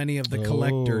not as many of the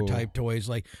collector type toys.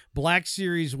 Like Black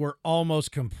Series were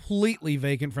almost completely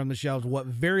vacant from the shelves. What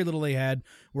very little they had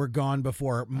were gone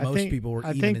before most people were.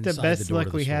 I even think inside the best the door luck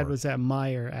to the we had store. was at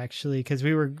Meyer, actually, because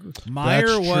we were.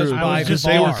 Meyer was by far.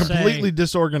 They were completely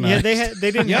disorganized. Yeah, they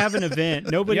didn't have an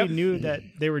event. Nobody knew that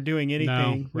they were doing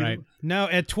anything. No, right. No,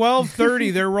 at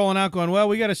 12:30 they're rolling out, going, "Well,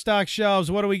 we got to stock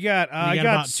shelves. What do we got? I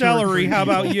got celery. How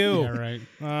about you?" Yeah,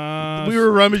 right. We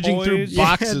were rummaging through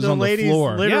boxes the on the ladies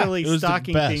floor. literally It was the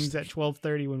stocking best. things at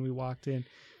 12:30 when we walked in.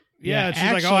 Yeah,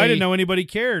 she's like, "Oh, I didn't know anybody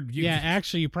cared."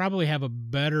 Actually, you probably have a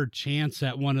better chance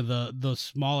at one of the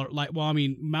smaller,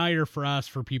 Meyer for us,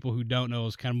 for people who don't know,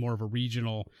 is kind of more of a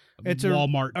regional. It's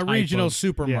Walmart, a regional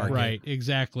supermarket, right?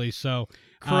 Exactly. So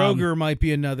Kroger might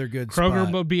be another good. Kroger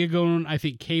spot. would be a good one. I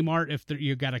think Kmart, if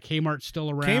you got a Kmart still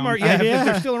around. Kmart, if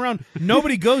they're still around.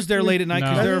 Nobody goes there late at night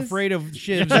because they're afraid of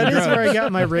shivs. That and is where I drugs.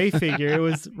 got my Ray figure. It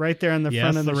was right there on the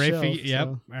front of the Ray shelf. figure. Yep,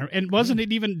 So. and wasn't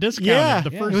it even discounted? Yeah, the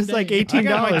first it was day? like $18. I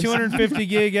got my 250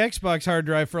 gig Xbox hard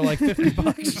drive for like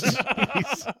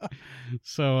 $50.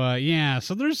 So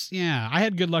so there's I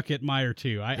had good luck at Meyer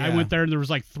too. I went there and there was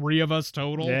like 3 of us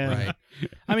total. Yeah. Right.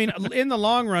 I mean, in the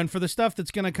long run, for the stuff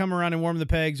that's going to come around and warm the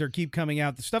pegs or keep coming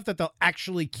out, the stuff that they'll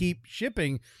actually keep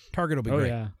shipping, Target will be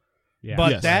great. Yeah.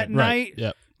 But that night,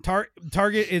 Yep.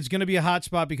 Target is going to be a hot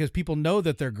spot because people know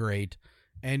that they're great,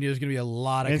 and there's going to be a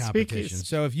lot of competition.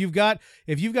 So if you've got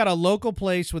a local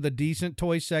place with a decent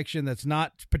toy section that's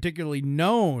not particularly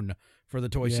known for the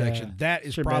toy section, that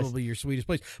is probably your sweetest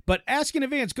place. But ask in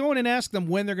advance. Go in and ask them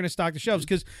when they're going to stock the shelves,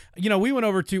 because we went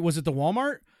over to, was it the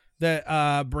Walmart?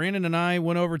 That Brandon and I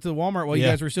went over to the Walmart while you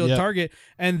guys were still at Target,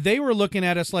 and they were looking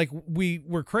at us like we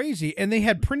were crazy, and they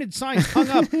had printed signs hung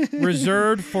up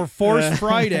reserved for Force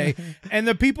Friday, and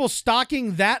the people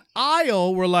stocking that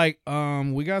aisle were like,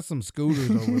 we got some scooters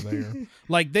over there.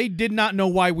 Like, they did not know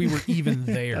why we were even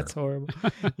there. That's horrible.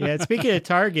 Yeah, speaking of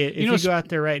Target, if you go out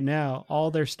there right now,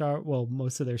 all their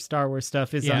most of their Star Wars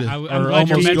stuff is on I'm glad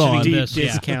you're mentioning deep this.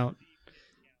 discount.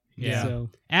 Yeah. So,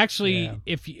 actually,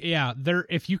 if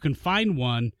you can find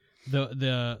one,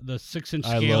 the 6-inch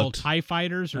I scale looked. TIE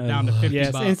fighters are down to $50.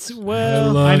 Yes, bucks.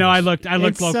 I know. I looked in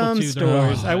local some too.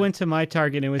 stores. I went to my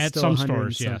Target and it was At still some 100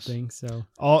 stores, yes. something. So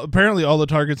Apparently, all the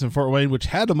Targets in Fort Wayne, which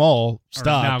had them all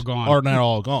stopped, now gone. are now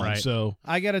all gone. Right. So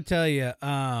I got to tell you,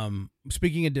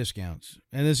 speaking of discounts,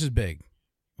 and this is big.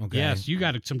 Okay. Yes, you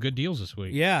got some good deals this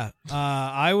week. Yeah.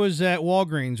 I was at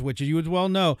Walgreens, which you would well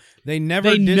know. They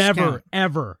never discount.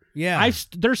 ever. Yeah.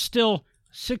 There's still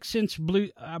 6-inch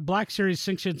Black Series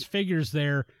 6-inch figures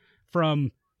there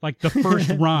from like the first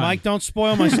run. Mike, don't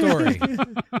spoil my story.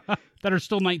 That are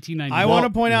still $19.99. I want to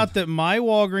point out that my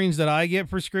Walgreens that I get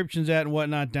prescriptions at and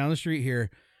whatnot down the street here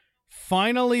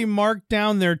finally marked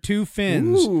down their 2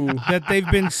 fins that they've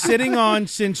been sitting on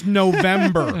since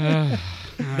November.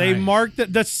 They marked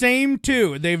the same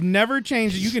 2. They've never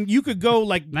changed it. You could go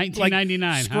like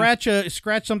 $19.99.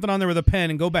 Scratch something on there with a pen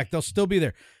and go back. They'll still be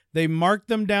there. They marked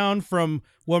them down from,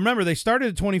 well, remember they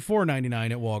started at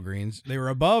 $24.99 at Walgreens. They were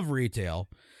above retail.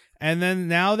 And then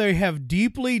now they have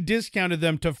deeply discounted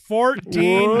them to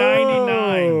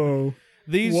 $14.99.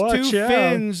 These Watch 2 out.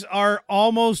 fins are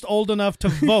almost old enough to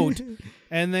vote,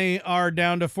 and they are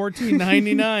down to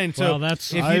 $14.99. So Well,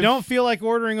 if you don't feel like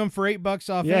ordering them for $8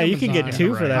 off, Yeah, you can get Amazon,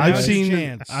 2 for that.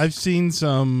 I've seen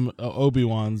some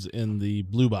Obi-Wans in the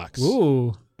blue box.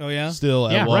 Ooh. Oh yeah, Still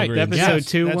at Walgreens. Right. The episode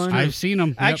 2 that's one. true. I've seen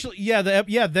them. Actually,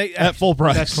 they at full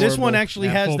price. That's this one horrible. actually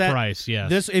At has full that price,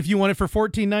 yes. This, if you want it for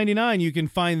 $14.99, you can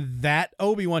find that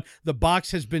Obi-Wan. The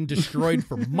box has been destroyed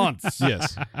for months.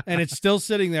 Yes, and it's still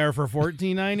sitting there for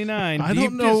 $14.99. I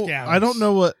don't know. I don't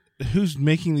know who's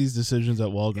making these decisions at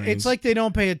Walgreens. It's like they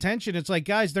don't pay attention. It's like,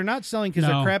 guys, they're not selling because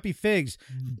they're No. crappy figs.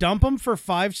 Dump them for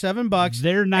 $5-7.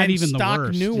 They're not and even the stock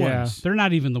worst. new Yeah. ones. They're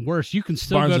not even the worst. You can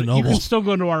still Barnes go. and To, you Noble. can still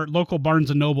go to our local Barnes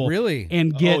and Noble, Really?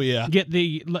 and get Oh, get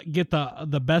the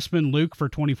Bestman Luke for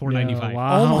 $24.95.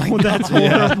 Wow. Oh my that's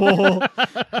God. horrible.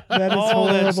 That is Oh,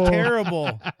 that's horrible.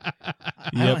 terrible.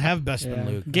 I don't have Bestman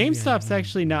Yeah. Luke. GameStop's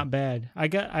actually not bad. I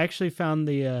actually found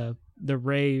the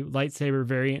Ray lightsaber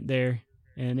variant there,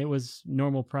 and it was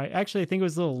normal price. Actually, I think it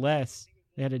was a little less.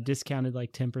 They had it discounted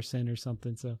like 10% or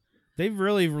something. So They've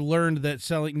really learned that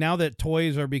selling now that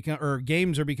toys are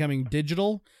games are becoming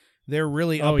digital. They're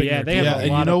really Oh, upping yeah, their they have game. a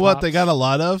and lot you know of what? pops. They got a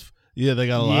lot of. Yeah, they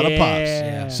got a lot of pops.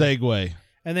 Yeah. Segway.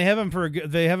 And they have them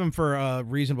for a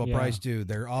reasonable Yeah. price too.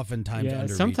 They're oftentimes yeah,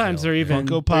 under sometimes retail. they're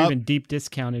Funko Pop. even deep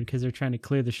discounted because they're trying to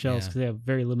clear the shelves Yeah. because they have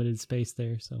very limited space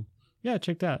there. So yeah,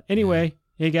 check that out. Anyway,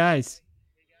 hey guys,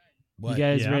 What? you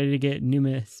guys Yeah. ready to get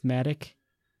numismatic?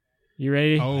 You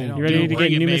ready? Oh, you ready to bring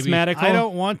get it, baby. numismatical? I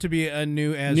don't want to be a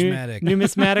new asthmatic.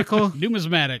 Numismatical.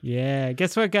 Numismatic. Yeah.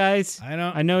 Guess what, guys? I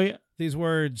don't. I know. These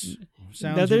words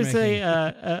sounds. Now, there's you're making.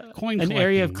 a Coin an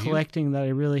area of collecting, you- collecting that I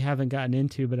really haven't gotten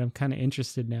into, but I'm kind of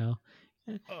interested now.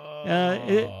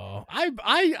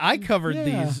 I covered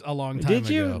Yeah. these a long time Did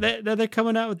you? ago. They're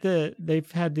coming out with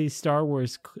they've had these Star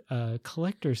Wars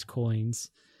collector's coins.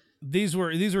 These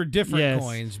were different Yes.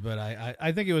 coins, but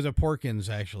I think it was a Porkins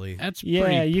actually. That's Yeah,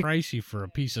 pretty you- pricey for a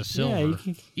piece of silver. Yeah, you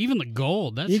can, Even the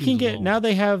gold. That you seems can a get little- now.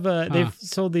 They have they've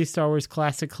sold these Star Wars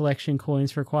Classic Collection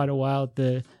coins for quite a while at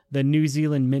the New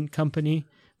Zealand Mint Company,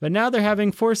 but now they're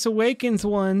having Force Awakens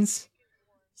ones.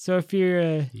 So if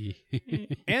you're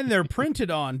And they're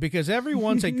printed on because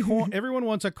everyone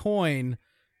wants a coin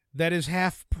that is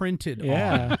half printed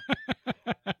yeah, on.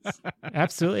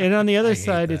 absolutely. And on the other I hate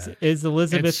side, that. is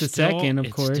Elizabeth It's II, still- of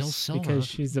it's course, still silver. because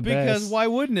she's the Because best. why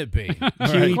wouldn't it be?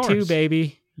 Chewie Of too, course.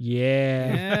 baby.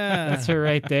 Yeah. Yeah. That's her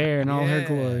right there in all her Yeah.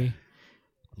 glory.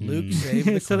 Luke saved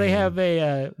the So they queen. have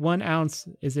a 1 ounce.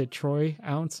 Is it Troy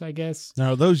ounce? I guess.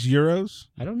 Now, are those euros?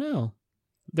 I don't know.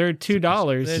 They're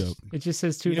 $2. It's- It just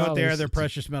says $2. You know what they are? They're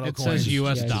precious metal It coins. says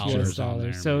U.S. Yeah, dollars US on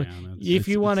there, So man. if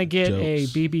you want to get a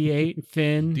jokes. BB-8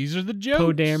 Finn, These are the jokes. Poe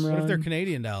What if they're Dameron,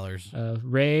 Canadian dollars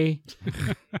Ray,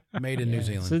 made in New yeah.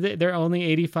 Zealand? So they're only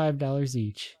 $85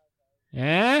 each.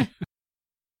 Yeah.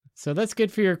 So that's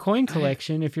good for your coin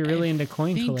collection if you're really into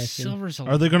coin think collecting. silver's a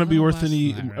Are they going to be little worth less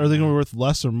any? than that Are they going to right be worth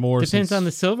less or more? Depends since on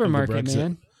the silver of the market, Brexit?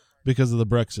 man. Because of the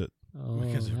Brexit. Oh,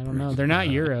 Because of I don't know. Brexit. They're not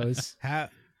euros.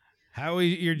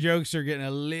 Your jokes are getting a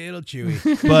little chewy.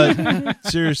 But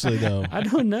seriously, though, I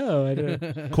don't know. I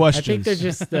think questions. they're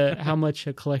just how much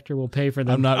a collector will pay for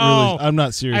them. I'm not Oh, really. I'm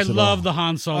not serious. I at love all. the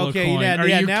Han Solo Okay, coin. yeah, Are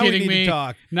yeah, you now we kidding need to me?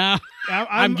 talk. Now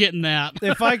I'm getting that.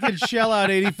 If I could shell out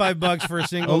 $85 for a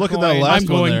single Oh, look at coin, that last I'm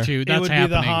one going there. to. it That's would happening.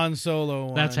 be the Han Solo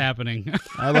one. That's happening.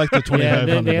 I like the yeah,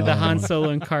 $2,500. they have the Han one. Solo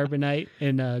and carbonite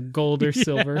in gold or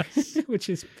silver, which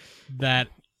is that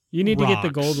you need to get the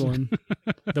rocks. gold one,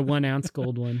 the 1 ounce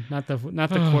gold one, not the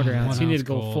quarter ounce. 1 You need ounce to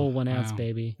go gold. full 1 ounce, Wow.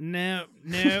 baby. Nope.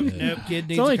 Kid needs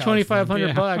It's only a college fund. $2,500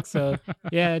 Yeah. bucks. So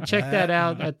yeah, check that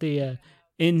out at the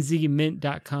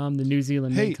NZMint.com, the New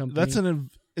Zealand mint company.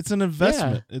 It's an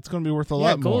investment. Yeah. It's going to be worth a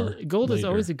lot more. Gold is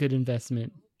always a good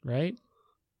investment, right?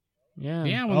 Yeah.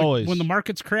 Yeah, always. When the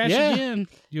markets crash again,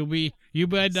 you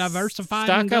better diversify.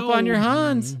 Stock up on your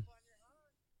Hans.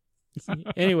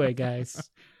 Anyway, guys.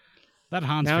 That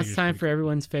Hans. Now it's time for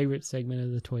everyone's favorite segment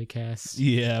of the Toy Cast.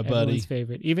 Yeah, buddy. Everyone's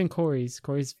favorite. Even Corey's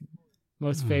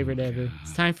most favorite ever.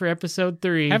 It's time for episode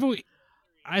 3. Haven't we?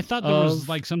 I thought there was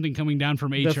like something coming down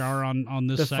from HR on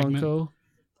this segment. The Funko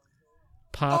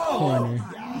Pop Corner.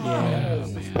 Yeah.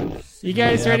 Man. You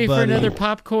guys ready for another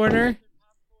Pop Corner?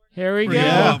 Here we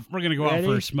go. We're going to go out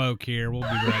for a smoke here. We'll be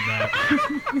right back.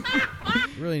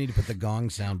 Really need to put the gong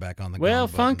sound back on the Well,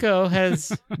 gong button. Funko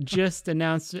has just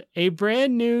announced a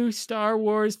brand new Star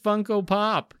Wars Funko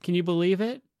Pop. Can you believe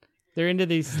it? They're into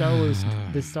the Star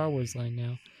Wars line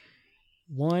now.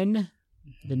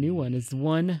 The new one is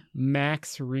one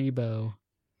Max Rebo.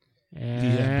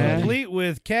 Complete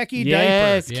with khaki diaper.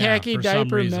 Yes, khaki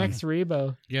diaper Max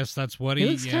Rebo. Yes, that's what he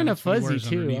looks kind of fuzzy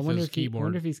too. I wonder if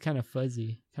if he's kind of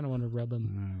fuzzy. Kind of want to rub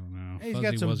him. I don't know. He's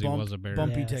Fuzzy got some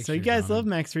bumpy texture. So you guys love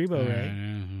Max Rebo, right?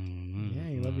 Yeah,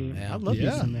 you love you. I love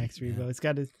you some Max Rebo. It's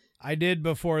got his. I did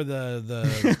before the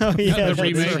oh, yeah, the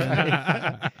remake.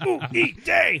 Right. Eat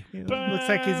day. Looks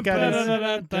like he's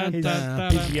got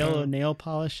his yellow nail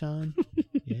polish on.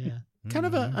 Yeah. Kind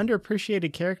of an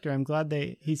underappreciated character. I'm glad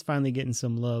he's finally getting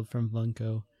some love from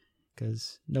Funko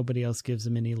because nobody else gives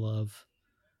him any love.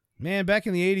 Man, back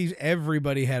in the 80s,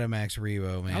 everybody had a Max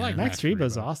Rebo, man. I like Max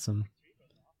Rebo's awesome.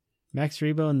 Max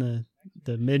Rebo and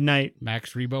the Midnight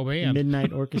Max Rebo Band.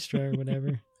 Midnight Orchestra or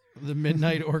whatever. The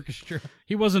Midnight Orchestra.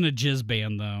 He wasn't a jizz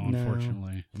band, though,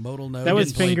 unfortunately. Modal Nodes. That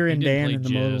was Finger and Dan in the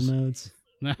Modal Nodes.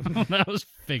 No, that was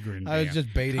Finger and Dan. I was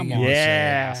just baiting him.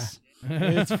 Yeah.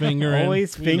 It's fingering.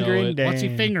 Always fingering Dan. What's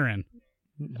he fingering?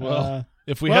 Well,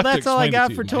 if we have that's to all I got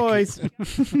to for you, toys.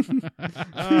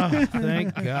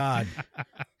 Thank God.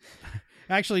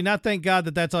 Actually, not thank God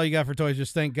that's all you got for toys.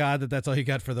 Just thank God that's all you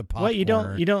got for the pop. What, you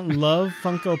don't love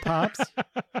Funko Pops?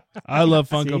 I love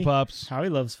Funko Pops. Howie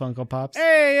loves Funko Pops.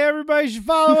 Hey, everybody should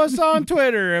follow us on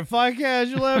Twitter at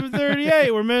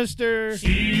FlyCasual1138. We're Mr.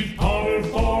 Steve Potter,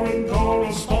 foreign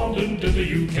correspondent to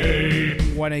the UK.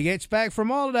 When he gets back from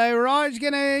holiday, Ryan's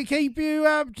going to keep you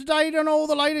up to date on all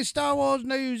the latest Star Wars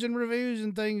news and reviews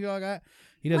and things like that.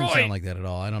 He doesn't sound like that at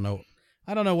all. I don't know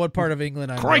what part of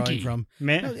England I'm drawing from.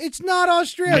 No, it's not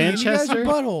Australia. Manchester? You guys are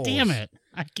buttholes. Damn it.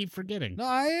 I keep forgetting.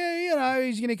 No,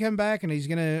 he's going to come back and he's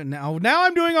going to... Now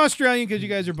I'm doing Australian because you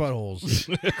guys are buttholes.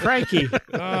 Crikey.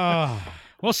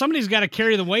 Well, somebody's got to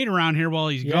carry the weight around here while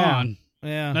he's gone.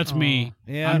 Yeah. That's me.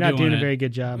 Yeah. I'm not doing a very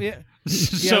good job. Yeah.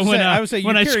 So I would say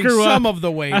when I screw up, some of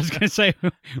the weight. I was gonna say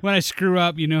when I screw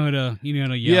up, you know how to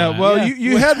yell. Yeah, well, at.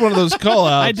 you had one of those call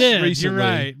outs. I did. Recently. You're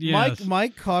right. Yes.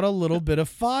 Mike caught a little bit of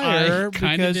fire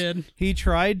because he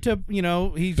tried to,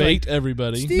 he's bait like,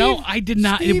 everybody. No, I did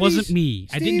not. It wasn't me.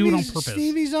 I didn't do it on purpose.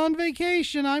 Stevie's on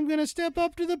vacation. I'm gonna step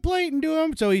up to the plate and do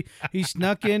him. So he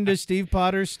snuck into Steve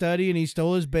Potter's study and he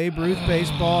stole his Babe Ruth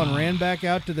baseball and ran back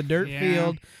out to the dirt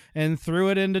field and threw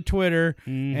it into Twitter,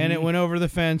 and it went over the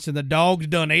fence, and the dogs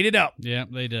done ate it up. Yeah,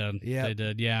 they did. Yeah, they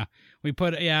did. Yeah, I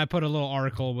put a little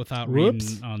article without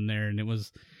reading on there, and it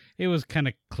was kind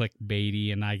of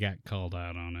clickbaity, and I got called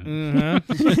out on it.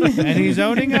 And he's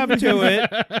owning up to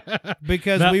it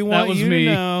because we want you to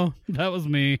know that was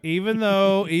me. Even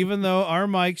though our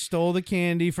Mike stole the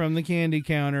candy from the candy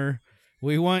counter,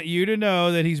 we want you to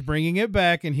know that he's bringing it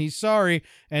back and he's sorry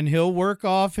and he'll work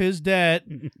off his debt.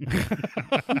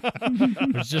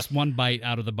 There's just one bite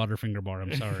out of the Butterfinger bar.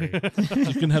 I'm sorry.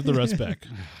 You can have the rest back.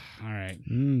 All right.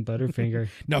 Butterfinger.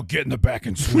 Now get in the back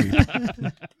and sweep.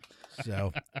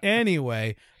 So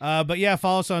anyway, but yeah,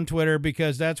 follow us on Twitter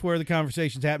because that's where the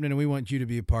conversation's happening and we want you to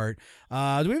be a part. Do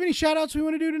we have any shout outs we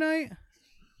want to do tonight?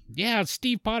 Yeah,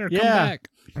 Steve Potter, come back.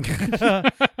 Baby, come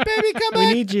back.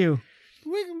 We need you.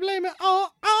 We can blame it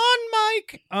all on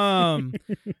Mike.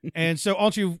 And so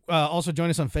also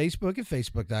join us on Facebook at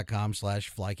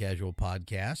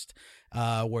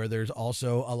facebook.com/flycasualpodcast, where there's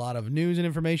also a lot of news and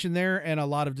information there and a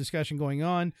lot of discussion going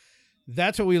on.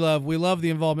 That's what we love. We love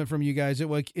the involvement from you guys.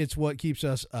 It's what keeps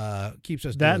us that doing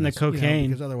and the this,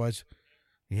 cocaine. because otherwise,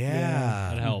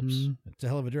 that helps. It's a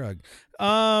hell of a drug.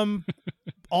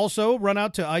 Also, run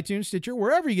out to iTunes, Stitcher,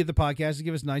 wherever you get the podcast to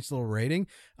give us a nice little rating.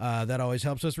 That always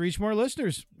helps us reach more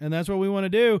listeners, and that's what we want to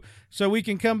do, so we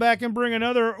can come back and bring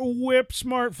another Whip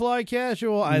Smart Fly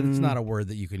Casual. It's not a word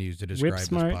that you can use to describe this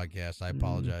podcast. I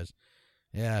apologize.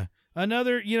 Yeah.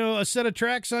 Another, a set of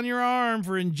tracks on your arm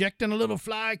for injecting a little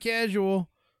Fly Casual.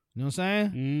 You know what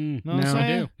I'm saying? Know what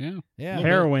I'm saying? Yeah.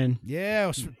 Heroin.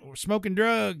 Yeah, smoking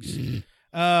drugs.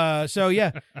 So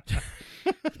yeah,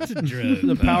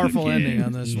 the powerful ending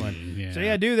on this one. Yeah. So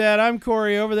yeah, do that. I'm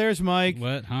Corey. Over there's Mike.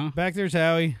 What? Huh? Back there's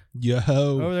Howie. Yo.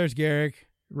 Over there's Garrick.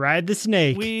 Ride the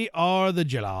snake. We are the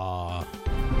Jella.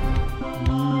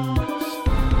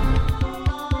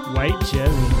 White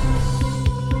jelly.